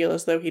Jay feel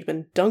as though he'd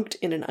been dunked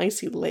in an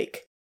icy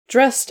lake.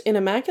 Dressed in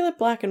immaculate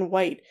black and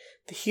white,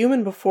 the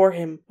human before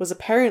him was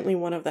apparently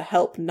one of the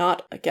help,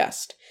 not a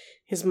guest.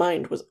 His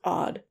mind was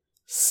odd,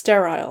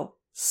 sterile,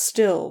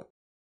 still,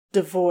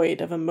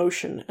 devoid of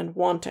emotion and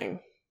wanting.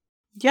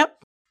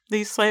 Yep,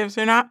 these slaves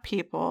are not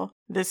people.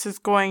 This is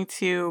going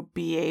to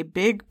be a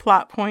big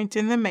plot point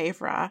in the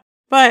Mavra.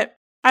 But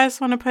I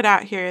just want to put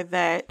out here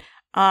that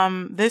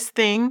this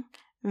thing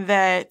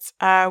that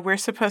we're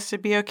supposed to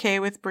be okay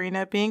with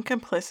Brina being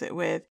complicit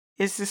with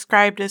is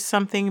described as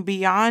something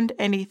beyond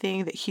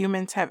anything that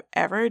humans have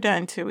ever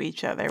done to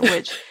each other,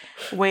 which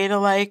way to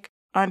like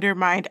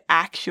undermine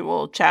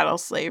actual chattel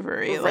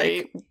slavery.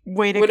 Right. Like,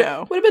 way to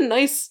go. Would have been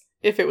nice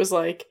if it was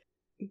like,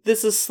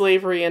 this is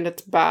slavery and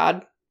it's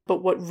bad,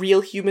 but what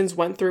real humans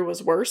went through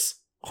was worse.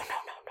 Oh,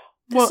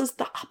 no. This is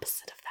the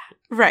opposite of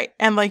that. Right.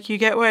 And like, you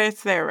get why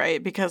it's there,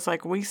 right? Because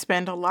like, we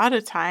spend a lot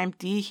of time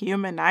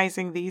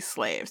dehumanizing these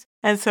slaves.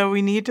 And so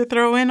we need to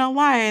throw in a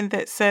line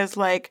that says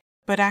like,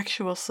 but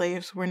actual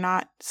slaves were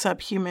not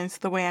subhumans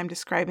the way I'm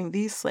describing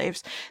these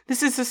slaves.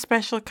 This is a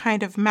special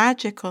kind of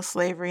magical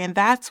slavery, and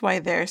that's why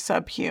they're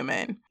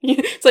subhuman.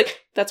 It's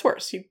like, that's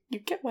worse. You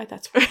get why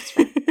that's worse,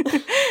 right?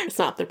 It's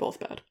not. They're both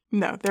bad.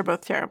 No, they're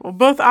both terrible.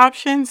 Both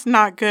options,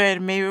 not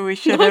good. Maybe we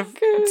should have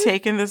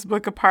taken this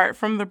book apart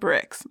from the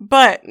bricks.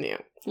 But yeah,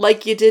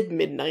 like you did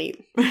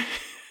Midnight.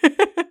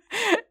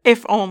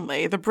 If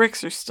only. The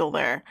bricks are still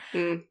there.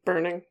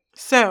 Burning.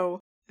 So,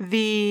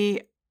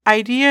 the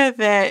idea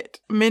that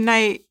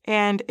Midnight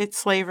and its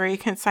slavery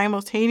can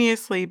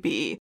simultaneously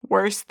be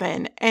worse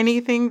than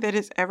anything that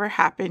has ever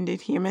happened in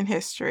human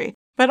history,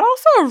 but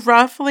also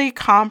roughly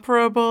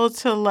comparable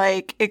to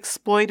like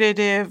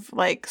exploitative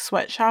like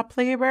sweatshop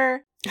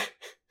labor,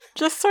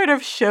 just sort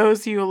of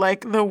shows you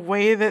like the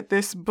way that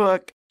this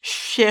book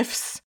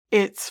shifts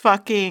its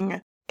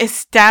fucking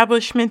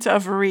establishment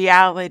of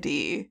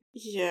reality.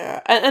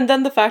 Yeah, and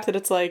then the fact that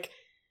it's like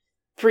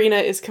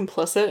Brina is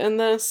complicit in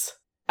this.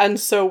 And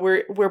so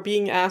we're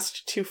being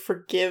asked to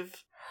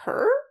forgive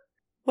her?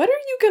 What are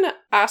you gonna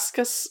ask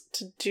us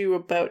to do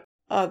about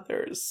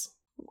others?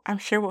 I'm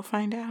sure we'll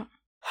find out.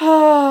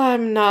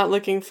 I'm not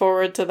looking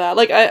forward to that.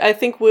 Like, I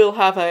think we'll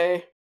have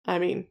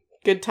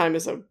good time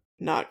is a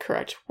not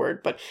correct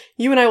word, but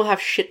you and I will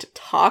have shit to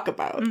talk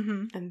about.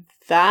 And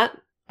that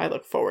I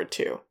look forward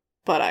to.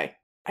 But I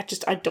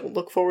don't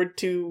look forward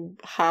to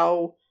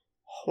how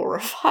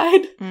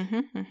horrified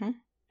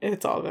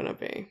it's all gonna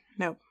be.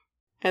 Nope.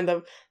 And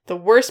the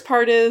worst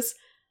part is,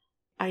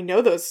 I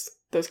know those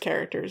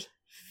characters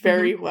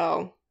very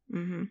well.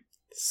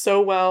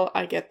 So well,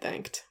 I get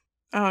thanked.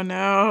 Oh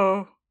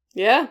no.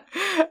 Yeah.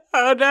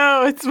 Oh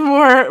no, it's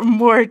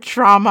more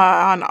trauma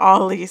on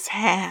Ollie's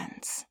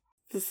hands.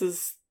 This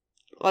is,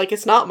 like,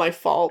 it's not my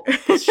fault,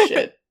 this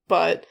shit.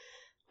 But,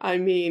 I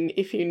mean,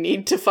 if you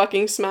need to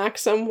fucking smack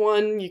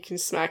someone, you can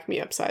smack me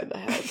upside the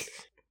head.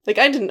 Like,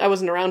 I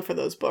wasn't around for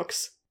those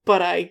books.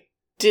 But I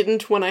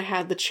didn't, when I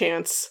had the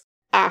chance,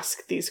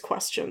 ask these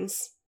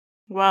questions.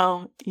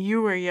 Well,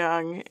 you were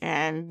young,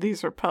 and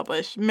these were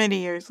published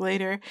many years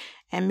later,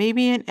 and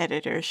maybe an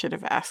editor should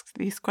have asked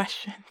these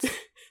questions.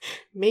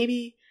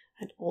 Maybe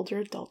an older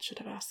adult should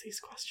have asked these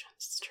questions.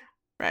 It's true.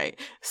 Right.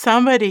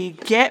 Somebody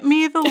get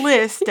me the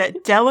list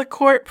at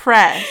Delacorte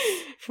Press.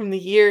 From the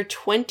year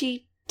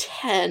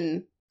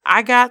 2010.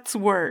 I got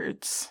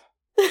words.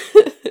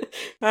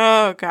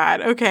 Oh,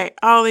 God. Okay,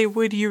 Ollie,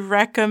 would you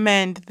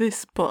recommend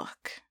this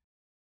book?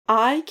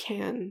 I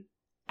can.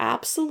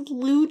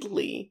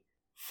 Absolutely,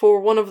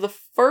 for one of the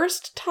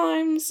first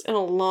times in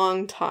a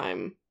long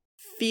time,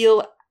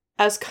 feel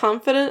as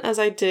confident as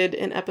I did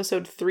in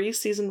episode 3,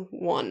 season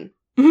 1,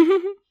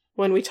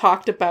 when we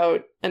talked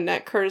about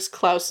Annette Curtis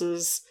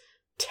Klaus's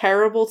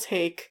terrible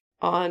take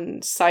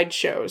on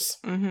sideshows.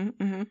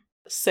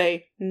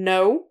 Say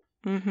no,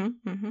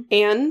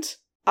 and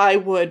I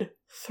would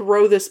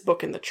throw this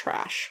book in the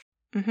trash.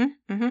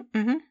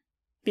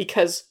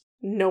 Because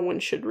no one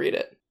should read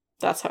it.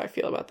 That's how I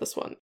feel about this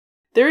one.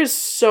 There is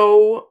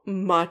so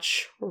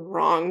much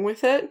wrong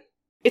with it.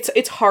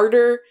 It's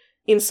harder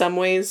in some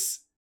ways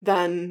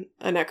than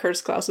Annette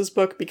Curtis Klaus's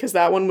book, because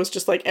that one was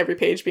just like every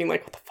page being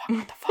like, what the fuck,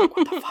 what the fuck,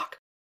 what the fuck.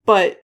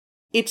 But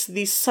it's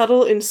the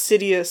subtle,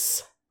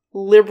 insidious,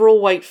 liberal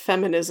white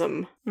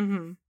feminism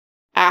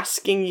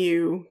asking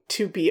you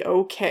to be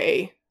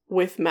okay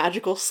with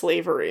magical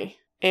slavery,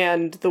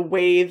 and the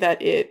way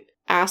that it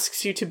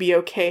asks you to be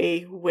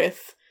okay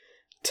with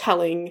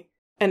telling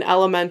an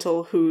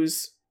elemental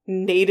whose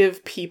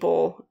native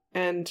people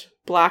and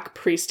black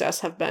priestess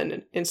have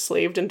been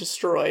enslaved and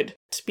destroyed,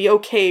 to be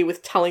okay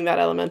with telling that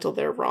elemental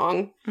they're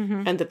wrong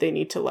and that they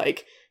need to,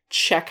 like,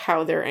 check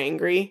how they're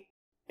angry.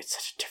 It's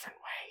such a different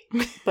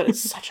way, but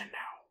it's such a no.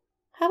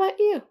 How about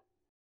you?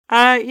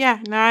 Yeah,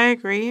 no, I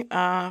agree.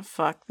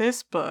 Fuck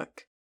this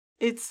book.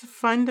 It's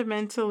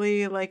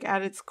fundamentally, like,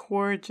 at its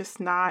core, just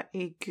not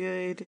a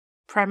good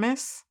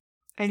premise.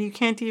 And you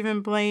can't even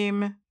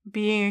blame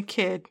being a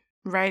kid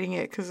writing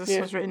it, because this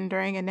was written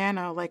during a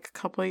nano, like, a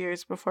couple of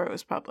years before it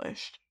was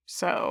published.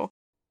 So.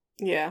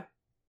 Yeah.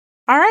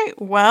 All right,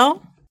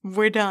 well,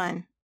 we're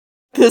done.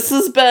 This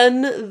has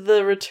been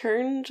the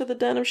Return to the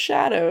Den of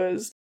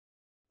Shadows.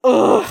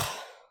 Ugh.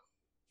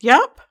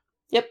 Yep.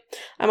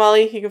 I'm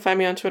Ollie. You can find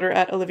me on Twitter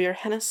at Olivia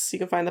Hennis. You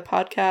can find the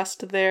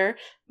podcast there,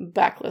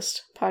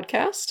 Backlist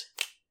Podcast.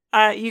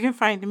 You can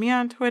find me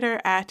on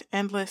Twitter at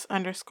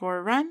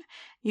endless_run.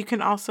 You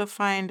can also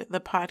find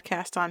the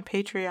podcast on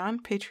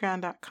Patreon,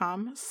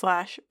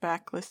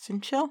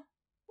 patreon.com/backlistandchill.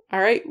 All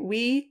right,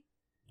 we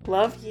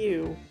love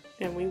you,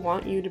 and we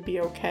want you to be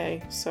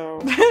okay. So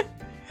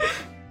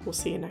we'll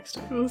see you next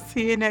time. We'll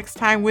see you next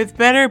time with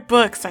better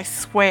books, I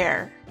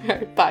swear. All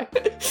right, bye.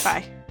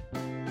 Bye.